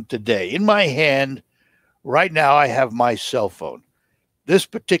phone today, in my hand, right now I have my cell phone. This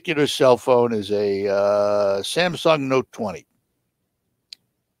particular cell phone is a Samsung Note 20.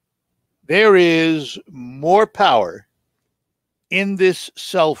 There is more power in this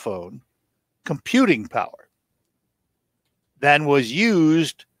cell phone, computing power, than was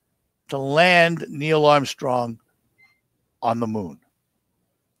used to land Neil Armstrong on the moon.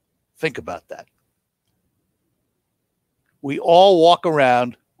 Think about that. We all walk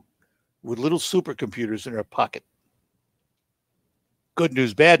around with little supercomputers in our pocket. Good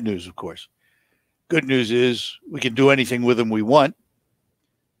news, bad news, of course. Good news is we can do anything with them we want.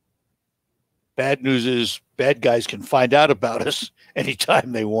 Bad news is bad guys can find out about us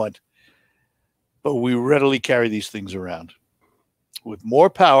anytime they want. But we readily carry these things around with more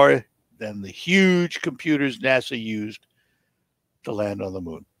power than the huge computers NASA used to land on the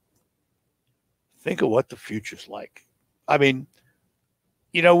moon. Think of what the future's like. I mean,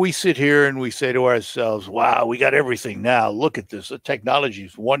 you know, we sit here and we say to ourselves, wow, we got everything now. Look at this. The technology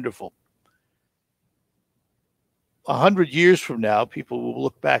is wonderful. 100 years from now, people will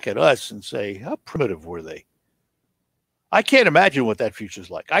look back at us and say, how primitive were they? I can't imagine what that future's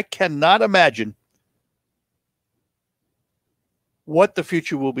like. I cannot imagine what the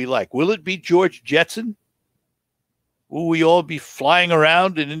future will be like. Will it be George Jetson? Will we all be flying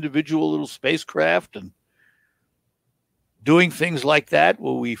around in individual little spacecraft and doing things like that?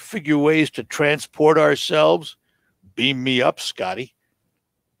 Will we figure ways to transport ourselves? Beam me up, Scotty.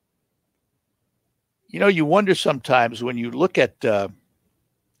 You know, you wonder sometimes when you look at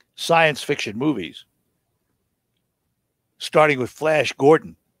science fiction movies, starting with Flash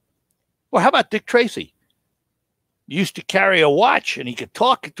Gordon. Well, how about Dick Tracy? He used to carry a watch, and he could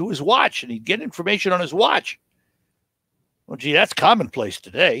talk to his watch, and he'd get information on his watch. Well, gee, that's commonplace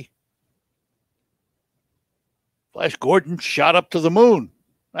today. Flash Gordon shot up to the moon.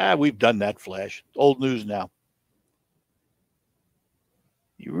 We've done that, Flash. Old news now.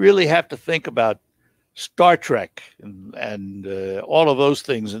 You really have to think about Star Trek and all of those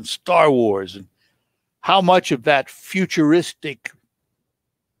things, and Star Wars, and how much of that futuristic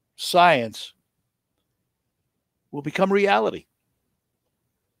science will become reality.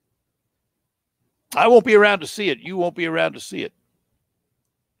 I won't be around to see it. You won't be around to see it.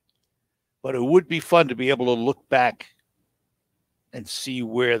 But it would be fun to be able to look back and see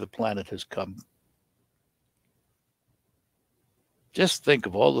where the planet has come. Just think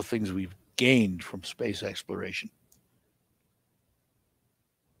of all the things we've gained from space exploration.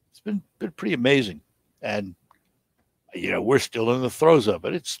 It's been pretty amazing. And, you know, we're still in the throes of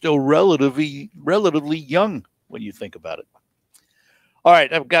it. It's still relatively young when you think about it. All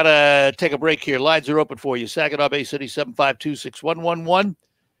right, I've got to take a break here. Lines are open for you. Saginaw Bay City, 752-6111.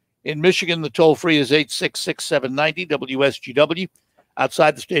 In Michigan, the toll-free is 866-790 WSGW.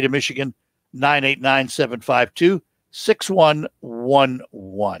 Outside the state of Michigan,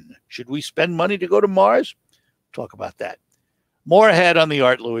 989-752-6111. Should we spend money to go to Mars? Talk about that. More ahead on the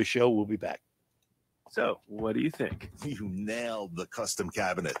Art Lewis Show. We'll be back. So, what do you think? You nailed the custom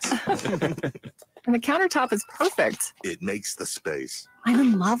cabinets. And the countertop is perfect. It makes the space. I'm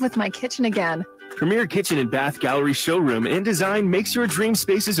in love with my kitchen again. Premier Kitchen and Bath Gallery Showroom and Design makes your dream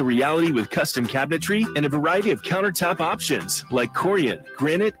spaces a reality with custom cabinetry and a variety of countertop options like Corian,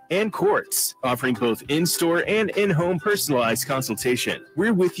 granite, and quartz, offering both in-store and in-home personalized consultation.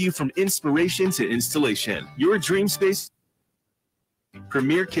 We're with you from inspiration to installation. Your dream space,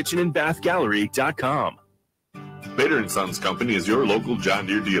 PremierKitchenandBathGallery.com. Bader & Sons Company is your local John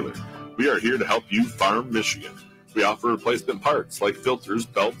Deere dealer. We are here to help you farm Michigan. We offer replacement parts like filters,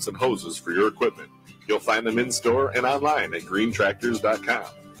 belts, and hoses for your equipment. You'll find them in-store and online at greentractors.com.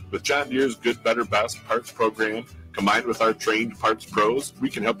 With John Deere's Good, Better, Best parts program, combined with our trained parts pros, we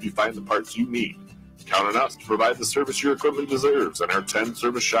can help you find the parts you need. Count on us to provide the service your equipment deserves in our 10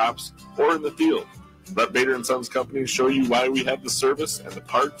 service shops or in the field. Let Bader & Sons Company show you why we have the service and the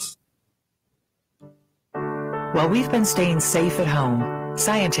parts. While we've been staying safe at home,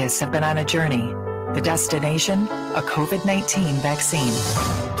 scientists have been on a journey. The destination, a COVID-19 vaccine.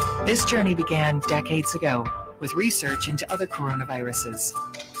 This journey began decades ago with research into other coronaviruses.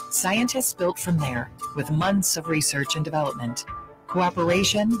 Scientists built from there with months of research and development,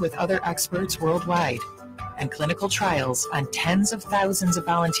 cooperation with other experts worldwide, and clinical trials on tens of thousands of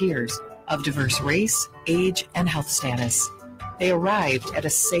volunteers of diverse race, age, and health status. They arrived at a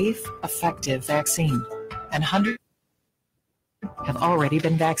safe, effective vaccine, and hundreds have already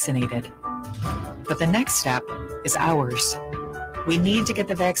been vaccinated. But the next step is ours. We need to get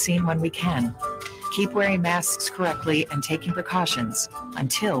the vaccine when we can. Keep wearing masks correctly and taking precautions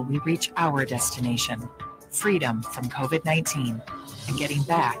until we reach our destination, freedom from COVID-19 and getting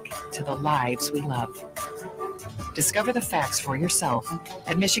back to the lives we love. Discover the facts for yourself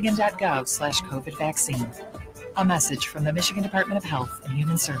at michigan.gov/COVID vaccine. A message from the Michigan Department of Health and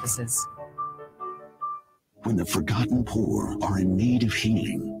Human Services. When the forgotten poor are in need of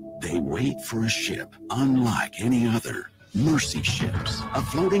healing, they wait for a ship unlike any other. Mercy Ships, a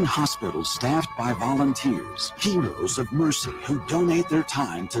floating hospital staffed by volunteers, heroes of mercy who donate their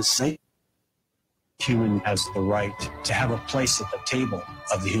time to save. Human has the right to have a place at the table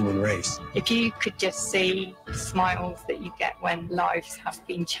of the human race. If you could just see the smiles that you get when lives have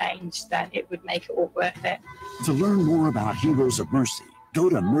been changed, then it would make it all worth it. To learn more about Heroes of Mercy, go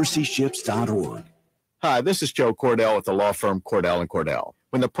to mercyships.org. Hi, this is Joe Cordell with the law firm Cordell & Cordell.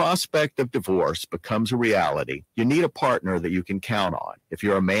 When the prospect of divorce becomes a reality, you need a partner that you can count on. If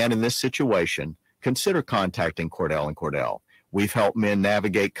you're a man in this situation, consider contacting Cordell & Cordell. We've helped men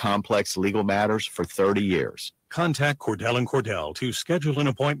navigate complex legal matters for 30 years. Contact Cordell & Cordell to schedule an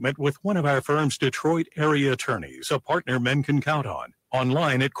appointment with one of our firm's Detroit area attorneys, a partner men can count on.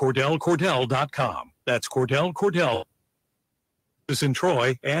 Online at CordellCordell.com. That's Cordell Cordell. This is in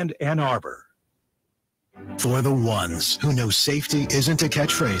Troy and Ann Arbor. For the ones who know safety isn't a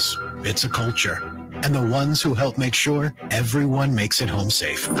catchphrase, it's a culture. And the ones who help make sure everyone makes it home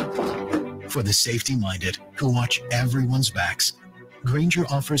safe. For the safety-minded who watch everyone's backs, Grainger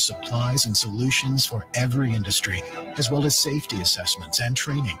offers supplies and solutions for every industry, as well as safety assessments and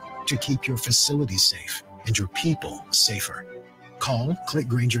training to keep your facilities safe and your people safer. Call, click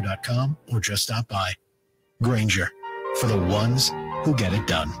Grainger.com, or just stop by. Grainger, for the ones who get it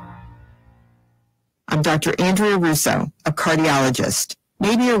done. I'm Dr. Andrea Russo, a cardiologist.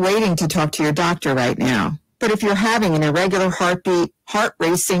 Maybe you're waiting to talk to your doctor right now, but if you're having an irregular heartbeat, heart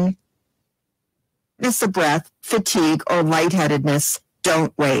racing, shortness of breath, fatigue, or lightheadedness,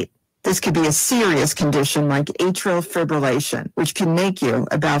 don't wait. This could be a serious condition like atrial fibrillation, which can make you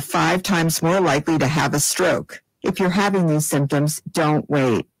about 5 times more likely to have a stroke. If you're having these symptoms, don't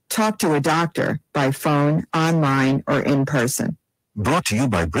wait. Talk to a doctor by phone, online, or in person. Brought to you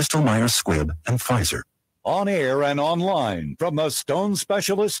by Bristol-Myers Squibb and Pfizer. On air and online from the Stone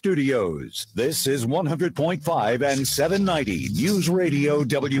Specialist Studios, this is 100.5 and 790 News Radio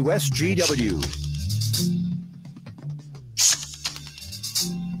WSGW.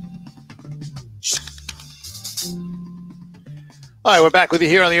 All right, we're back with you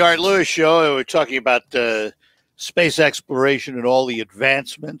here on the Art Lewis Show. We're talking about space exploration and all the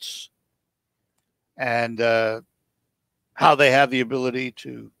advancements and how they have the ability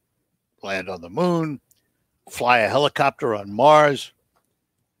to land on the moon, fly a helicopter on Mars.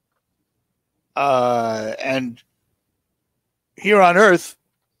 And here on Earth,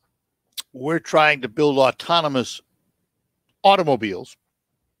 we're trying to build autonomous automobiles.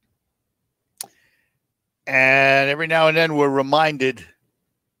 And every now and then we're reminded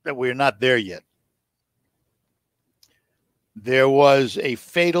that we're not there yet. There was a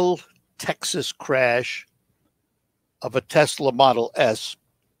fatal Texas crash of a Tesla Model S.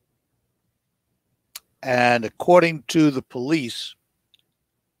 And according to the police,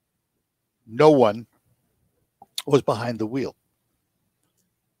 no one was behind the wheel.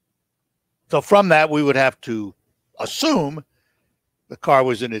 So from that, we would have to assume the car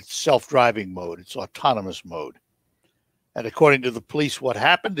was in its self-driving mode, its autonomous mode. And according to the police, what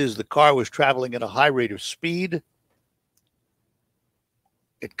happened is the car was traveling at a high rate of speed.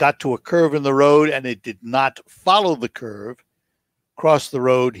 It got to a curve in the road, and it did not follow the curve, crossed the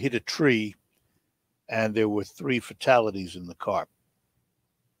road, hit a tree, and there were 3 fatalities in the car.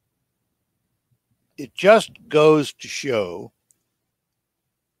 It just goes to show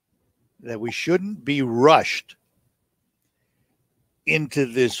that we shouldn't be rushed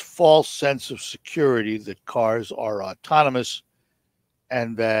into this false sense of security that cars are autonomous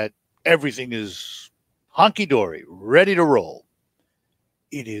and that everything is honky-dory, ready to roll.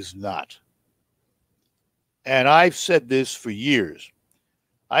 It is not. And I've said this for years.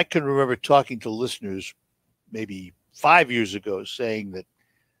 I can remember talking to listeners maybe 5 years ago saying that,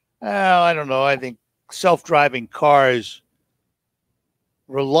 I don't know, I think self-driving cars,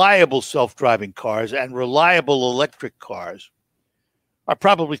 reliable self-driving cars and reliable electric cars are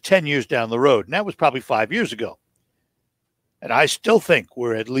probably 10 years down the road. And that was probably 5 years ago. And I still think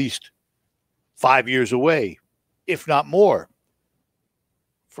we're at least 5 years away, if not more,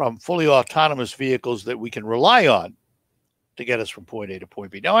 from fully autonomous vehicles that we can rely on to get us from point A to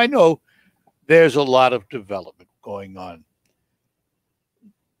point B. Now, I know there's a lot of development going on.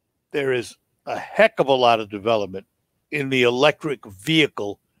 There is a heck of a lot of development in the electric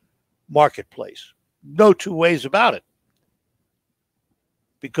vehicle marketplace. No two ways about it.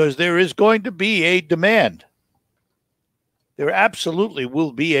 Because there is going to be a demand. There absolutely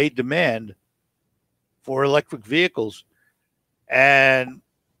will be a demand for electric vehicles. And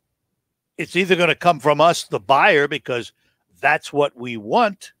it's either going to come from us, the buyer, because that's what we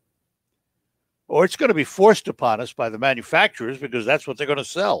want, or it's going to be forced upon us by the manufacturers because that's what they're going to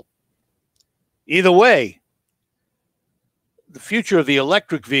sell. Either way, the future of the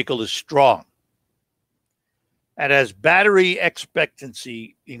electric vehicle is strong. And as battery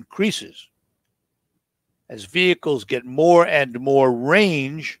expectancy increases, as vehicles get more and more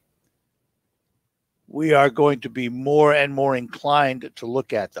range, we are going to be more and more inclined to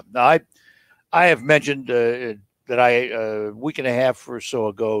look at them. Now, I have mentioned that a week and a half or so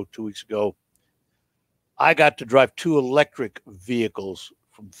ago, 2 weeks ago, I got to drive 2 electric vehicles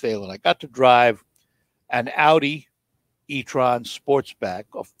from Thalen. I got to drive an Audi e-tron Sportsback,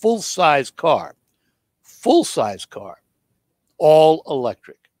 a full-size car, all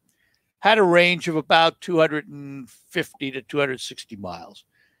electric. Had a range of about 250 to 260 miles.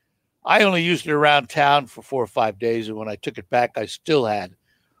 I only used it around town for 4 or 5 days, and when I took it back, I still had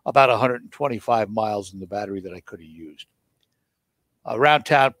about 125 miles in the battery that I could have used. Around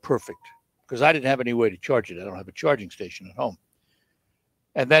town, perfect, because I didn't have any way to charge it. I don't have a charging station at home.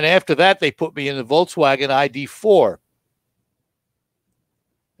 And then after that, they put me in the Volkswagen ID4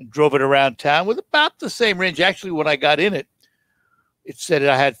 and drove it around town with about the same range. Actually, when I got in it, it said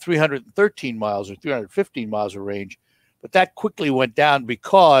I had 313 miles or 315 miles of range, but that quickly went down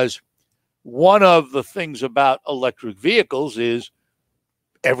because one of the things about electric vehicles is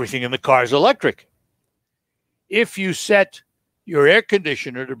everything in the car is electric. If you set your air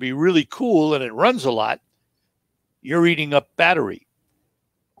conditioner to be really cool and it runs a lot, you're eating up battery.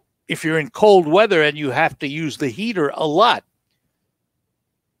 If you're in cold weather and you have to use the heater a lot,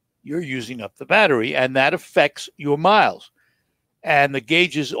 you're using up the battery, and that affects your miles. And the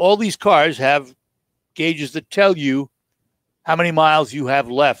gauges, all these cars have gauges that tell you how many miles you have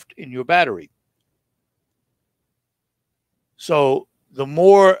left in your battery. So the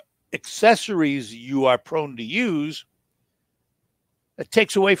more accessories you are prone to use, it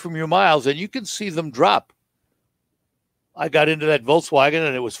takes away from your miles, and you can see them drop. I got into that Volkswagen,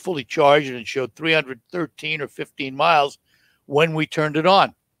 and it was fully charged, and it showed 313 or 15 miles when we turned it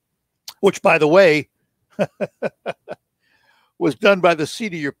on, which, by the way, was done by the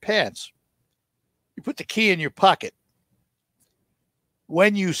seat of your pants. You put the key in your pocket.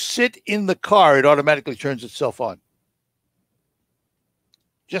 When you sit in the car, it automatically turns itself on.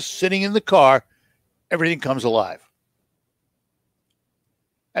 Just sitting in the car, everything comes alive.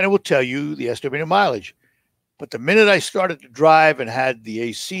 And it will tell you the estimated mileage. But the minute I started to drive and had the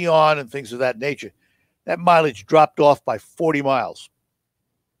AC on and things of that nature, that mileage dropped off by 40 miles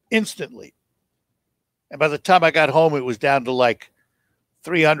instantly. And by the time I got home, it was down to like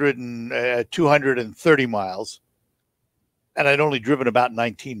 230 miles. And I'd only driven about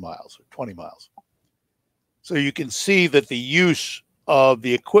 19 miles or 20 miles. So you can see that the use of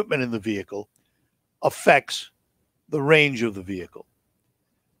the equipment in the vehicle affects the range of the vehicle.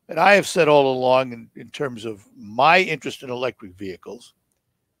 And I have said all along in terms of my interest in electric vehicles,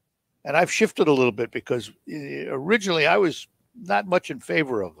 and I've shifted a little bit because originally I was not much in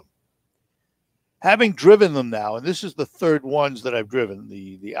favor of them. Having driven them now, and this is the third ones that I've driven,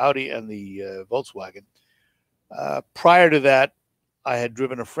 the Audi and the Volkswagen. Prior to that, I had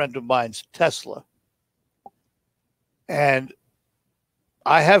driven a friend of mine's Tesla. And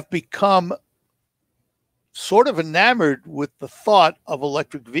I have become sort of enamored with the thought of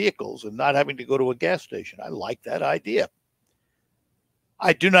electric vehicles and not having to go to a gas station. I like that idea.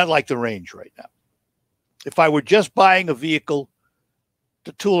 I do not like the range right now. If I were just buying a vehicle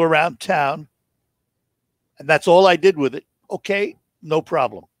to tool around town, and that's all I did with it, okay, no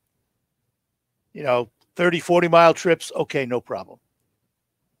problem. 30, 40-mile trips, okay, no problem.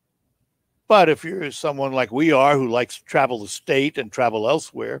 But if you're someone like we are who likes to travel the state and travel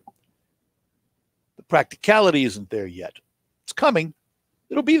elsewhere, the practicality isn't there yet. It's coming.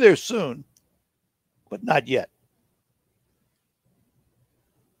 It'll be there soon, but not yet.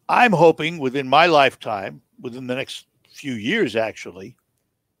 I'm hoping within my lifetime, within the next few years actually,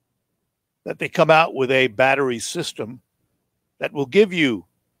 that they come out with a battery system that will give you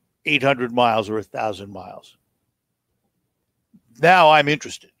 800 miles or 1,000 miles. Now I'm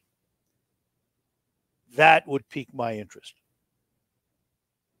interested. That would pique my interest.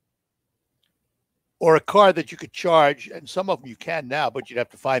 Or a car that you could charge, and some of them you can now, but you'd have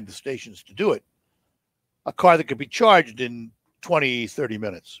to find the stations to do it. A car that could be charged in 20, 30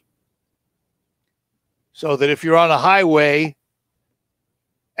 minutes. So that if you're on a highway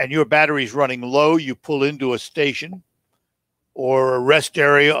and your battery's running low, you pull into a station or a rest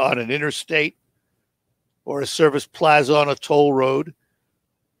area on an interstate or a service plaza on a toll road.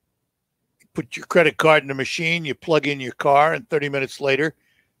 Put your credit card in the machine, you plug in your car, and 30 minutes later,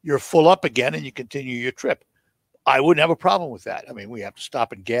 you're full up again and you continue your trip. I wouldn't have a problem with that. I mean, we have to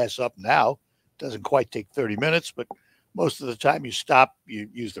stop and gas up now. It doesn't quite take 30 minutes, but most of the time you stop, you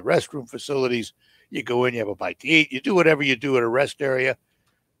use the restroom facilities, you go in, you have a bite to eat, you do whatever you do at a rest area.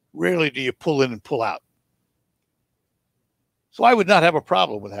 Rarely do you pull in and pull out. So I would not have a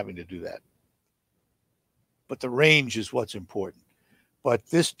problem with having to do that. But the range is what's important. But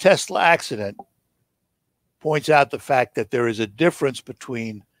this Tesla accident points out the fact that there is a difference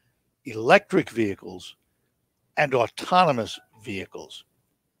between electric vehicles and autonomous vehicles.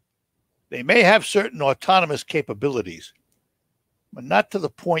 They may have certain autonomous capabilities, but not to the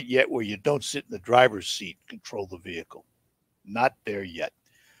point yet where you don't sit in the driver's seat and control the vehicle. Not there yet.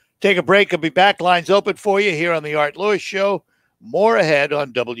 Take a break. I'll be back. Lines open for you here on the Art Lewis Show. More ahead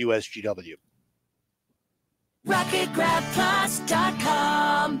on WSGW.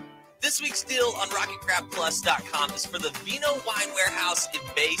 RocketGrabPlus.com. This week's deal on RocketGrabPlus.com is for the Vino Wine Warehouse in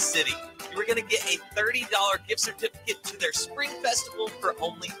Bay City. You are going to get a $30 gift certificate to their Spring Festival for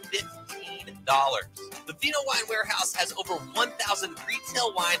only $15. The Vino Wine Warehouse has over 1,000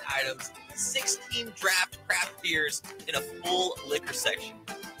 retail wine items, 16 draft craft beers, and a full liquor section.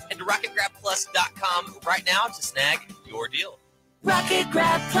 Head to RocketGrabPlus.com right now to snag your deal.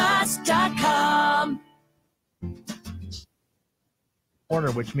 RocketGrabPlus.com.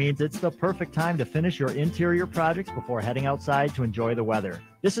 Corner, which means it's the perfect time to finish your interior projects before heading outside to enjoy the weather.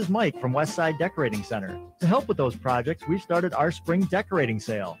 This is Mike from Westside Decorating Center. To help with those projects, we've started our spring decorating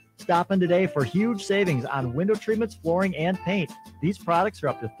sale. Stop in today for huge savings on window treatments, flooring, and paint. These products are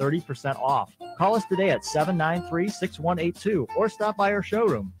up to 30% off. Call us today at 793-6182 or stop by our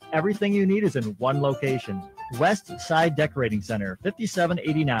showroom. Everything you need is in one location. West Side Decorating Center,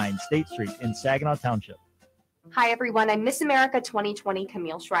 5789 State Street in Saginaw Township. Hi, everyone. I'm Miss America 2020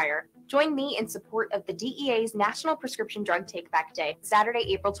 Camille Schreier. Join me in support of the DEA's National Prescription Drug Take-Back Day,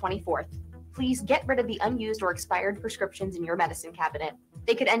 Saturday, April 24th. Please get rid of the unused or expired prescriptions in your medicine cabinet.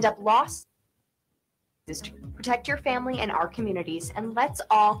 They could end up lost. Protect your family and our communities, and let's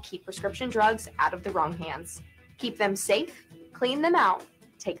all keep prescription drugs out of the wrong hands. Keep them safe, clean them out,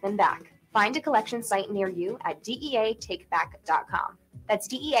 take them back. Find a collection site near you at DEATakeback.com. That's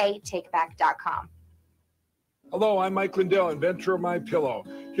DEATakeback.com. Hello, I'm Mike Lindell, inventor of My Pillow,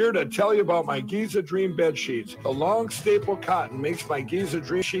 here to tell you about my Giza Dream bed sheets. The long staple cotton makes my Giza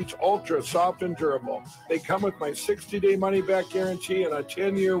Dream sheets ultra soft and durable. They come with my 60-day money-back guarantee and a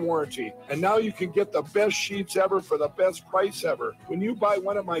 10-year warranty. And now you can get the best sheets ever for the best price ever. When you buy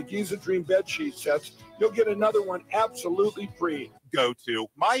one of my Giza Dream bed sheet sets, you'll get another one absolutely free. Go to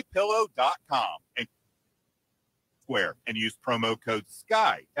mypillow.com and and use promo code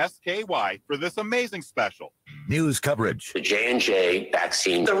SKY, S-K-Y, for this amazing special. News coverage. The J&J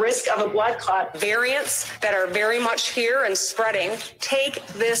vaccine. The risk of a blood clot. Variants that are very much here and spreading. Take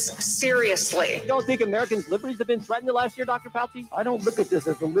this seriously. You don't think Americans' liberties have been threatened the last year, Dr. Fauci? I don't look at this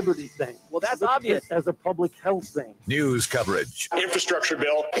as a liberty thing. Well, that's obvious. As a public health thing. News coverage. Infrastructure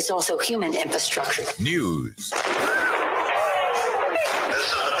bill. It's also human infrastructure. News.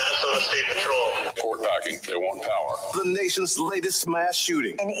 State Patrol. Port packing. They want power. The nation's latest mass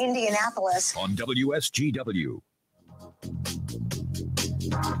shooting. In Indianapolis. On WSGW.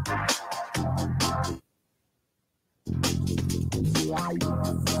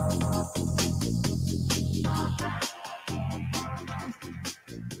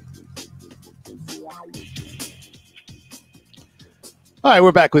 All right,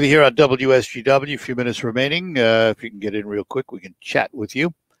 we're back with you here on WSGW. A few minutes remaining. If you can get in real quick, we can chat with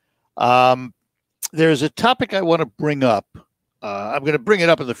you. There's a topic I want to bring up. I'm going to bring it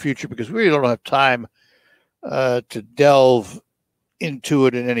up in the future because we really don't have time to delve into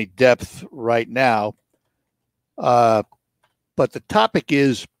it in any depth right now. But the topic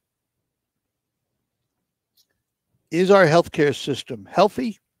is our healthcare system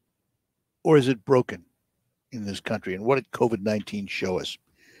healthy or is it broken in this country? And what did COVID-19 show us?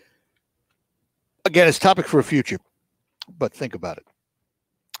 Again, it's a topic for a future, but think about it.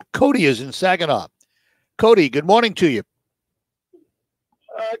 Cody is in Saginaw. Cody, good morning to you.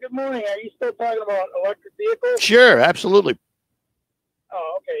 Good morning. Are you still talking about electric vehicles? Sure, absolutely.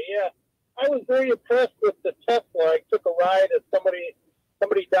 Oh, okay, yeah. I was very impressed with the Tesla. I took a ride at somebody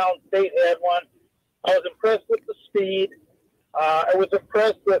downstate had one. I was impressed with the speed. I was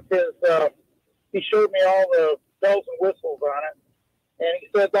impressed with his. He showed me all the bells and whistles on it, and he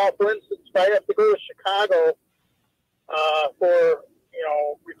said, "Oh, for instance, if I have to go to Chicago for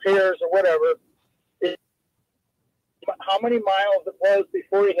repairs or whatever, how many miles it was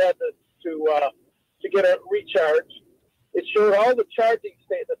before he had to get a recharge." It showed all the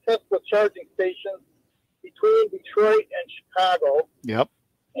the Tesla charging stations between Detroit and Chicago. Yep.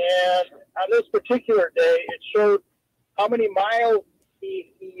 And on this particular day, it showed how many miles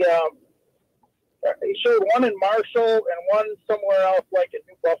he showed one in Marshall and one somewhere else, like at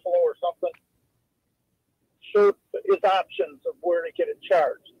New Buffalo or something. Showed his options of where to get it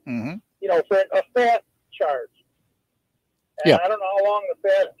charged. Mm-hmm. For a fast charge. And yeah. I don't know how long the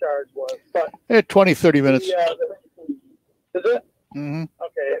fast charge was, but 20, 30 minutes. Is it? Mm-hmm.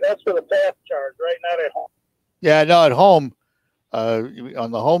 Okay, that's for the fast charge, right? Not at home. Yeah, no, at home,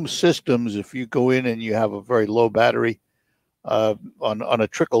 on the home systems, if you go in and you have a very low battery on a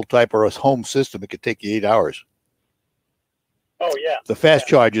trickle type or a home system, it could take you 8 hours. Oh, yeah. The fast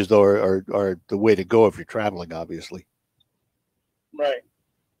charges, though, are the way to go if you're traveling, obviously. Right.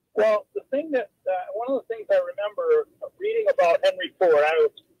 Well, the thing that one of the things I remember reading about Henry Ford,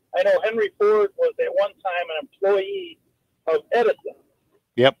 I know Henry Ford was at one time an employee of Edison.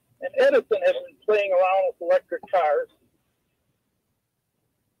 Yep. And Edison had been playing around with electric cars.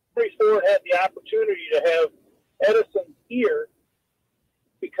 Henry Ford had the opportunity to have Edison's ear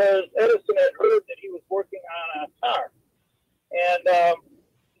because Edison had heard that he was working on a car. And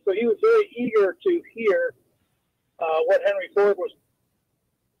so he was very eager to hear what Henry Ford was.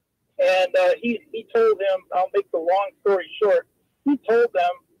 And he told him, I'll make the long story short, he told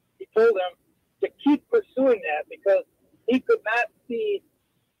him to keep pursuing that because he could not see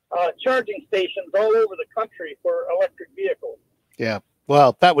charging stations all over the country for electric vehicles. Yeah.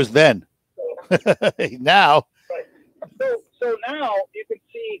 Well, that was then. Now. Right. So now you can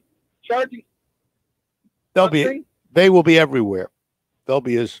see charging. They will be everywhere. They'll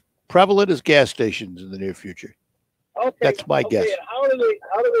be as prevalent as gas stations in the near future. Okay. That's my guess. And how do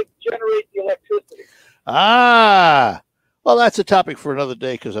they generate the electricity? Well, that's a topic for another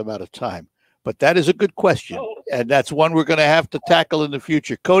day because I'm out of time. But that is a good question, and that's one we're going to have to tackle in the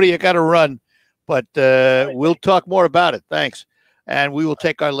future. Cody, I got to run, but we'll talk more about it. Thanks. And we will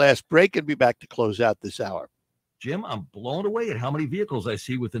take our last break and be back to close out this hour. Jim, I'm blown away at how many vehicles I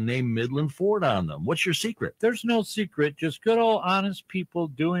see with the name Midland Ford on them. What's your secret? There's no secret. Just good old honest people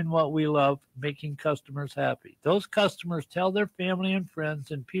doing what we love, making customers happy. Those customers tell their family and friends,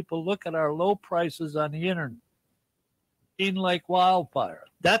 and people look at our low prices on the internet. like wildfire.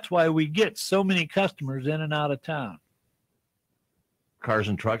 That's why we get so many customers in and out of town. Cars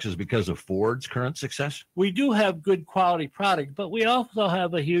and trucks is because of Ford's current success? We do have good quality product, but we also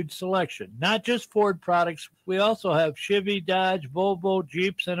have a huge selection. Not just Ford products, we also have Chevy, Dodge, Volvo,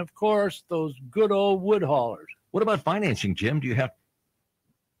 Jeeps, and of course, those good old wood haulers. What about financing, Jim? Do you have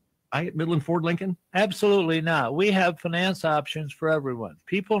at Midland Ford Lincoln? Absolutely not. We have finance options for everyone.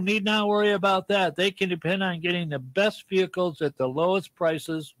 People need not worry about that. They can depend on getting the best vehicles at the lowest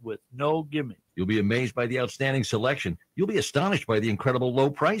prices with no gimmicks. You'll be amazed by the outstanding selection. You'll be astonished by the incredible low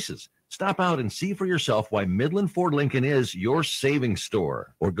prices. Stop out and see for yourself why Midland Ford Lincoln is your savings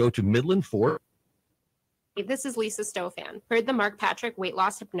store. Or go to Midland Ford. This is Lisa Stofan. Heard the Mark Patrick weight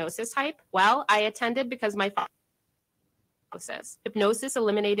loss hypnosis hype? Well, I attended because my father Hypnosis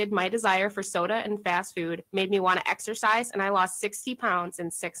eliminated my desire for soda and fast food, made me want to exercise, and I lost 60 pounds in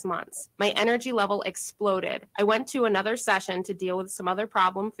 6 months. My energy level exploded. I went to another session to deal with some other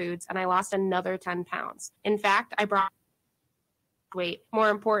problem foods, and I lost another 10 pounds. In fact, I brought weight. More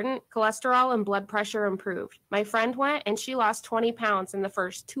important, cholesterol and blood pressure improved. My friend went, and she lost 20 pounds in the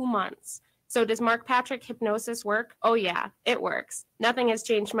first 2 months. So does Mark Patrick hypnosis work? Oh yeah, it works. Nothing has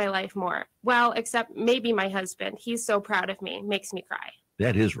changed my life more. Well, except maybe my husband. He's so proud of me. Makes me cry.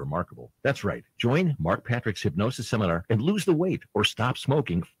 That is remarkable. That's right. Join Mark Patrick's hypnosis seminar and lose the weight or stop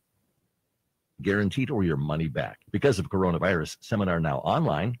smoking. Guaranteed or your money back. Because of coronavirus, seminar now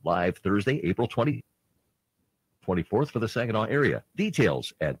online, live Thursday, April 24th for the Saginaw area.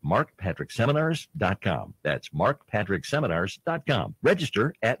 Details at markpatrickseminars.com. That's markpatrickseminars.com.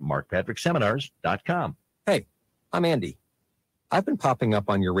 Register at markpatrickseminars.com. Hey, I'm Andy. I've been popping up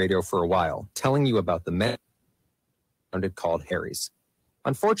on your radio for a while, telling you about the men called Harry's.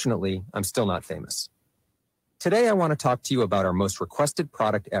 Unfortunately, I'm still not famous. Today, I want to talk to you about our most requested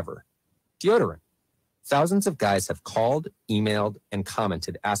product ever, deodorant. Thousands of guys have called, emailed, and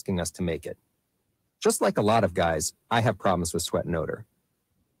commented asking us to make it. Just like a lot of guys, I have problems with sweat and odor.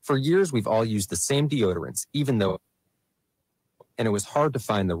 For years, we've all used the same deodorants, and it was hard to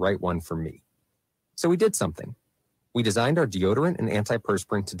find the right one for me. So we did something. We designed our deodorant and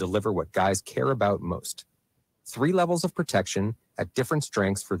antiperspirant to deliver what guys care about most. 3 levels of protection at different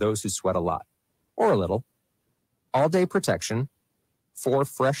strengths for those who sweat a lot, or a little. All-day protection, 4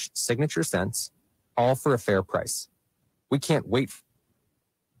 fresh signature scents, all for a fair price. We can't wait.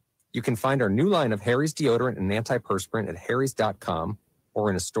 You can find our new line of Harry's deodorant and antiperspirant at harrys.com or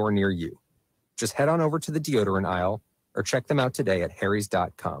in a store near you. Just head on over to the deodorant aisle or check them out today at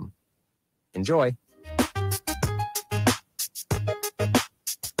harrys.com. Enjoy.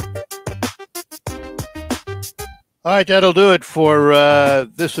 All right, that'll do it for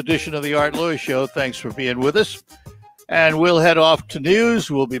this edition of the Art Lewis Show. Thanks for being with us. And we'll head off to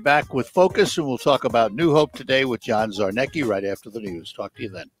news. We'll be back with Focus, and we'll talk about New Hope today with John Zarnecki right after the news. Talk to you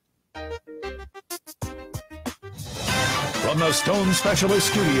then. From the Stone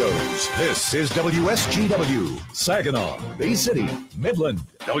Specialist Studios, this is WSGW, Saginaw, Bay City, Midland,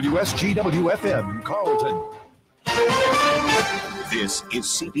 WSGW-FM, Carlton. This is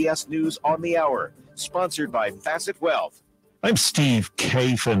CBS News on the Hour, sponsored by Facet Wealth. I'm Steve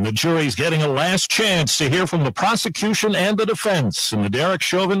Kafin. The jury's getting a last chance to hear from the prosecution and the defense in the Derek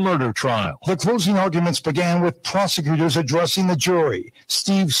Chauvin murder trial. The closing arguments began with prosecutors addressing the jury.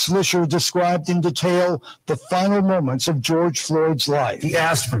 Steve Slisher described in detail the final moments of George Floyd's life. He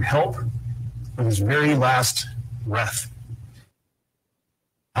asked for help with his very last breath.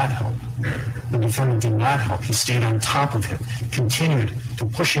 Not help. The defendant did not help. He stayed on top of him, continued to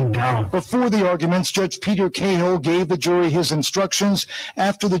push him down. Before the arguments, Judge Peter Cahill gave the jury his instructions.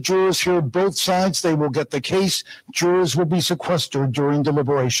 After the jurors hear both sides, they will get the case. Jurors will be sequestered during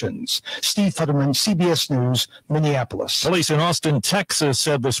deliberations. Steve Futterman, CBS News, Minneapolis. Police in Austin, Texas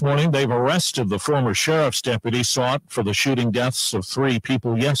said this morning they've arrested the former sheriff's deputy sought for the shooting deaths of 3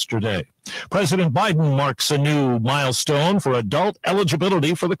 people yesterday. President Biden marks a new milestone for adult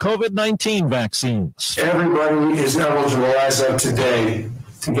eligibility for the COVID-19 vaccines. Everybody is eligible as of today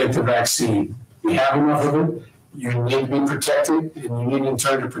to get the vaccine. We have enough of it. You need to be protected, and you need in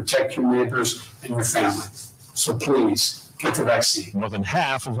turn to protect your neighbors and your family. So please, get the vaccine. More than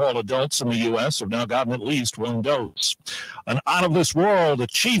half of all adults in the U.S. have now gotten at least 1 dose. An out-of-this-world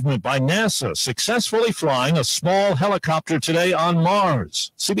achievement by NASA, successfully flying a small helicopter today on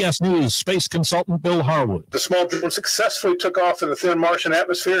Mars. CBS News space consultant Bill Harwood. The small drone successfully took off in the thin Martian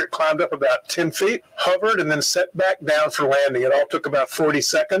atmosphere. It climbed up about 10 feet, hovered, and then set back down for landing. It all took about 40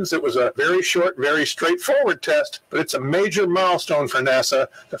 seconds. It was a very short, very straightforward test, but it's a major milestone for NASA,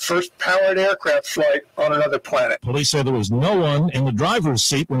 the first powered aircraft flight on another planet. Police say there was was no one in the driver's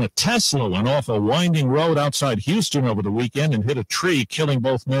seat when a Tesla went off a winding road outside Houston over the weekend and hit a tree, killing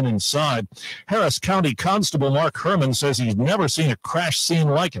both men inside. Harris County Constable Mark Herman says he's never seen a crash scene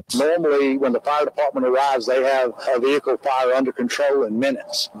like it. Normally, when the fire department arrives, they have a vehicle fire under control in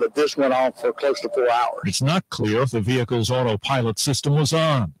minutes, but this went on for close to 4 hours. It's not clear if the vehicle's autopilot system was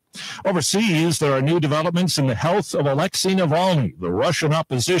on. Overseas, there are new developments in the health of Alexei Navalny, the Russian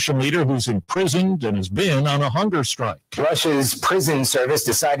opposition leader who's imprisoned and has been on a hunger strike. Russia's prison service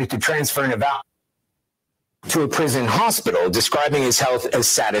decided to transfer Navalny to a prison hospital, describing his health as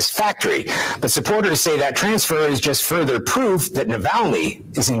satisfactory. But supporters say that transfer is just further proof that Navalny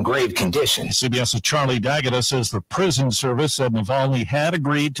is in grave condition. CBS's Charlie D'Agata says the prison service said Navalny had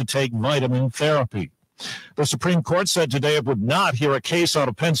agreed to take vitamin therapy. The Supreme Court said today it would not hear a case out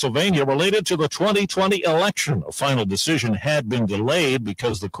of Pennsylvania related to the 2020 election. A final decision had been delayed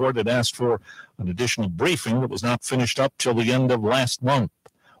because the court had asked for an additional briefing that was not finished up till the end of last month.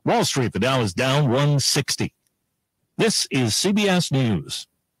 Wall Street, the Dow is down 160. This is CBS News.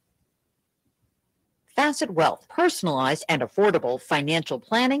 Facet Wealth, personalized and affordable financial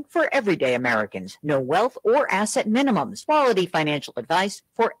planning for everyday Americans. No wealth or asset minimums. Quality financial advice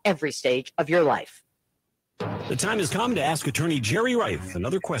for every stage of your life. The time has come to ask attorney Jerry Reif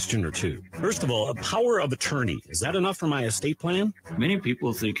another question or two. First of all, a power of attorney. Is that enough for my estate plan? Many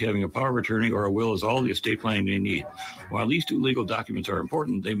people think having a power of attorney or a will is all the estate planning they need. While these two legal documents are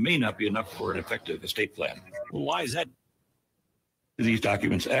important, they may not be enough for an effective estate plan. Well, why is that? These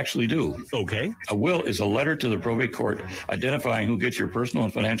documents actually do. Okay. A will is a letter to the probate court identifying who gets your personal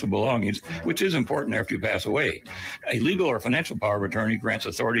and financial belongings, which is important after you pass away. A legal or financial power of attorney grants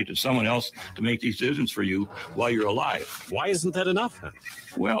authority to someone else to make these decisions for you while you're alive. Why isn't that enough?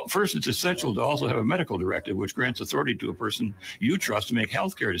 Well, first, it's essential to also have a medical directive, which grants authority to a person you trust to make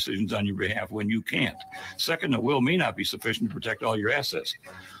health care decisions on your behalf when you can't. Second, a will may not be sufficient to protect all your assets.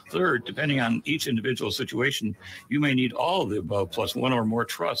 Third, depending on each individual situation, you may need all of the above plus one or more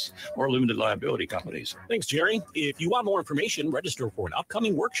trusts or limited liability companies. Thanks, Jerry. If you want more information, register for an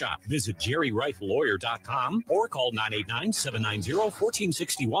upcoming workshop. Visit jerryreiflawyer.com or call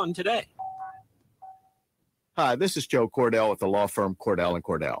 989-790-1461 today. Hi, this is Joe Cordell with the law firm Cordell &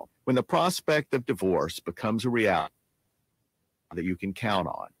 Cordell. When the prospect of divorce becomes a reality that you can count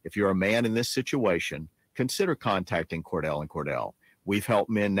on, if you're a man in this situation, consider contacting Cordell & Cordell. We've helped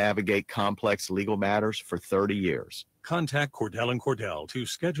men navigate complex legal matters for 30 years. Contact Cordell & Cordell to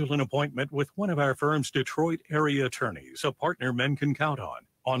schedule an appointment with one of our firm's Detroit area attorneys, a partner men can count on.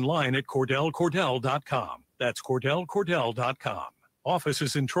 Online at CordellCordell.com. That's CordellCordell.com.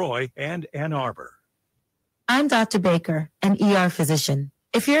 Offices in Troy and Ann Arbor. I'm Dr. Baker, an ER physician.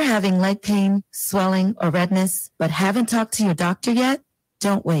 If you're having leg pain, swelling, or redness, but haven't talked to your doctor yet,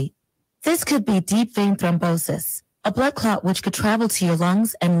 don't wait. This could be deep vein thrombosis, a blood clot which could travel to your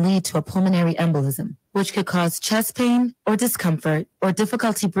lungs and lead to a pulmonary embolism, which could cause chest pain or discomfort or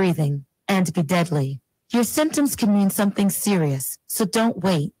difficulty breathing and be deadly. Your symptoms can mean something serious, so don't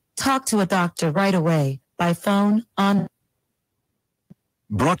wait. Talk to a doctor right away, by phone, on.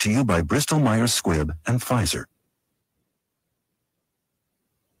 Brought to you by Bristol Myers Squibb and Pfizer.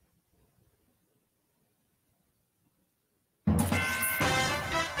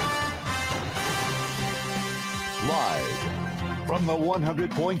 Live from the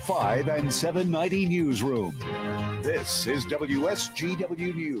 100.5 and 790 newsroom, this is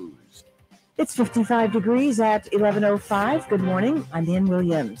WSGW News. It's 55 degrees at 11:05. Good morning. I'm Ann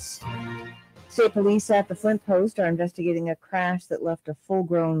Williams. State police at the Flint Post are investigating a crash that left a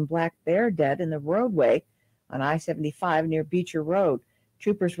full-grown black bear dead in the roadway on I-75 near Beecher Road.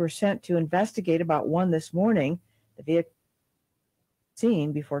 Troopers were sent to investigate about 1 this morning. The vehicle was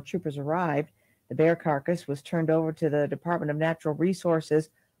seen before troopers arrived. The bear carcass was turned over to the Department of Natural Resources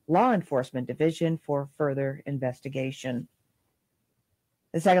Law Enforcement Division for further investigation.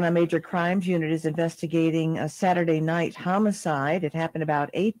 The Saginaw Major Crimes Unit is investigating a Saturday night homicide. It happened about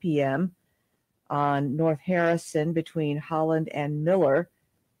 8 p.m. on North Harrison between Holland and Miller.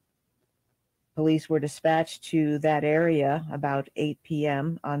 Police were dispatched to that area about 8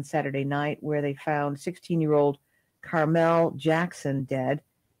 p.m. on Saturday night, where they found 16-year-old Carmel Jackson dead.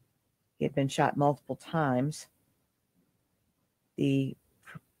 He had been shot multiple times. The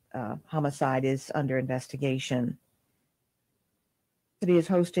homicide is under investigation. The city is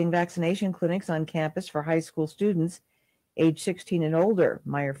hosting vaccination clinics on campus for high school students age 16 and older.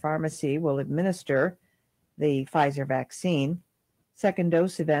 Meyer Pharmacy will administer the Pfizer vaccine. Second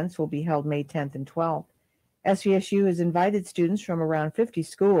dose events will be held May 10th and 12th. SVSU has invited students from around 50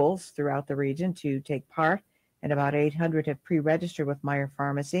 schools throughout the region to take part, and about 800 have pre-registered with Meyer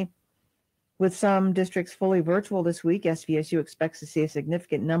Pharmacy. With some districts fully virtual this week, SVSU expects to see a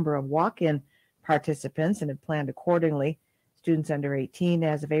significant number of walk-in participants and have planned accordingly. Students under 18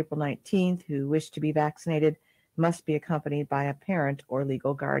 as of April 19th who wish to be vaccinated must be accompanied by a parent or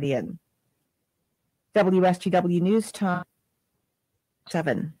legal guardian. WSTW News Time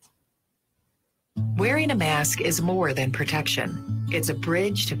 7. Wearing a mask is more than protection. It's a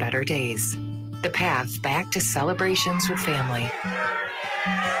bridge to better days. The path back to celebrations with family.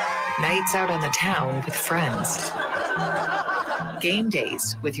 Nights out on the town with friends. Game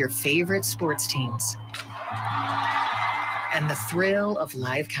days with your favorite sports teams. And the thrill of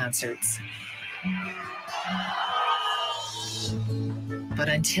live concerts. But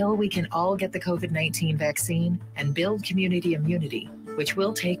until we can all get the COVID-19 vaccine and build community immunity, which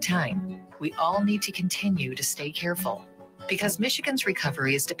will take time, we all need to continue to stay careful. Because Michigan's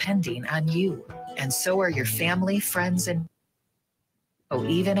recovery is depending on you, and so are your family, friends, and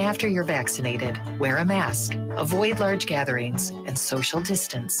even after you're vaccinated, wear a mask, avoid large gatherings, and social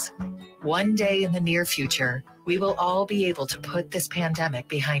distance. One day in the near future, we will all be able to put this pandemic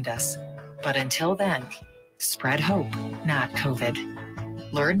behind us. But until then, spread hope, not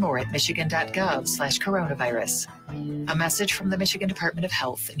COVID. Learn more at michigan.gov/coronavirus. A message from the Michigan Department of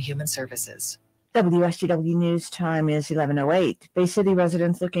Health and Human Services. WSGW News Time is 11:08. Bay City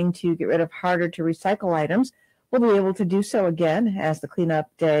residents looking to get rid of harder to recycle items will be able to do so again as the Cleanup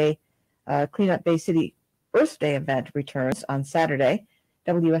Bay City Earth Day event returns on Saturday.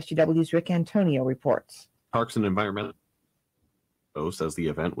 WSGW's Rick Antonio reports. Parks and Environmental says the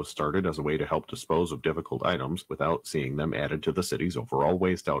event was started as a way to help dispose of difficult items without seeing them added to the city's overall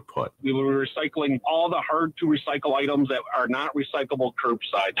waste output. We were recycling all the hard-to-recycle items that are not recyclable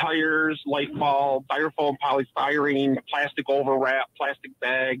curbside. Tires, light bulbs, styrofoam, polystyrene, plastic overwrap, plastic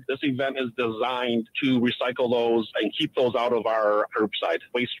bags. This event is designed to recycle those and keep those out of our curbside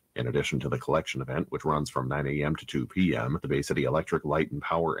waste. In addition to the collection event, which runs from 9 a.m. to 2 p.m., the Bay City Electric Light and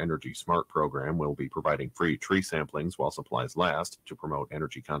Power Energy Smart program will be providing free tree samplings while supplies last to promote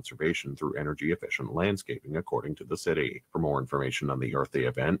energy conservation through energy-efficient landscaping, according to the city. For more information on the Earth Day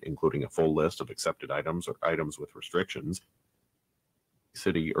event, including a full list of accepted items or items with restrictions,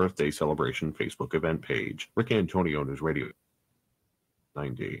 City Earth Day Celebration Facebook event page. Rick Antonio, News Radio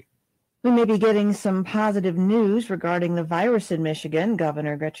 90. We may be getting some positive news regarding the virus in Michigan.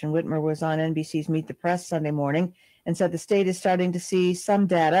 Governor Gretchen Whitmer was on NBC's Meet the Press Sunday morning and said the state is starting to see some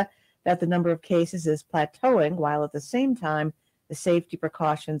data that the number of cases is plateauing, while at the same time, the safety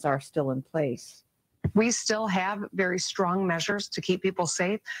precautions are still in place. We still have very strong measures to keep people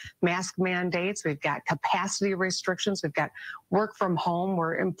safe. Mask mandates, we've got capacity restrictions, we've got work from home.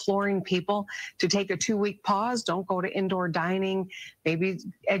 We're imploring people to take a 2-week pause. Don't go to indoor dining. Maybe,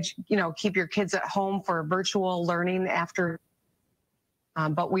 keep your kids at home for virtual learning after.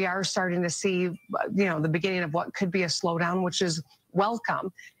 But we are starting to see, the beginning of what could be a slowdown, which is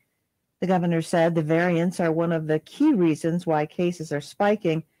welcome. The governor said the variants are one of the key reasons why cases are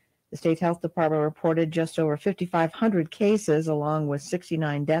spiking. The state health department reported just over 5,500 cases, along with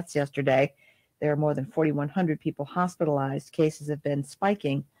 69 deaths yesterday. There are more than 4,100 people hospitalized. Cases have been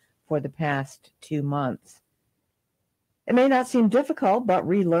spiking for the past 2 months. It may not seem difficult, but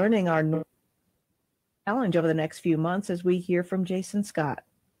relearning our challenge over the next few months as we hear from Jason Scott.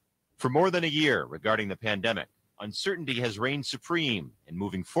 For more than a year regarding the pandemic, uncertainty has reigned supreme, and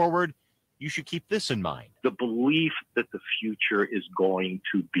moving forward, you should keep this in mind. The belief that the future is going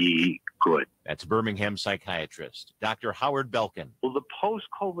to be good. That's Birmingham psychiatrist, Dr. Howard Belkin. Will the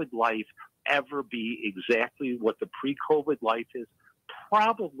post-COVID life ever be exactly what the pre-COVID life is?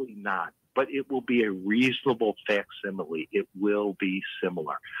 Probably not, but it will be a reasonable facsimile. It will be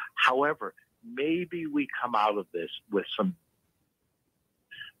similar. However, maybe we come out of this with some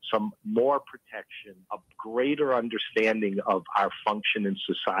more protection, a greater understanding of our function in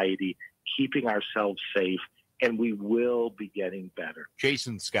society, keeping ourselves safe, and we will be getting better.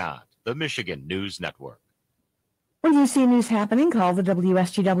 Jason Scott, the Michigan News Network. When you see news happening, call the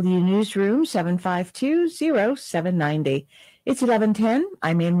WSGW Newsroom, 752-0790. It's 11:10.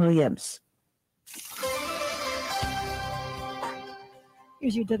 I'm Ann Williams.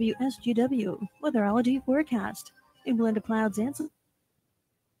 Here's your WSGW weatherology forecast. A blend of clouds and sun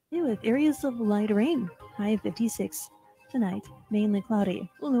with areas of light rain. High of 56. Tonight, mainly cloudy,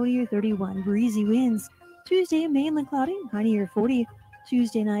 low near 31, breezy winds. Tuesday, mainly cloudy, high near 40.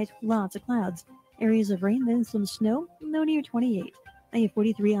 Tuesday night, lots of clouds, areas of rain, then some snow, low near 28. High of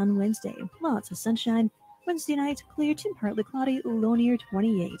 43 on Wednesday, lots of sunshine. Wednesday night, clear to partly cloudy, low near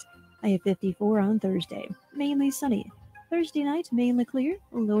 28. High of 54 on Thursday, mainly sunny. Thursday night, mainly clear,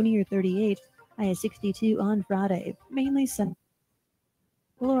 low near 38. High of 62 on Friday, mainly sunny.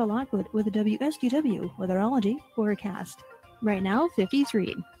 Laura Lockwood with the WSGW Weatherology forecast. Right now,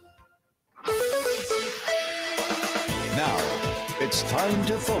 53. Now, it's time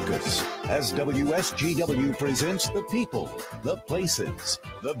to focus as WSGW presents the people, the places,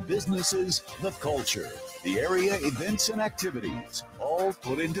 the businesses, the culture, the area events and activities, all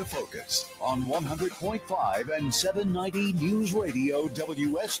put into focus on 100.5 and 790 News Radio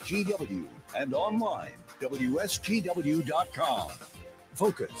WSGW and online WSGW.com.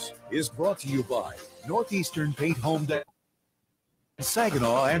 Focus is brought to you by Northeastern Paint Home Decoration,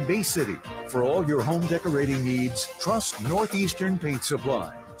 Saginaw and Bay City. For all your home decorating needs, trust Northeastern Paint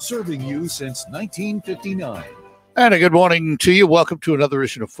Supply, serving you since 1959. And a good morning to you. Welcome to another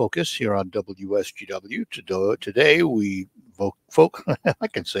edition of Focus here on WSGW. Today we I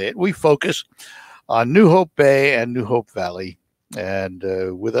can say it. We focus on New Hope Bay and New Hope Valley. And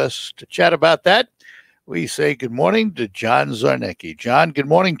with us to chat about that, we say good morning to John Zarnecki. John, good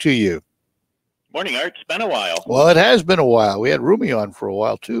morning to you. Morning, Art. It's been a while. Well, it has been a while. We had Rumi on for a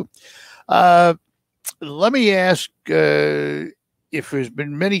while, too. Let me ask if there's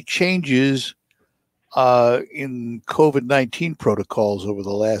been many changes in COVID-19 protocols over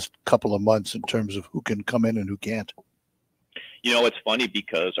the last couple of months in terms of who can come in and who can't. You know, it's funny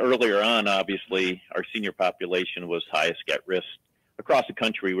because earlier on, obviously, our senior population was highest at risk. Across the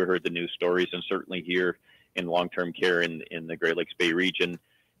country, we heard the news stories, and certainly here in long-term care in the Great Lakes Bay region,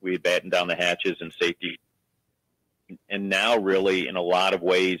 we had battened down the hatches and safety. And now really, in a lot of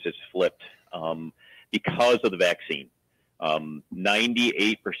ways, it's flipped because of the vaccine.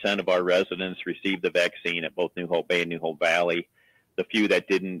 98% of our residents received the vaccine at both New Hope Bay and New Hope Valley. The few that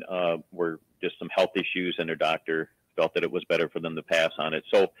didn't were just some health issues, and their doctor felt that it was better for them to pass on it.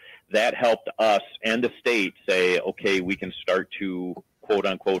 So that helped us and the state say, okay, we can start to, quote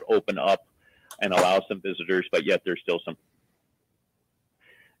unquote, open up and allow some visitors, but yet there's still some.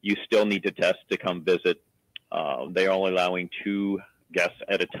 You still need to test to come visit. They're only allowing 2 guests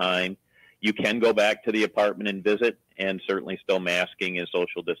at a time. You can go back to the apartment and visit, and certainly still masking and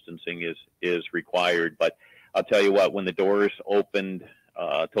social distancing is required. But I'll tell you what, when the doors opened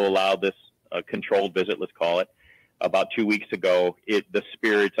to allow this controlled visit, let's call it, about 2 weeks ago, the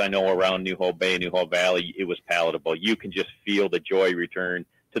spirits I know around New Hope Bay and New Hope Valley, it was palatable. You can just feel the joy return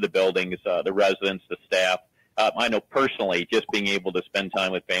to the buildings, the residents, the staff. I know personally, just being able to spend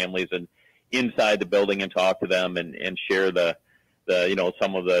time with families and inside the building and talk to them and share the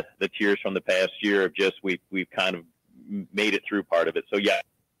some of the tears from the past year of just we've kind of made it through part of it. So yeah,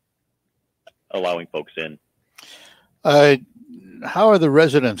 allowing folks in. How are the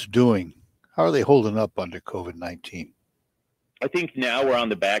residents doing? How are they holding up under COVID-19? I think now we're on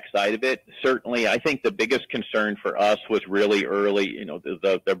the backside of it. Certainly, I think the biggest concern for us was really early,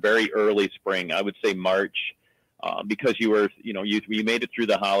 the very early spring. I would say March, because you made it through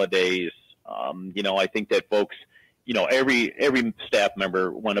the holidays. I think that folks, every staff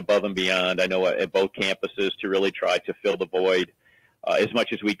member went above and beyond. I know at both campuses to really try to fill the void as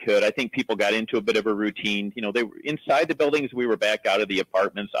much as we could. I think people got into a bit of a routine. They were inside the buildings. We were back out of the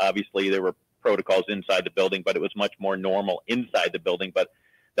apartments. Obviously, there were protocols inside the building, but it was much more normal inside the building. But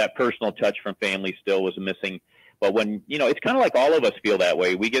that personal touch from family still was missing. But when, it's kind of like all of us feel that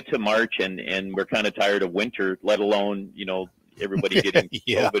way. We get to March and we're kind of tired of winter, let alone, everybody getting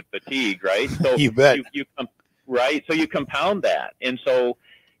COVID fatigue, right? So you bet. Right. So you compound that. And so,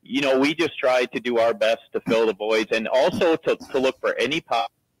 we just tried to do our best to fill the voids and also to look for any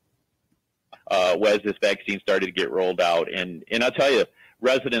pop as this vaccine started to get rolled out. And I'll tell you,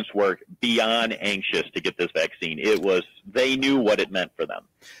 residents were beyond anxious to get this vaccine. They knew what it meant for them.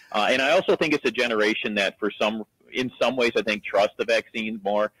 And I also think it's a generation that in some ways, I think trust the vaccine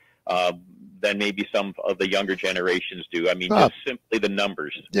more than maybe some of the younger generations do. I mean, just simply the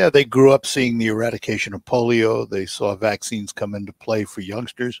numbers. Yeah, they grew up seeing the eradication of polio. They saw vaccines come into play for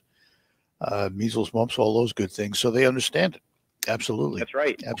youngsters, measles, mumps, all those good things. So they understand it. Absolutely. That's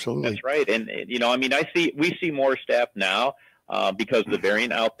right. Absolutely. That's right. And, we see more staff now because of the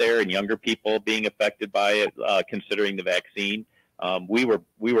variant out there and younger people being affected by it, considering the vaccine. We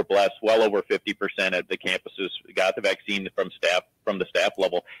were blessed. Well over 50% at the campuses got the vaccine from the staff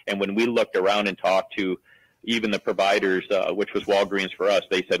level. And when we looked around and talked to even the providers, which was Walgreens for us,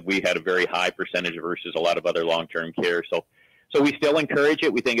 they said we had a very high percentage versus a lot of other long-term care. So we still encourage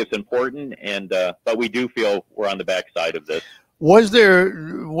it. We think it's important, but we do feel we're on the backside of this. Was there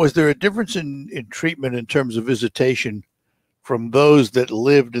a difference in treatment in terms of visitation from those that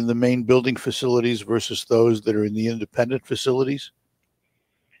lived in the main building facilities versus those that are in the independent facilities?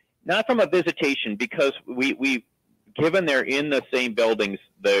 Not from a visitation, because we given they're in the same buildings,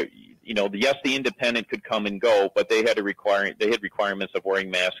 yes, the independent could come and go, but they had requirements of wearing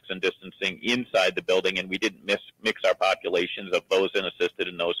masks and distancing inside the building, and we didn't mix our populations of those in assisted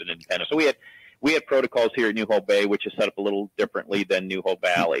and those in independent. So we had protocols here at New Hope Bay, which is set up a little differently than New Hope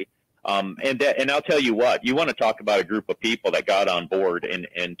Valley. And I'll tell you what, you want to talk about a group of people that got on board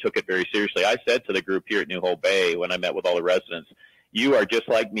and took it very seriously. I said to the group here at New Hope Bay when I met with all the residents, you are just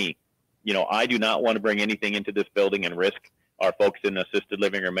like me. I do not want to bring anything into this building and risk our folks in assisted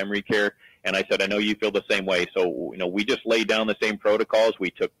living or memory care. And I said, I know you feel the same way. So, we just laid down the same protocols.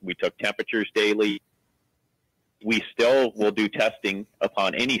 We took temperatures daily. We still will do testing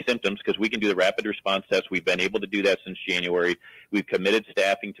upon any symptoms because we can do the rapid response test. We've been able to do that since January. We've committed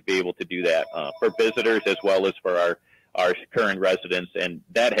staffing to be able to do that for visitors as well as for our current residents. And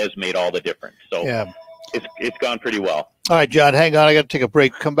that has made all the difference. So yeah. It's gone pretty well. All right, John, hang on. I got to take a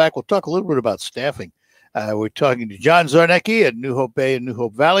break. Come back. We'll talk a little bit about staffing. We're talking to John Zarnecki at New Hope Bay and New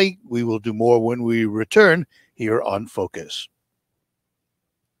Hope Valley. We will do more when we return here on Focus.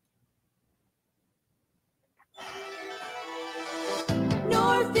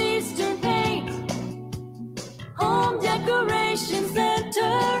 Northeastern Paint, Home Decoration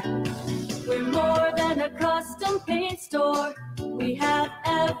Center. We're more than a custom paint store. We have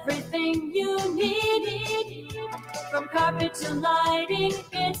everything you need. From carpet to lighting,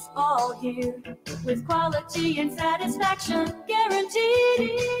 it's all here. With quality and satisfaction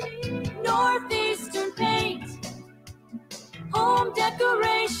guaranteed. Northeastern Paint, Home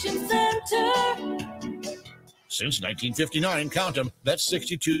Decoration Center. Since 1959, count them, that's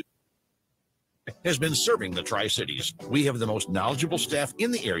 62, has been serving the Tri-Cities. We have the most knowledgeable staff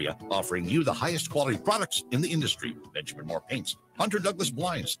in the area, offering you the highest quality products in the industry. Benjamin Moore Paints, Hunter Douglas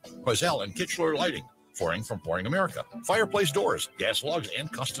Blinds, Quazell and Kitchener Lighting, Flooring from Flooring America, Fireplace Doors, gas logs,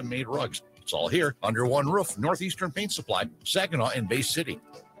 and custom-made rugs. It's all here under one roof. Northeastern Paint Supply, Saginaw and Bay City.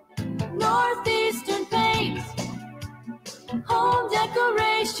 Northeastern Paint, Home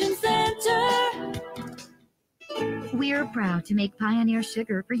Decoration Center. We're proud to make Pioneer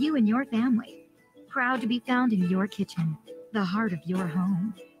Sugar for you and your family. Proud to be found in your kitchen, the heart of your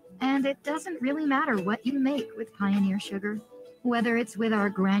home. And it doesn't really matter what you make with Pioneer Sugar, whether it's with our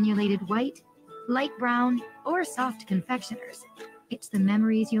granulated white, light brown, or soft confectioners. It's the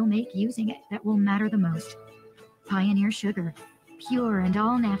memories you'll make using it that will matter the most. Pioneer Sugar, pure and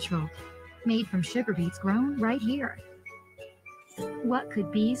all natural, made from sugar beets grown right here. What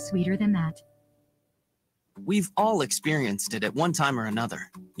could be sweeter than that? We've all experienced it at one time or another.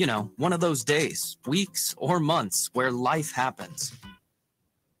 You know, one of those days, weeks, or months where life happens.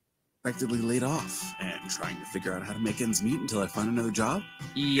 Effectively laid off and trying to figure out how to make ends meet until I find another job?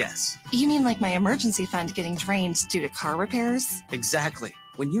 Yes. You mean like my emergency fund getting drained due to car repairs? Exactly.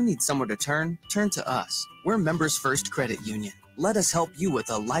 When you need somewhere to turn to us. We're Members First Credit Union. Let us help you with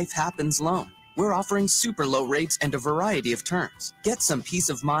a Life Happens loan. We're offering super low rates and a variety of terms. Get some peace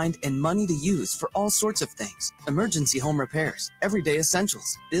of mind and money to use for all sorts of things. Emergency home repairs, everyday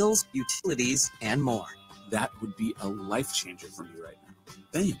essentials, bills, utilities, and more. That would be a life changer for me right now.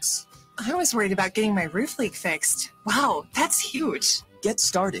 Thanks. I was worried about getting my roof leak fixed. Wow, that's huge. Get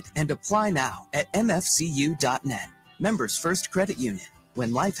started and apply now at mfcu.net. Members First Credit Union.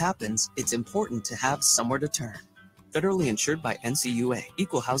 When life happens, it's important to have somewhere to turn. Federally insured by NCUA.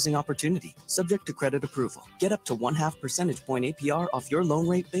 Equal housing opportunity. Subject to credit approval. Get up to 0.5 percentage point APR off your loan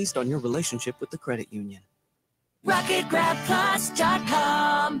rate based on your relationship with the credit union.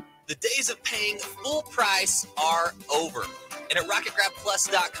 RocketGrabPlus.com. The days of paying full price are over. And at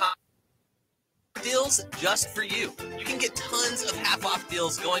RocketGrabPlus.com, deals just for you. You can get tons of half-off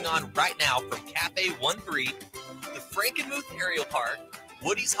deals going on right now from Cafe 13, the Frankenmuth Aerial Park,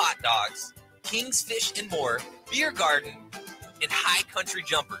 Woody's Hot Dogs, King's Fish and More, Beer Garden, and High Country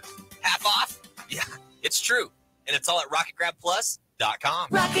Jumpers. Half off? Yeah, it's true. And it's all at RocketGrabPlus.com.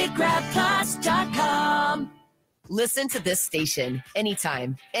 RocketGrabPlus.com. Listen to this station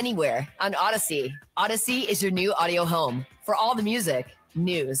anytime, anywhere on Odyssey. Odyssey is your new audio home for all the music,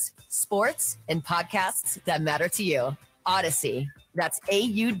 news, sports, and podcasts that matter to you. Odyssey. That's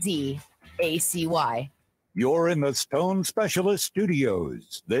AUDACY. You're in the Stone Specialist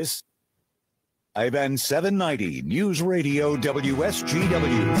Studios. This Ivan 790 News Radio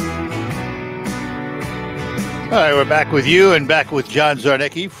WSGW. All right, we're back with you and back with John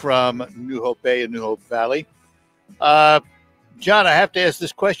Zarnecki from New Hope Bay and New Hope Valley. John, I have to ask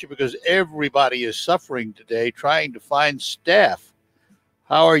this question because everybody is suffering today trying to find staff.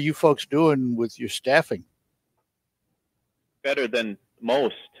 How are you folks doing with your staffing? Better than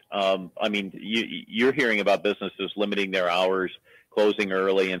most. I mean, you're hearing about businesses limiting their hours, closing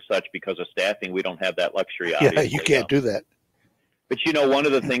early and such because of staffing. We don't have that luxury, obviously. Yeah, you can't do that. But, you know, one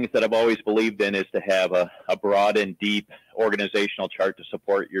of the things that I've always believed in is to have a broad and deep organizational chart to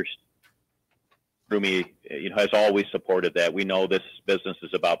support your Rumi, you know, has always supported that. We know this business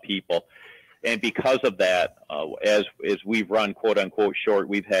is about people. And because of that, as we've run quote unquote short,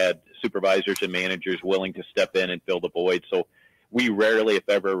 we've had supervisors and managers willing to step in and fill the void. So we rarely, if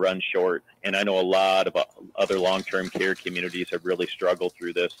ever, run short. And I know a lot of other long-term care communities have really struggled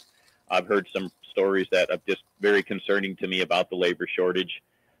through this. I've heard some stories that are just very concerning to me about the labor shortage.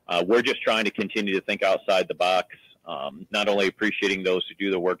 We're just trying to continue to think outside the box, not only appreciating those who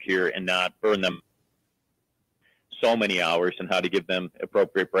do the work here and not burn them so many hours, and how to give them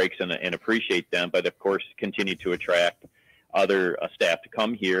appropriate breaks and appreciate them, but of course continue to attract other staff to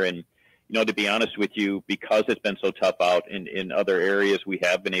come here. And, you know, to be honest with you, because it's been so tough out in other areas, we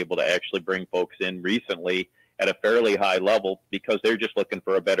have been able to actually bring folks in recently at a fairly high level because they're just looking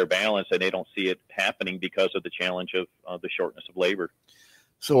for a better balance, and they don't see it happening because of the challenge of the shortness of labor.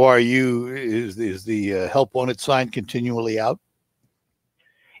 So is the help wanted sign continually out?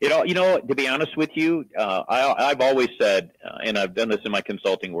 You know, to be honest with you, I've always said, and I've done this in my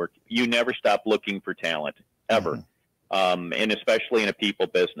consulting work, you never stop looking for talent, ever, and especially in a people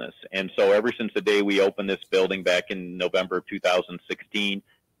business. And so ever since the day we opened this building back in November of 2016,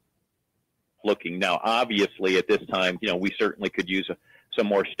 looking. Now, obviously, at this time, you know, we certainly could use some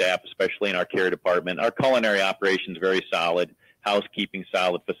more staff, especially in our care department. Our culinary operations very solid, housekeeping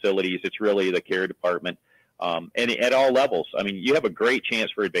solid, facilities. It's really the care department. And at all levels. I mean, you have a great chance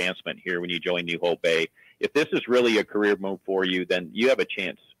for advancement here when you join New Hope Bay. If this is really a career move for you, then you have a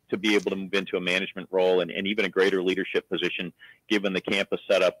chance to be able to move into a management role and even a greater leadership position, given the campus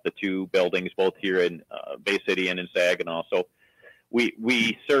setup, the two buildings, both here in Bay City and in Saginaw. So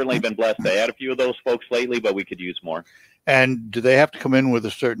we certainly been blessed to add a few of those folks lately, but we could use more. And do they have to come in with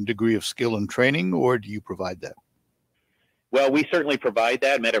a certain degree of skill and training, or do you provide that? Well, we certainly provide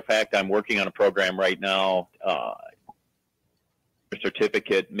that. Matter of fact, I'm working on a program right now, a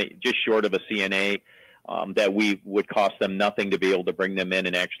certificate just short of a CNA, that we would cost them nothing to be able to bring them in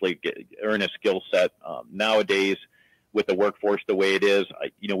and actually earn a skill set. Nowadays, with the workforce the way it is,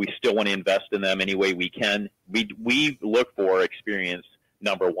 you know, we still want to invest in them any way we can. We look for experience,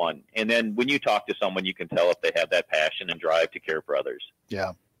 number one. And then when you talk to someone, you can tell if they have that passion and drive to care for others.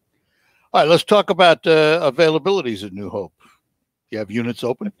 Yeah. All right, let's talk about availabilities at New Hope. You have units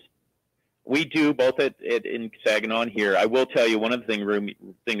open? We do, both in Saginaw and here. I will tell you, one of the things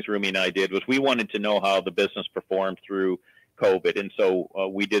Rumi and I did was we wanted to know how the business performed through COVID. And so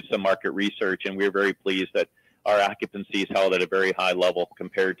we did some market research, and we were very pleased that our occupancy is held at a very high level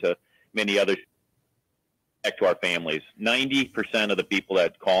compared to many others. Back to our families, 90% of the people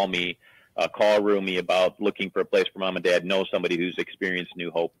that call me, call Rumi about looking for a place for mom and dad, know somebody who's experienced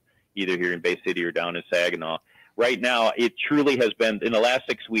New Hope, either here in Bay City or down in Saginaw. Right now, it truly has been, in the last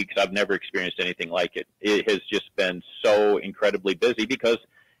 6 weeks, I've never experienced anything like it. It has just been so incredibly busy because,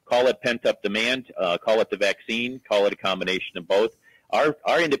 call it pent-up demand, call it the vaccine, call it a combination of both.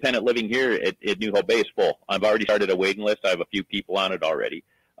 Our independent living here at New Hope Bay is full. I've already started a waiting list. I have a few people on it already.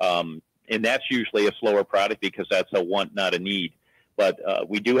 And that's usually a slower product because that's a want, not a need. But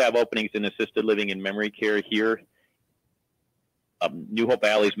we do have openings in assisted living and memory care here. New Hope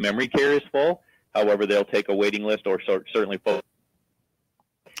Valley's memory care is full. However, they'll take a waiting list or certainly full.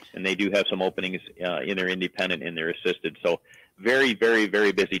 And they do have some openings in their independent and their assisted. So very, very,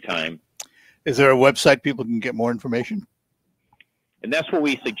 very busy time. Is there a website people can get more information? And that's what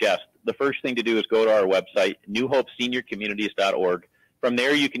we suggest. The first thing to do is go to our website, newhopeseniorcommunities.org. From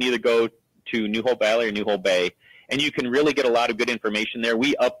there, you can either go to New Hope Valley or New Hope Bay, and you can really get a lot of good information there.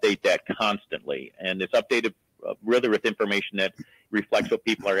 We update that constantly, and it's updated really with information that reflects what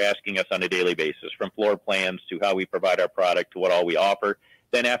people are asking us on a daily basis, from floor plans to how we provide our product to what all we offer.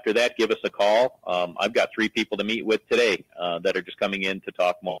 Then after that, give us a call. I've got 3 people to meet with today that are just coming in to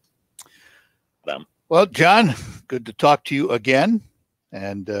talk more with them. Well, John, good to talk to you again,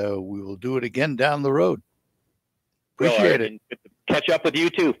 and we will do it again down the road. Appreciate it. Catch up with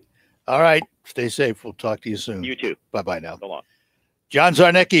you too. All right. Stay safe. We'll talk to you soon. You too. Bye-bye now. So long. John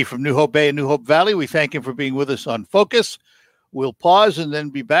Zarnecki from New Hope Bay and New Hope Valley. We thank him for being with us on Focus. We'll pause and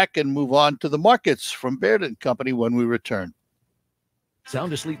then be back and move on to the markets from Baird & Company when we return.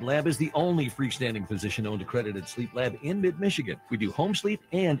 Sound Asleep Lab is the only freestanding physician-owned accredited sleep lab in mid-Michigan. We do home sleep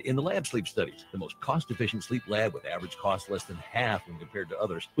and in-the-lab sleep studies. The most cost-efficient sleep lab with average cost less than half when compared to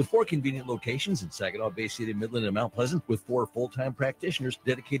others. With 4 convenient locations in Saginaw, Bay City, Midland, and Mount Pleasant, with 4 full-time practitioners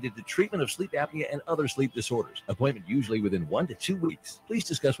dedicated to treatment of sleep apnea and other sleep disorders. Appointment usually within 1 to 2 weeks. Please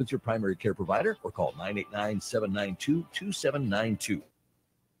discuss with your primary care provider or call 989-792-2792.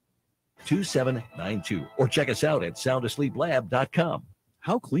 2792 or check us out at soundasleeplab.com.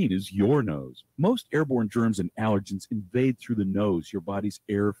 How clean is your nose? Most airborne germs and allergens invade through the nose, your body's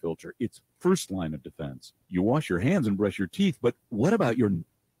air filter. It's first line of defense. You wash your hands and brush your teeth, but what about your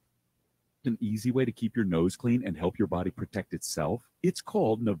an easy way to keep your nose clean and help your body protect itself? It's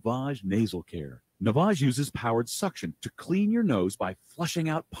called Navage Nasal Care. Navage uses powered suction to clean your nose by flushing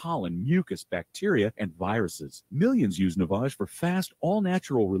out pollen, mucus, bacteria, and viruses. Millions use Navage for fast,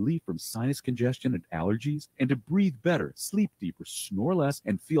 all-natural relief from sinus congestion and allergies, and to breathe better, sleep deeper, snore less,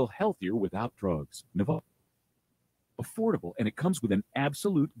 and feel healthier without drugs. Navage affordable, and it comes with an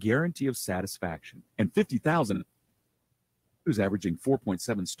absolute guarantee of satisfaction. And 50,000 who's averaging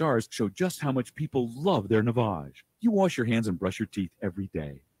 4.7 stars show just how much people love their Navage. You wash your hands and brush your teeth every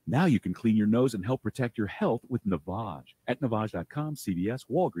day. Now you can clean your nose and help protect your health with Navage. At Navage.com, CVS,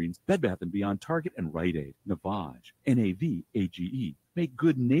 Walgreens, Bed Bath & Beyond, Target, and Rite Aid. Navage. N-A-V-A-G-E. Make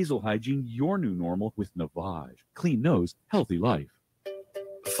good nasal hygiene your new normal with Navage. Clean nose, healthy life.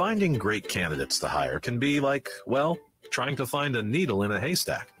 Finding great candidates to hire can be like, well, trying to find a needle in a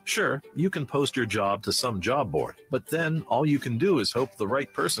haystack. Sure, you can post your job to some job board, but then all you can do is hope the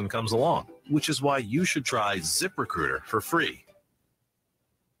right person comes along, which is why you should try ZipRecruiter for free.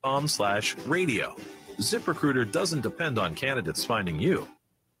 .com/radio. ZipRecruiter doesn't depend on candidates finding you.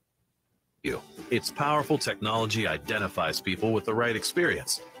 Its powerful technology identifies people with the right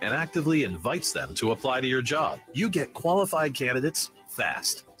experience and actively invites them to apply to your job. You get qualified candidates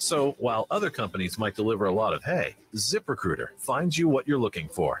fast. So while other companies might deliver a lot of hay, ZipRecruiter finds you what you're looking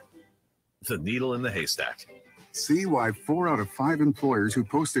for. The needle in the haystack. See why 4 out of 5 employers who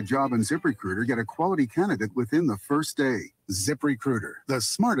post a job in ZipRecruiter get a quality candidate within the first day. ZipRecruiter, the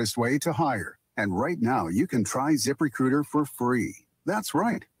smartest way to hire. And right now, you can try ZipRecruiter for free. That's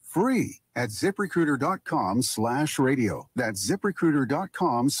right, free at ZipRecruiter.com/radio. That's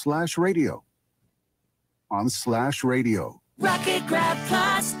ZipRecruiter.com/radio. On /radio.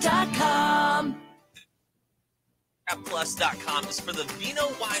 RocketGrabPlus.com. Plus.com is for the Vino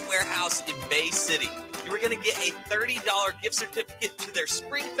Wine Warehouse in Bay City. You are going to get a $30 gift certificate to their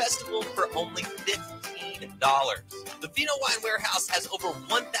Spring Festival for only $15. The Vino Wine Warehouse has over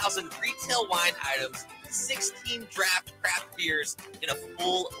 1,000 retail wine items, 16 draft craft beers, and a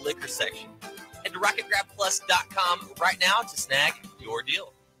full liquor section. Head to RocketGrabPlus.com right now to snag your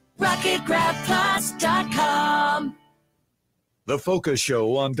deal. RocketGrabPlus.com. The Focus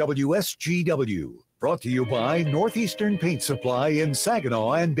Show on WSGW. Brought to you by Northeastern Paint Supply in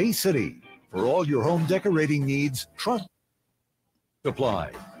Saginaw and Bay City. For all your home decorating needs, trust Supply,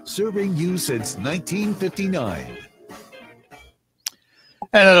 serving you since 1959.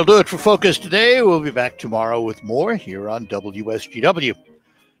 And that'll do it for Focus today. We'll be back tomorrow with more here on WSGW.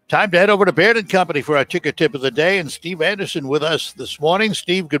 Time to head over to Baird & Company for our ticker tip of the day. And Steve Anderson with us this morning.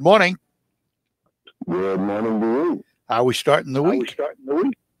 Steve, good morning. Good morning to you. How are we starting the week?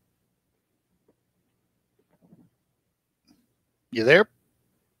 You there?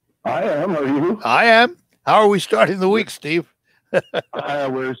 I am. Are you? I am. How are we starting the week, Steve?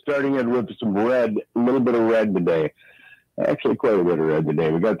 We're starting it with some red, a little bit of red today. Actually, quite a bit of red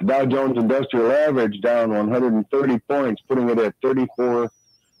today. We got the Dow Jones Industrial Average down 130 points, putting it at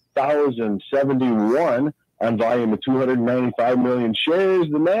 34,071 on volume of 295 million shares.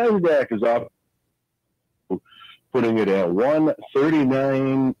 The NASDAQ is off, putting it at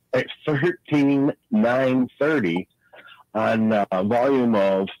 13,930 on volume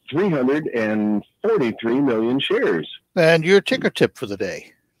of 343 million shares. And your ticker tip for the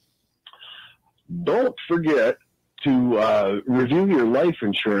day. Don't forget to review your life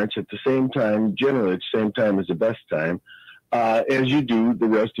insurance at the same time, generally at the same time as the best time, as you do the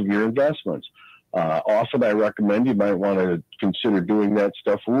rest of your investments. Often I recommend you might want to consider doing that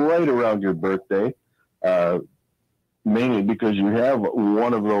stuff right around your birthday, mainly because you have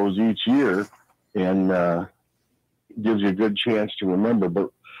one of those each year, and gives you a good chance to remember.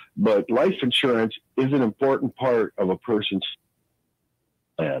 But life insurance is an important part of a person's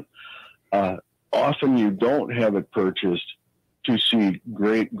plan. Often you don't have it purchased to see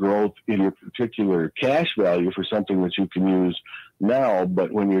great growth in your particular cash value for something that you can use now,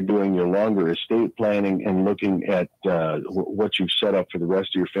 but when you're doing your longer estate planning and looking at what you've set up for the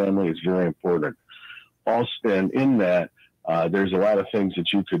rest of your family, it's very important. Also, and in that, there's a lot of things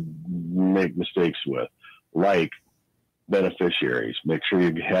that you could make mistakes with, like beneficiaries. Make sure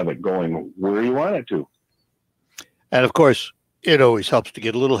you have it going where you want it to. And of course, it always helps to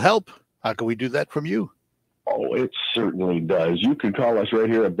get a little help. How can we do that from you? Oh, it certainly does. You can call us right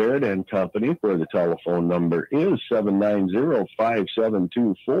here at Baird & Company, where the telephone number is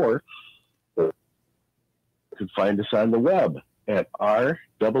 790-5724. You can find us on the web, at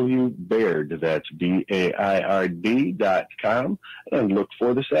rwbaird, that's BAIRD.com, and look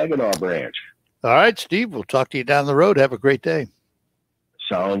for the Saginaw branch. All right, Steve, we'll talk to you down the road. Have a great day.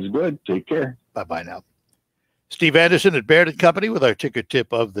 Sounds good. Take care. Bye-bye now. Steve Anderson at Baird & Company with our ticker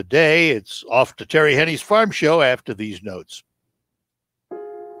tip of the day. It's off to Terry Henney's Farm Show after these notes.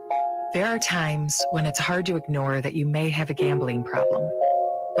 There are times when it's hard to ignore that you may have a gambling problem.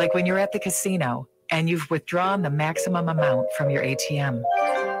 Like when you're at the casino and you've withdrawn the maximum amount from your ATM.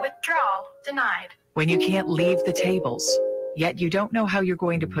 Withdrawal denied. When you can't leave the tables, yet you don't know how you're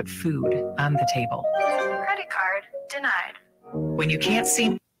going to put food on the table. Credit card denied. When you can't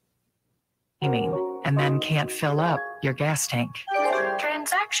see and then can't fill up your gas tank.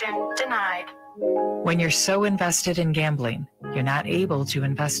 Transaction denied. When you're so invested in gambling, you're not able to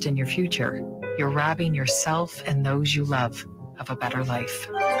invest in your future. You're robbing yourself and those you love of a better life.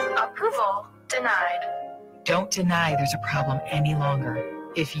 Approval denied. Don't deny there's a problem any longer.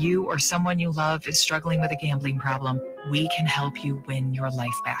 If you or someone you love is struggling with a gambling problem, we can help you win your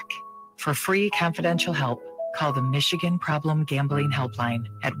life back. For free confidential help, call the Michigan Problem Gambling Helpline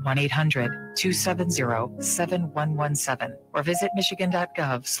at 1-800-270-7117 or visit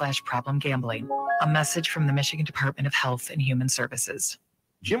michigan.gov/problemgambling. A message from the Michigan Department of Health and Human Services.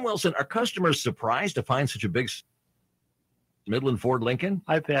 Jim Wilson, are customers surprised to find such a big Midland Ford Lincoln?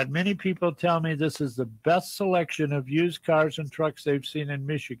 I've had many people tell me this is the best selection of used cars and trucks they've seen in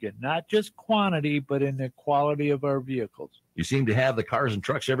Michigan. Not just quantity, but in the quality of our vehicles. You seem to have the cars and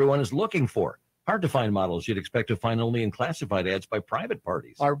trucks everyone is looking for. Hard to find models you'd expect to find only in classified ads by private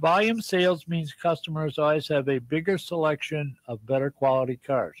parties. Our volume sales means customers always have a bigger selection of better quality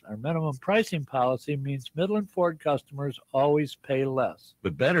cars. Our minimum pricing policy means Midland Ford customers always pay less.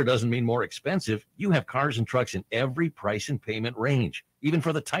 But better doesn't mean more expensive. You have cars and trucks in every price and payment range, even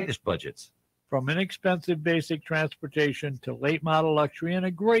for the tightest budgets. From inexpensive basic transportation to late model luxury and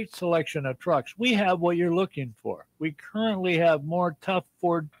a great selection of trucks, we have what you're looking for. We currently have more tough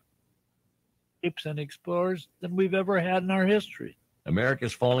Ford and Explorers than we've ever had in our history.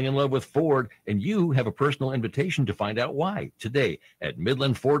 America's falling in love with Ford, and you have a personal invitation to find out why today at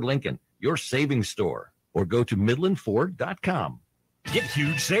Midland Ford Lincoln, your savings store, or go to midlandford.com. Get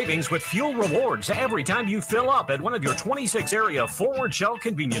huge savings with fuel rewards every time you fill up at one of your 26 area Forward Shell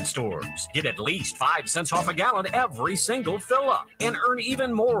convenience stores. Get at least 5 cents off a gallon every single fill up and earn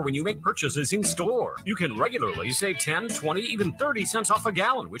even more when you make purchases in store. You can regularly save 10, 20, even 30 cents off a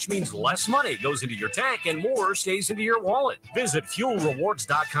gallon, which means less money goes into your tank and more stays into your wallet. Visit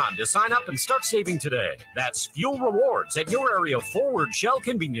fuelrewards.com to sign up and start saving today. That's Fuel Rewards at your area Forward Shell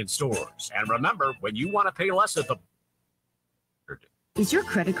convenience stores. And remember, when you want to pay less at the Is your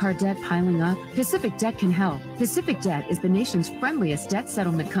credit card debt piling up? Pacific Debt can help. Pacific Debt is the nation's friendliest debt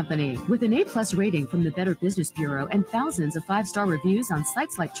settlement company. With an A+ rating from the Better Business Bureau and thousands of 5-star reviews on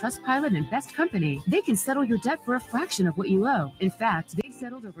sites like Trustpilot and Best Company, they can settle your debt for a fraction of what you owe. In fact, they've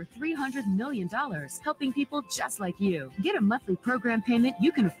settled over $300 million, helping people just like you. Get a monthly program payment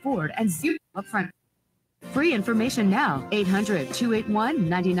you can afford and zero upfront. Free information now.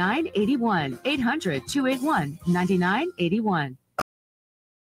 800-281-9981. 800-281-9981.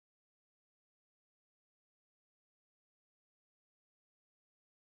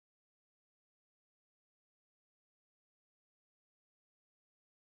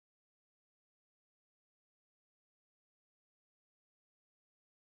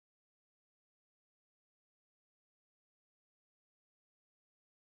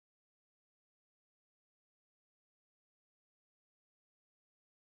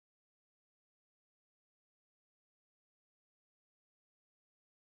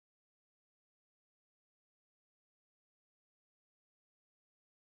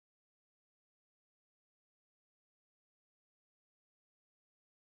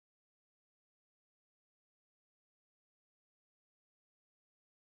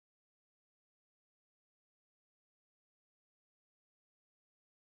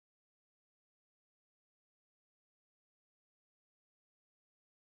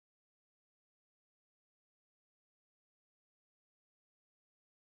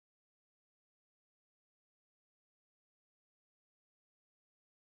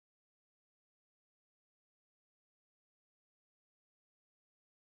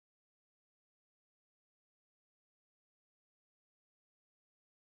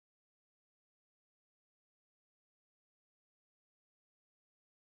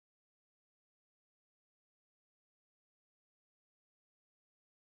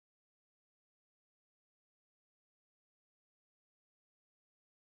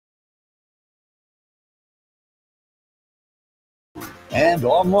 And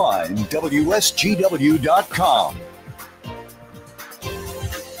online, WSGW.com.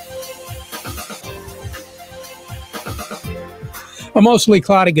 A mostly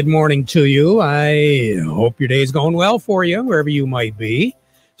cloudy good morning to you. I hope your day's going well for you, wherever you might be.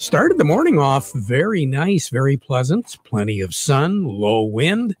 Started the morning off very nice, very pleasant. Plenty of sun, low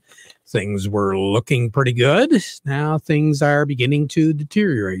wind. Things were looking pretty good. Now things are beginning to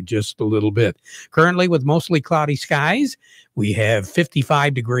deteriorate just a little bit. Currently, with mostly cloudy skies, we have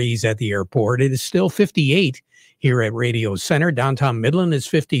 55 degrees at the airport. It is still 58 here at Radio Center. Downtown Midland is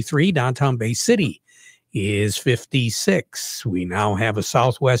 53. Downtown Bay City is 56. We now have a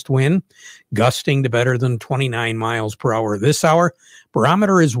southwest wind gusting to better than 29 miles per hour this hour.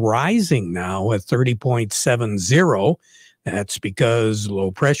 Barometer is rising now at 30.70. That's because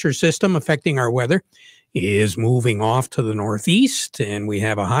low pressure system affecting our weather is moving off to the northeast, and we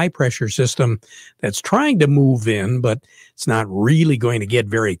have a high pressure system that's trying to move in, but it's not really going to get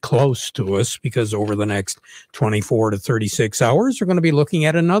very close to us, because over the next 24 to 36 hours, we're going to be looking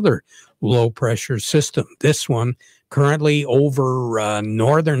at another low pressure system. This one currently over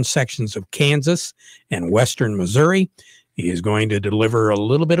northern sections of Kansas and western Missouri. Is going to deliver a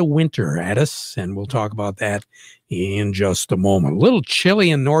little bit of winter at us, and we'll talk about that in just a moment. A little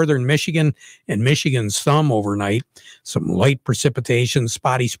chilly in northern Michigan and Michigan's thumb overnight. Some light precipitation,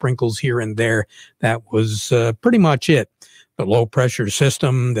 spotty sprinkles here and there. That was pretty much it. The low pressure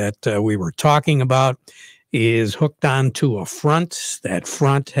system that we were talking about is hooked onto a front. That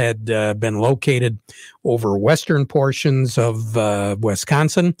front had been located over western portions of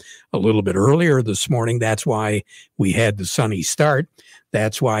Wisconsin a little bit earlier this morning. That's why we had the sunny start.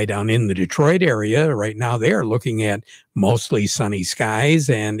 That's why down in the Detroit area right now, they are looking at mostly sunny skies.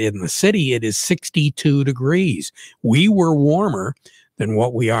 And in the city, it is 62 degrees. We were warmer than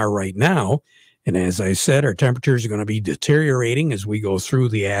what we are right now. And as I said, our temperatures are going to be deteriorating as we go through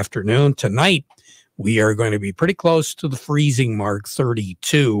the afternoon. Tonight, we are going to be pretty close to the freezing mark,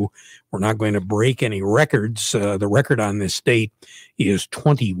 32. We're not going to break any records. The record on this date is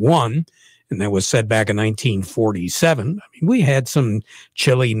 21, and that was set back in 1947. I mean, we had some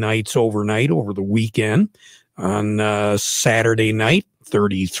chilly nights overnight over the weekend. On Saturday night,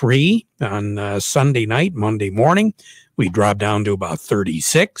 33. On Sunday night, Monday morning, we dropped down to about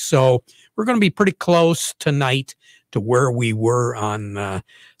 36. So we're going to be pretty close tonight to where we were on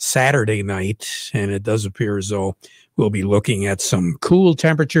Saturday night, and it does appear as though we'll be looking at some cool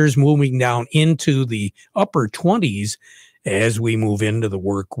temperatures moving down into the upper 20s as we move into the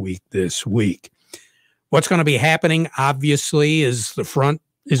work week this week. What's going to be happening, obviously, is the front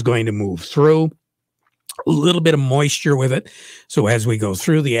is going to move through. A little bit of moisture with it. So as we go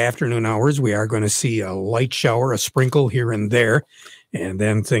through the afternoon hours, we are going to see a light shower, a sprinkle here and there, and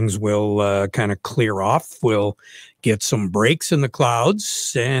then things will kind of clear off. We'll get some breaks in the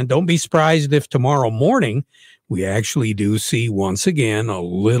clouds, and don't be surprised if tomorrow morning we actually do see once again a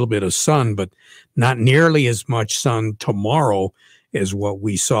little bit of sun, but not nearly as much sun tomorrow as what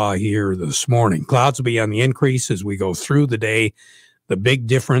we saw here this morning. Clouds will be on the increase as we go through the day. The big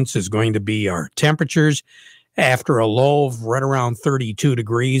difference is going to be our temperatures. After a low of right around 32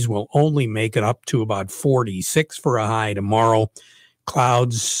 degrees, we'll only make it up to about 46 for a high tomorrow.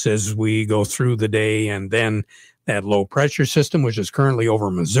 Clouds as we go through the day, and then that low pressure system, which is currently over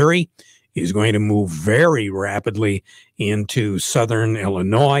Missouri, is going to move very rapidly into southern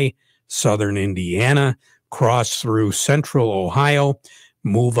Illinois, southern Indiana, cross through central Ohio,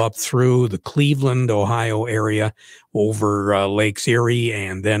 move up through the Cleveland, Ohio area, over Lakes Erie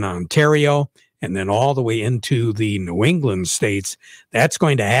and then Ontario, and then all the way into the New England states. That's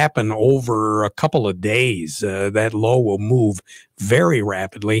going to happen over a couple of days. That low will move very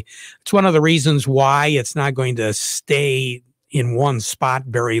rapidly. It's one of the reasons why it's not going to stay in one spot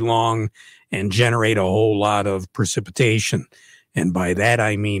very long and generate a whole lot of precipitation. And by that,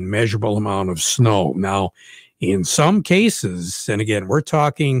 I mean measurable amount of snow. Now, in some cases, and again, we're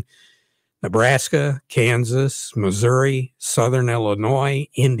talking Nebraska, Kansas, Missouri, southern Illinois,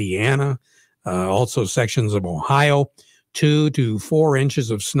 Indiana, also sections of Ohio, 2 to 4 inches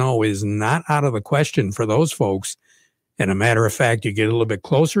of snow is not out of the question for those folks. And a matter of fact, you get a little bit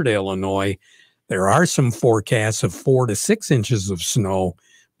closer to Illinois, there are some forecasts of 4 to 6 inches of snow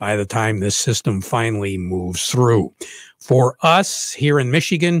by the time this system finally moves through. For us here in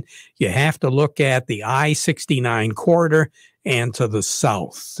Michigan, you have to look at the I-69 corridor and to the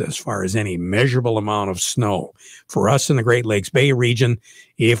south as far as any measurable amount of snow. For us in the Great Lakes Bay region,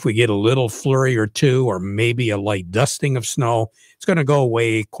 if we get a little flurry or two or maybe a light dusting of snow, it's going to go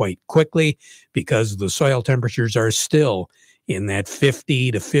away quite quickly because the soil temperatures are still in that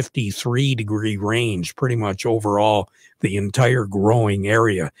 50 to 53 degree range, pretty much overall the entire growing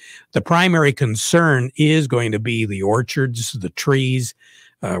area. The primary concern is going to be the orchards, the trees,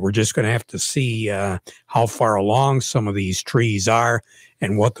 We're just going to have to see how far along some of these trees are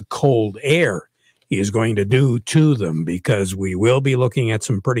and what the cold air is going to do to them, because we will be looking at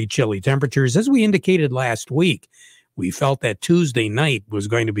some pretty chilly temperatures. As we indicated last week, we felt that Tuesday night was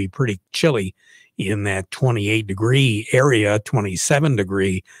going to be pretty chilly in that 28-degree area,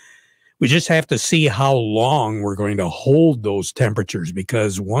 27-degree. We just have to see how long we're going to hold those temperatures,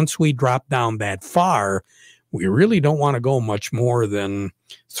 because once we drop down that far, we really don't want to go much more than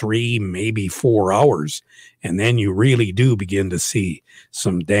 3, maybe 4 hours. And then you really do begin to see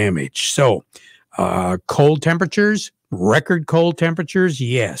some damage. So cold temperatures, record cold temperatures,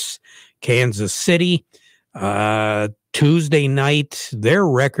 yes. Kansas City, Tuesday night, their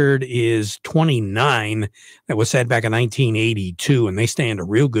record is 29. That was set back in 1982, and they stand a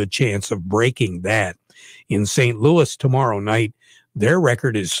real good chance of breaking that. In St. Louis tomorrow night, their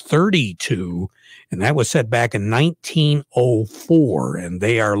record is 32, and that was set back in 1904, and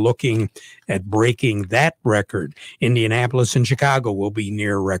they are looking at breaking that record. Indianapolis and Chicago will be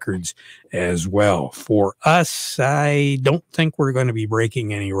near records as well. For us, I don't think we're going to be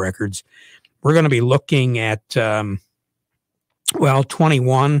breaking any records. We're going to be looking at,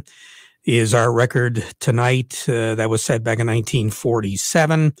 21 is our record tonight. That was set back in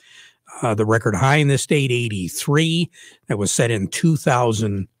 1947. The record high in the state, 83. That was set in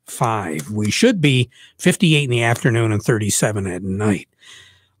 2005. We should be 58 in the afternoon and 37 at night.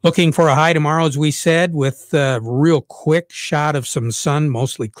 Looking for a high tomorrow, as we said, with a real quick shot of some sun,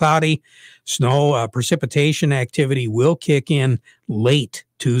 mostly cloudy. Snow precipitation activity will kick in late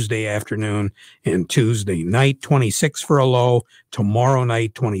Tuesday afternoon and Tuesday night. 26 for a low. Tomorrow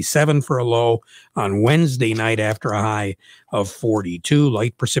night, 27 for a low. On Wednesday night, after a high of 42.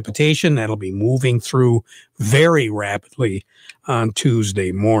 Light precipitation, that'll be moving through very rapidly on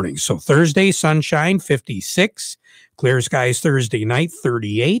Tuesday morning. So Thursday, sunshine, 56. Clear skies Thursday night,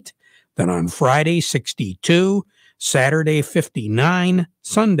 38. Then on Friday, 62. Saturday, 59.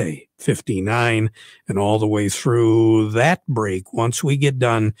 Sunday, 59, and all the way through that break. Once we get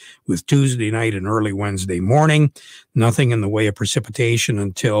done with Tuesday night and early Wednesday morning, nothing in the way of precipitation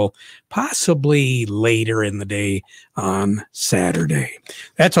until possibly later in the day on Saturday.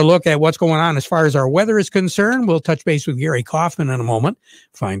 That's a look at what's going on as far as our weather is concerned. We'll touch base with Gary Kaufman in a moment,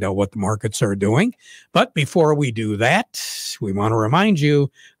 find out what the markets are doing. But before we do that, we want to remind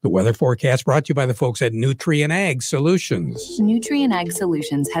you the weather forecast brought to you by the folks at Nutrien Ag Solutions. Nutrien Ag Solutions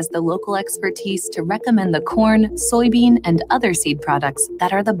has the local expertise to recommend the corn, soybean, and other seed products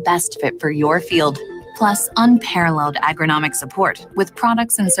that are the best fit for your field. Plus, unparalleled agronomic support with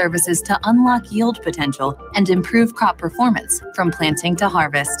products and services to unlock yield potential and improve crop performance from planting to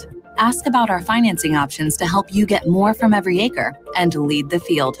harvest. Ask about our financing options to help you get more from every acre and lead the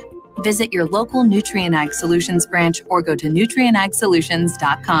field. Visit your local Nutrien Ag Solutions branch or go to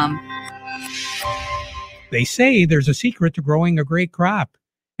nutrienagsolutions.com. They say there's a secret to growing a great crop.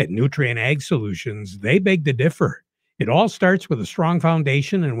 At Nutrien Ag Solutions, they beg to differ. It all starts with a strong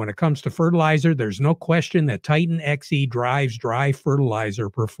foundation, and when it comes to fertilizer, there's no question that Titan XE drives dry fertilizer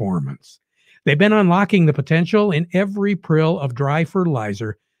performance. They've been unlocking the potential in every prill of dry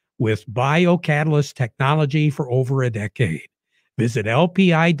fertilizer with biocatalyst technology for over a decade. Visit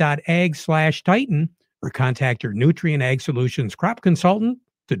lpi.ag/Titan or contact your Nutrien Ag Solutions crop consultant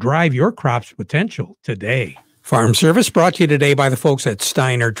to drive your crop's potential today. Farm Service brought to you today by the folks at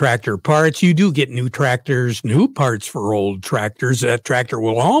Steiner Tractor Parts. You do get new tractors, new parts for old tractors. That tractor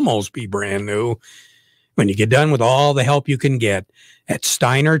will almost be brand new when you get done with all the help you can get at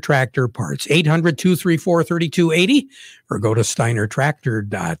Steiner Tractor Parts. 800-234-3280 or go to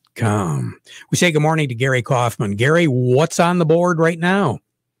steinertractor.com. We say good morning to Gary Kaufman. Gary, what's on the board right now?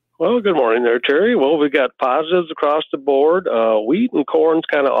 Well, good morning there, Terry. Well, we got positives across the board. Wheat and corn's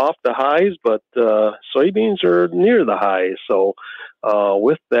kind of off the highs, but soybeans are near the highs. So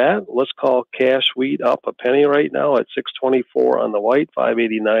with that, let's call cash wheat up a penny right now at $6.24 on the white,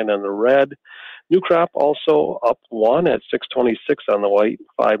 $5.89 on the red. New crop also up 1 at $6.26 on the white,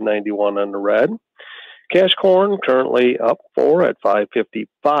 $5.91 on the red. Cash corn currently up 4 at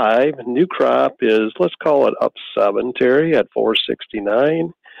 $5.55. New crop is, let's call it up 7, Terry, at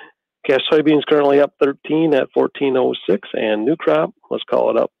 $4.69. Cash soybeans currently up 13 at $14.06, and new crop, let's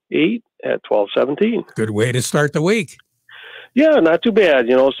call it up 8 at $12.17. Good way to start the week. Yeah, not too bad.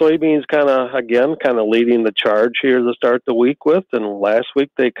 You know, soybeans kind of leading the charge here to start the week with, and last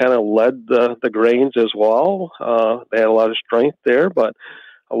week they kind of led the grains as well. They had a lot of strength there, but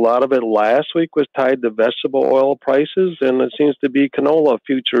a lot of it last week was tied to vegetable oil prices, and it seems to be canola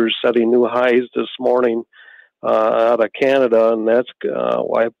futures setting new highs this morning out of Canada, and that's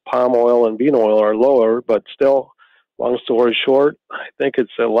why palm oil and bean oil are lower, but still long story short, I think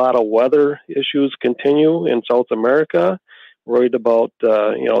it's a lot of weather issues continue in South America. Worried about,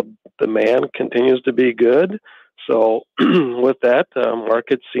 demand continues to be good. So with that,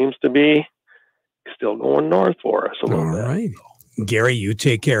 market seems to be still going north for us a little bit. All right. Gary, you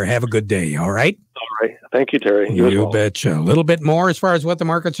take care. Have a good day. All right. All right. Thank you, Terry. You as well. betcha. A little bit more as far as what the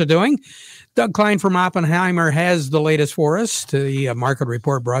markets are doing. Doug Klein from Oppenheimer has the latest for us. The market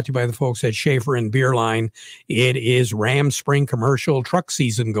report brought to you by the folks at Schaefer and Beerline. It is Ram Spring commercial truck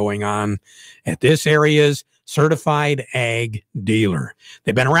season going on at this area's certified ag dealer.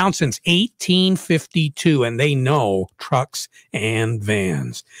 They've been around since 1852, and they know trucks and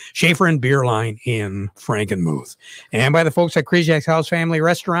vans. Schaefer and Beerline in Frankenmuth. And by the folks at Kryzak's House Family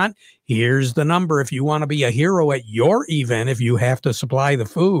Restaurant, here's the number if you want to be a hero at your event, if you have to supply the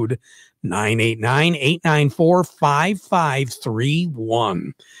food,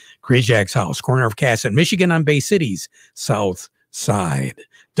 989-894-5531. Kryzak's House, corner of Cass and Michigan on Bay City's south side.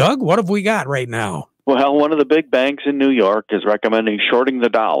 Doug, what have we got right now? Well, one of the big banks in New York is recommending shorting the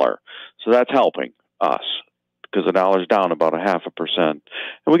dollar. So that's helping us because the dollar's down about 0.5%. And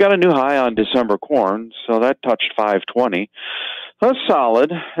we got a new high on December corn, so that touched 520. That's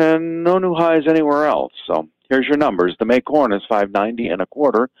solid, and no new highs anywhere else. So here's your numbers. The May corn is 590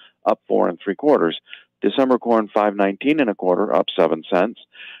 1/4, up 4 3/4. December corn 519 1/4, up 7 cents.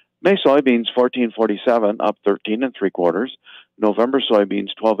 May soybeans 1447, up 13 3/4. November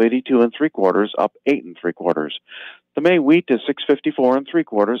soybeans 1282 3/4, up 8 3/4. The May wheat is 654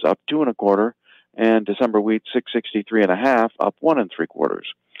 3/4, up 2 1/4, and December wheat 663 1/2, up 1 3/4.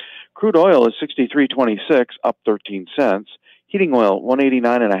 Crude oil is 63.26, up 13 cents. Heating oil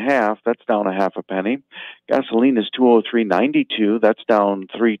 189 1/2, that's down 0.5 penny. Gasoline is 203.92, that's down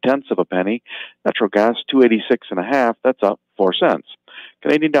 0.3 of a penny. Natural gas 286 1/2, that's up 4 cents.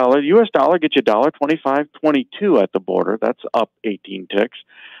 Canadian dollar, U.S. dollar gets you $1.2522 at the border. That's up 18 ticks.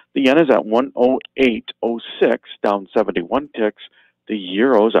 The yen is at 108.06, down 71 ticks. The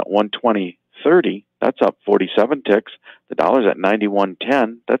euro is at 120.30. That's up 47 ticks. The dollar's at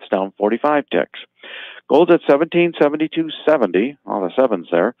 91.10. That's down 45 ticks. Gold's at 1772.70. All the sevens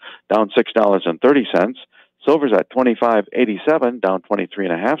there, down $6.30. Silver's at 25.87, down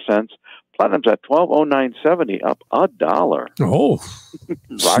 23.5 cents. Platinum's at 1209.70, up $1. Oh,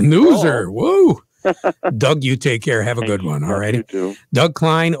 snoozer. Woo. Doug, you take care. Have a good one. All right. You too. Doug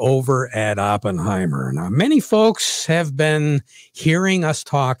Klein over at Oppenheimer. Now, many folks have been hearing us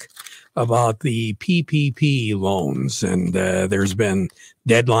talk about the PPP loans, and there's been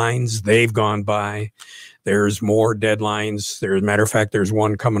deadlines. They've gone by. There's more deadlines. As a matter of fact, there's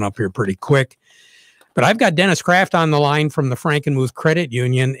one coming up here pretty quick. But I've got Dennis Kraft on the line from the Frankenmuth Credit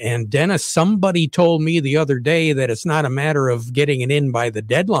Union. And Dennis, somebody told me the other day that it's not a matter of getting it in by the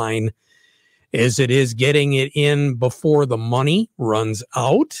deadline as it is getting it in before the money runs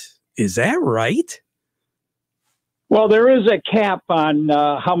out. Is that right? Well, there is a cap on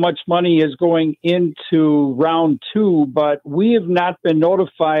how much money is going into round 2, but we have not been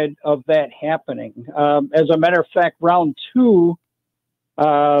notified of that happening. As a matter of fact, round 2,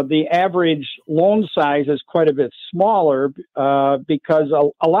 the average loan size is quite a bit smaller because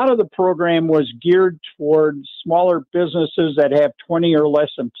a lot of the program was geared towards smaller businesses that have 20 or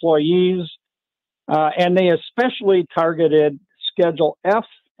less employees, and they especially targeted Schedule F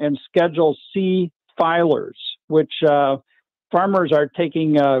and Schedule C filers, which farmers are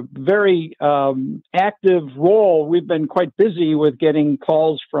taking a very active role. We've been quite busy with getting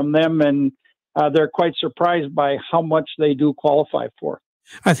calls from them, and they're quite surprised by how much they do qualify for.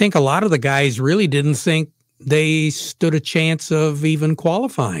 I think a lot of the guys really didn't think they stood a chance of even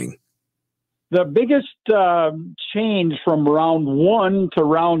qualifying. The biggest change from round 1 to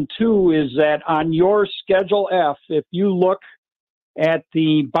round 2 is that on your Schedule F, if you look at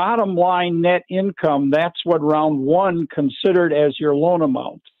the bottom line net income, that's what round 1 considered as your loan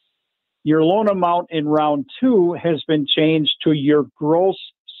amount. Your loan amount in round 2 has been changed to your gross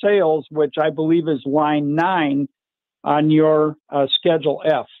sales, which I believe is line 9 on your Schedule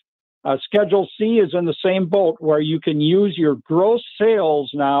F. Schedule C is in the same boat where you can use your gross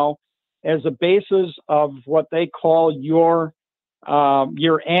sales now as a basis of what they call your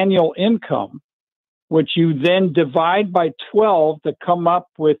annual income, which you then divide by 12 to come up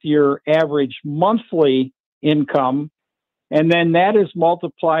with your average monthly income. And then that is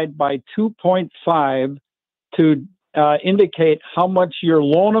multiplied by 2.5 to indicate how much your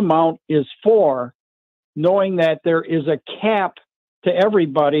loan amount is for, knowing that there is a cap to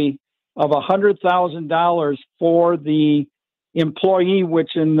everybody of $100,000 for the employee,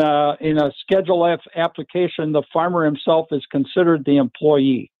 which in a Schedule F application, the farmer himself is considered the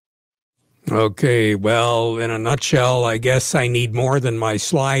employee. Okay, well, in a nutshell, I guess I need more than my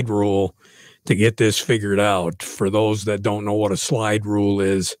slide rule to get this figured out. For those that don't know what a slide rule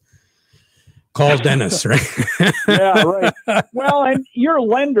is, call Dennis, right? Yeah, right. Well, and your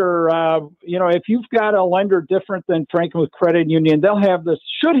lender, if you've got a lender different than Frankenmuth Credit Union,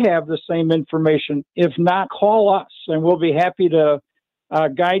 should have the same information. If not, call us, and we'll be happy to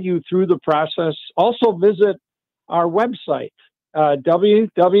guide you through the process. Also, visit our website,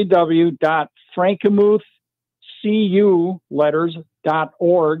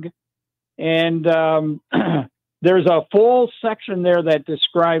 www.frankenmuthcu.org, and there's a full section there that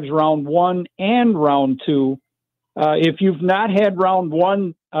describes round 1 and round 2. If you've not had round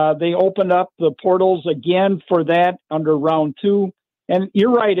 1, they opened up the portals again for that under round 2. And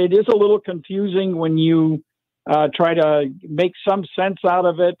you're right, it is a little confusing when you try to make some sense out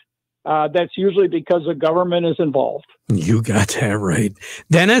of it. That's usually because the government is involved. You got that right.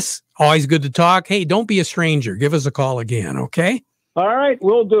 Dennis, always good to talk. Hey, don't be a stranger. Give us a call again, okay? All right,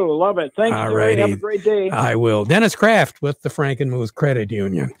 will do. Love it. Thanks, Jerry. Have a great day. I will. Dennis Kraft with the Frankenmuth Credit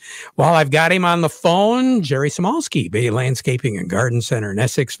Union. While I've got him on the phone, Jerry Samolsky, Bay Landscaping and Garden Center in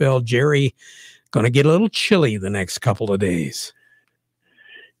Essexville. Jerry, going to get a little chilly the next couple of days.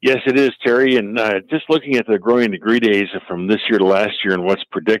 Yes, it is, Terry. And just looking at the growing degree days from this year to last year and what's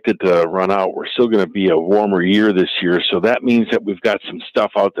predicted to run out, we're still going to be a warmer year this year. So that means that we've got some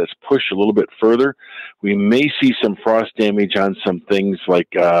stuff out that's pushed a little bit further. We may see some frost damage on some things like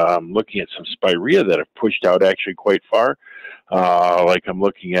I'm looking at some spirea that have pushed out actually quite far. Like I'm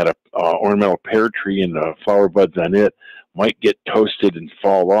looking at a ornamental pear tree and the flower buds on it might get toasted and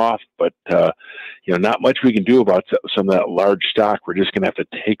fall off, but not much we can do about some of that large stock. We're just going to have to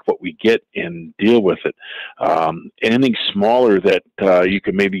take what we get and deal with it. Anything smaller that you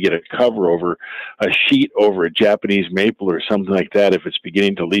can maybe get a cover over, a sheet over a Japanese maple or something like that, if it's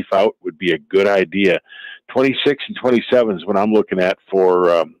beginning to leaf out, would be a good idea. 26 and 27 is what I'm looking at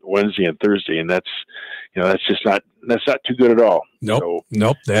for Wednesday and Thursday, and that's not too good at all. Nope,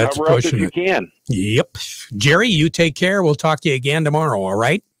 that's cover up if pushing you it. can. Yep. Jerry, you take care. We'll talk to you again tomorrow, all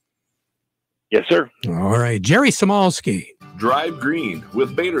right? Yes, sir. All right. Jerry Samolsky. Drive green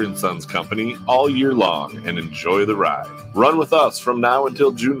with Bader & Sons Company all year long and enjoy the ride. Run with us from now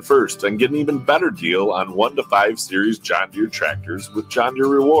until June 1st and get an even better deal on 1 to 5 Series John Deere tractors with John Deere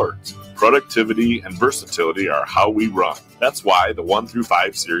Rewards. Productivity and versatility are how we run. That's why the 1 through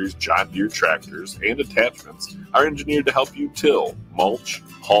 5 Series John Deere tractors and attachments are engineered to help you till, mulch,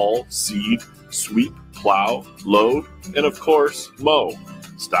 haul, seed, sweep, plow, load, and of course, mow.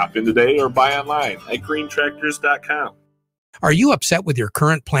 Stop in today or buy online at greentractors.com. Are you upset with your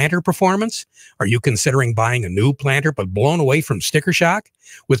current planter performance? Are you considering buying a new planter but blown away from sticker shock?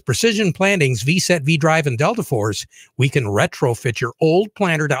 With Precision Planting's V-Set, V-Drive, and Delta Force, we can retrofit your old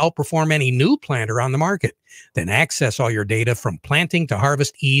planter to outperform any new planter on the market. Then access all your data from planting to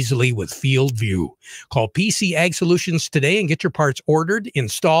harvest easily with Field View. Call PC Ag Solutions today and get your parts ordered,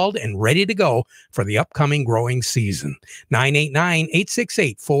 installed, and ready to go for the upcoming growing season.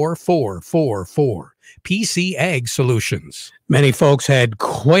 989-868-4444. PC Ag Solutions. Many folks had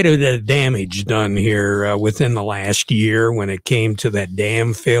quite a bit of damage done here within the last year when it came to that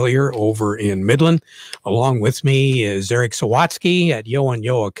dam failure over in Midland. Along with me is Eric Sawatsky at Yo &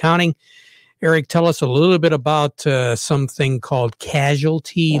 Yo Accounting. Eric, tell us a little bit about something called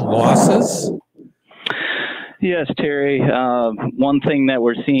casualty losses. Yes, Terry. One thing that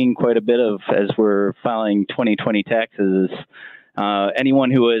we're seeing quite a bit of as we're filing 2020 taxes is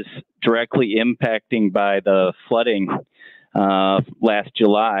anyone who was directly impacting by the flooding last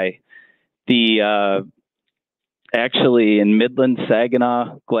July. Actually in Midland,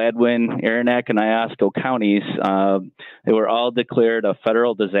 Saginaw, Gladwin, Aranac, and Iosco counties, they were all declared a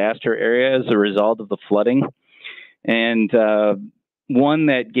federal disaster area as a result of the flooding. And one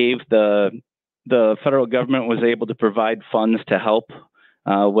that gave the federal government was able to provide funds to help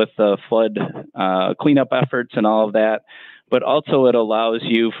with the flood cleanup efforts and all of that. But also it allows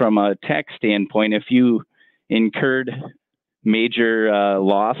you from a tax standpoint, if you incurred major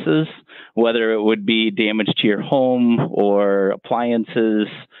losses, whether it would be damage to your home or appliances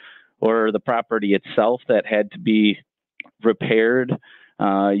or the property itself that had to be repaired,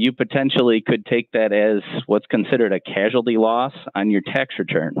 you potentially could take that as what's considered a casualty loss on your tax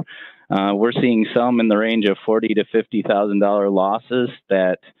return. We're seeing some in the range of $40,000 to $50,000 losses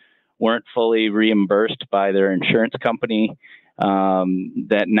that weren't fully reimbursed by their insurance company,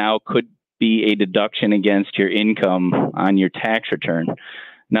 that now could be a deduction against your income on your tax return.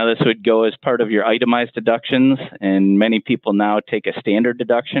 Now, this would go as part of your itemized deductions, and many people now take a standard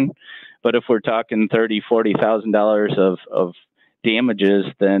deduction. But if we're talking $30,000, $40,000 of damages,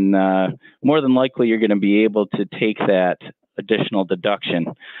 then more than likely you're going to be able to take that additional deduction.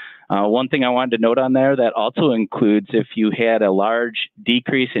 One thing I wanted to note on there, that also includes if you had a large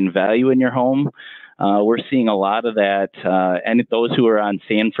decrease in value in your home. We're seeing a lot of that, and those who are on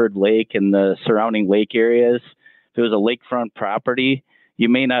Sanford Lake and the surrounding lake areas. If it was a lakefront property, you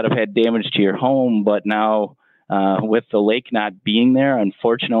may not have had damage to your home, but now with the lake not being there,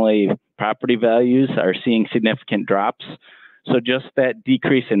 unfortunately, property values are seeing significant drops. So just that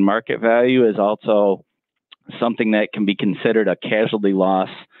decrease in market value is also something that can be considered a casualty loss,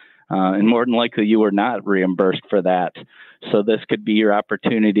 and more than likely you were not reimbursed for that. So this could be your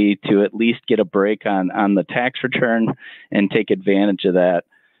opportunity to at least get a break on the tax return and take advantage of that.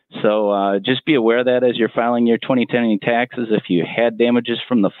 So just be aware of that as you're filing your 2020 taxes. If you had damages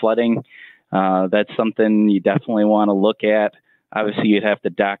from the flooding, that's something you definitely want to look at. Obviously, you'd have to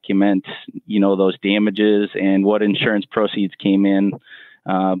document, those damages and what insurance proceeds came in.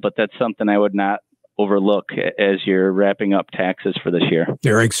 But that's something I would not overlook as you're wrapping up taxes for this year.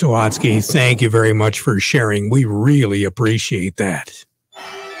 Derek Sawatsky, thank you very much for sharing. We really appreciate that.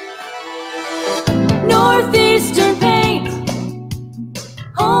 Northeastern Paint,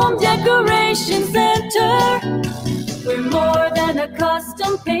 Home Decoration Center. We're more than a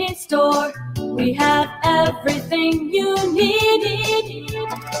custom paint store. We have everything you need.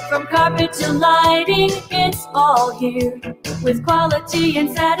 From carpet to lighting, it's all here. With quality and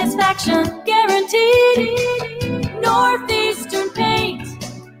satisfaction guaranteed. Northeastern Paint,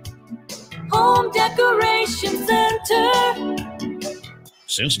 Home Decoration Center.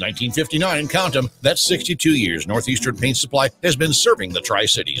 Since 1959, count them, that's 62 years, Northeastern Paint Supply has been serving the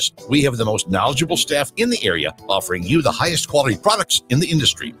Tri-Cities. We have the most knowledgeable staff in the area, offering you the highest quality products in the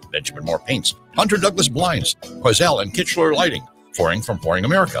industry. Benjamin Moore Paints, Hunter Douglas Blinds, Quazell and Kitchener Lighting, Flooring from Flooring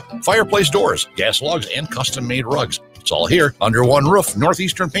America, fireplace doors, gas logs, and custom-made rugs. It's all here under one roof.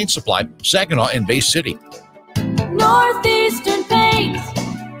 Northeastern Paint Supply, Saginaw and Bay City. Northeastern Paint,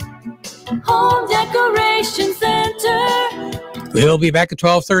 Home Decoration Center. We'll be back at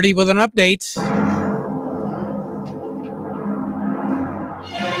 12:30 with an update.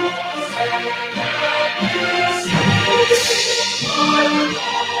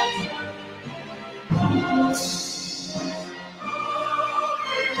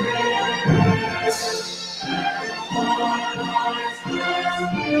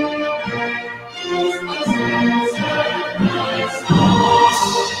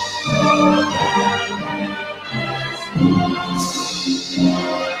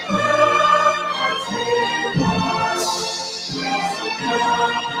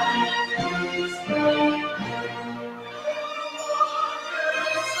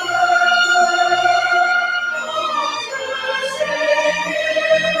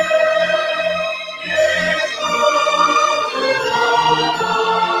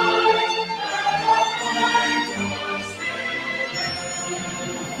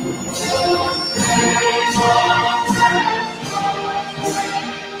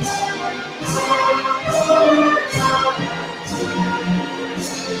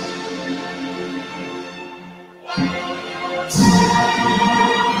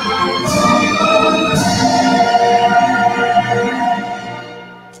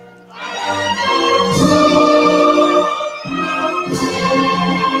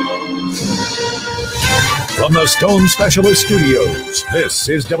 From the Stone Specialist Studios, this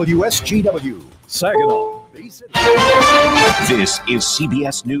is WSGW, Saginaw. This is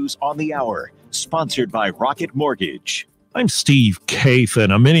CBS News on the Hour, sponsored by Rocket Mortgage. I'm Steve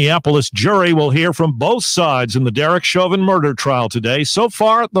Kathan. A Minneapolis jury will hear from both sides in the Derek Chauvin murder trial today. So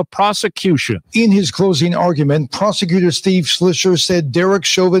far, the prosecution. In his closing argument, prosecutor Steve Schlischer said Derek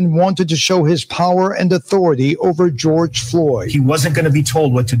Chauvin wanted to show his power and authority over George Floyd. He wasn't going to be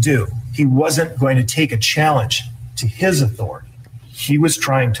told what to do. He wasn't going to take a challenge to his authority. He was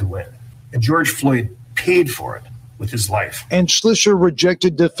trying to win. And George Floyd paid for it with his life. And Schlischer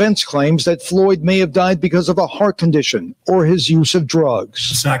rejected defense claims that Floyd may have died because of a heart condition or his use of drugs.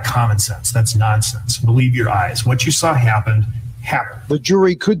 It's not common sense. That's nonsense. Believe your eyes. What you saw happened. The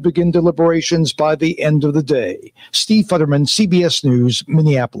jury could begin deliberations by the end of the day. Steve Futterman, CBS News,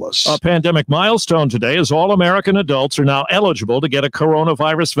 Minneapolis. A pandemic milestone today is all American adults are now eligible to get a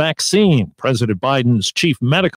coronavirus vaccine. President Biden's chief medical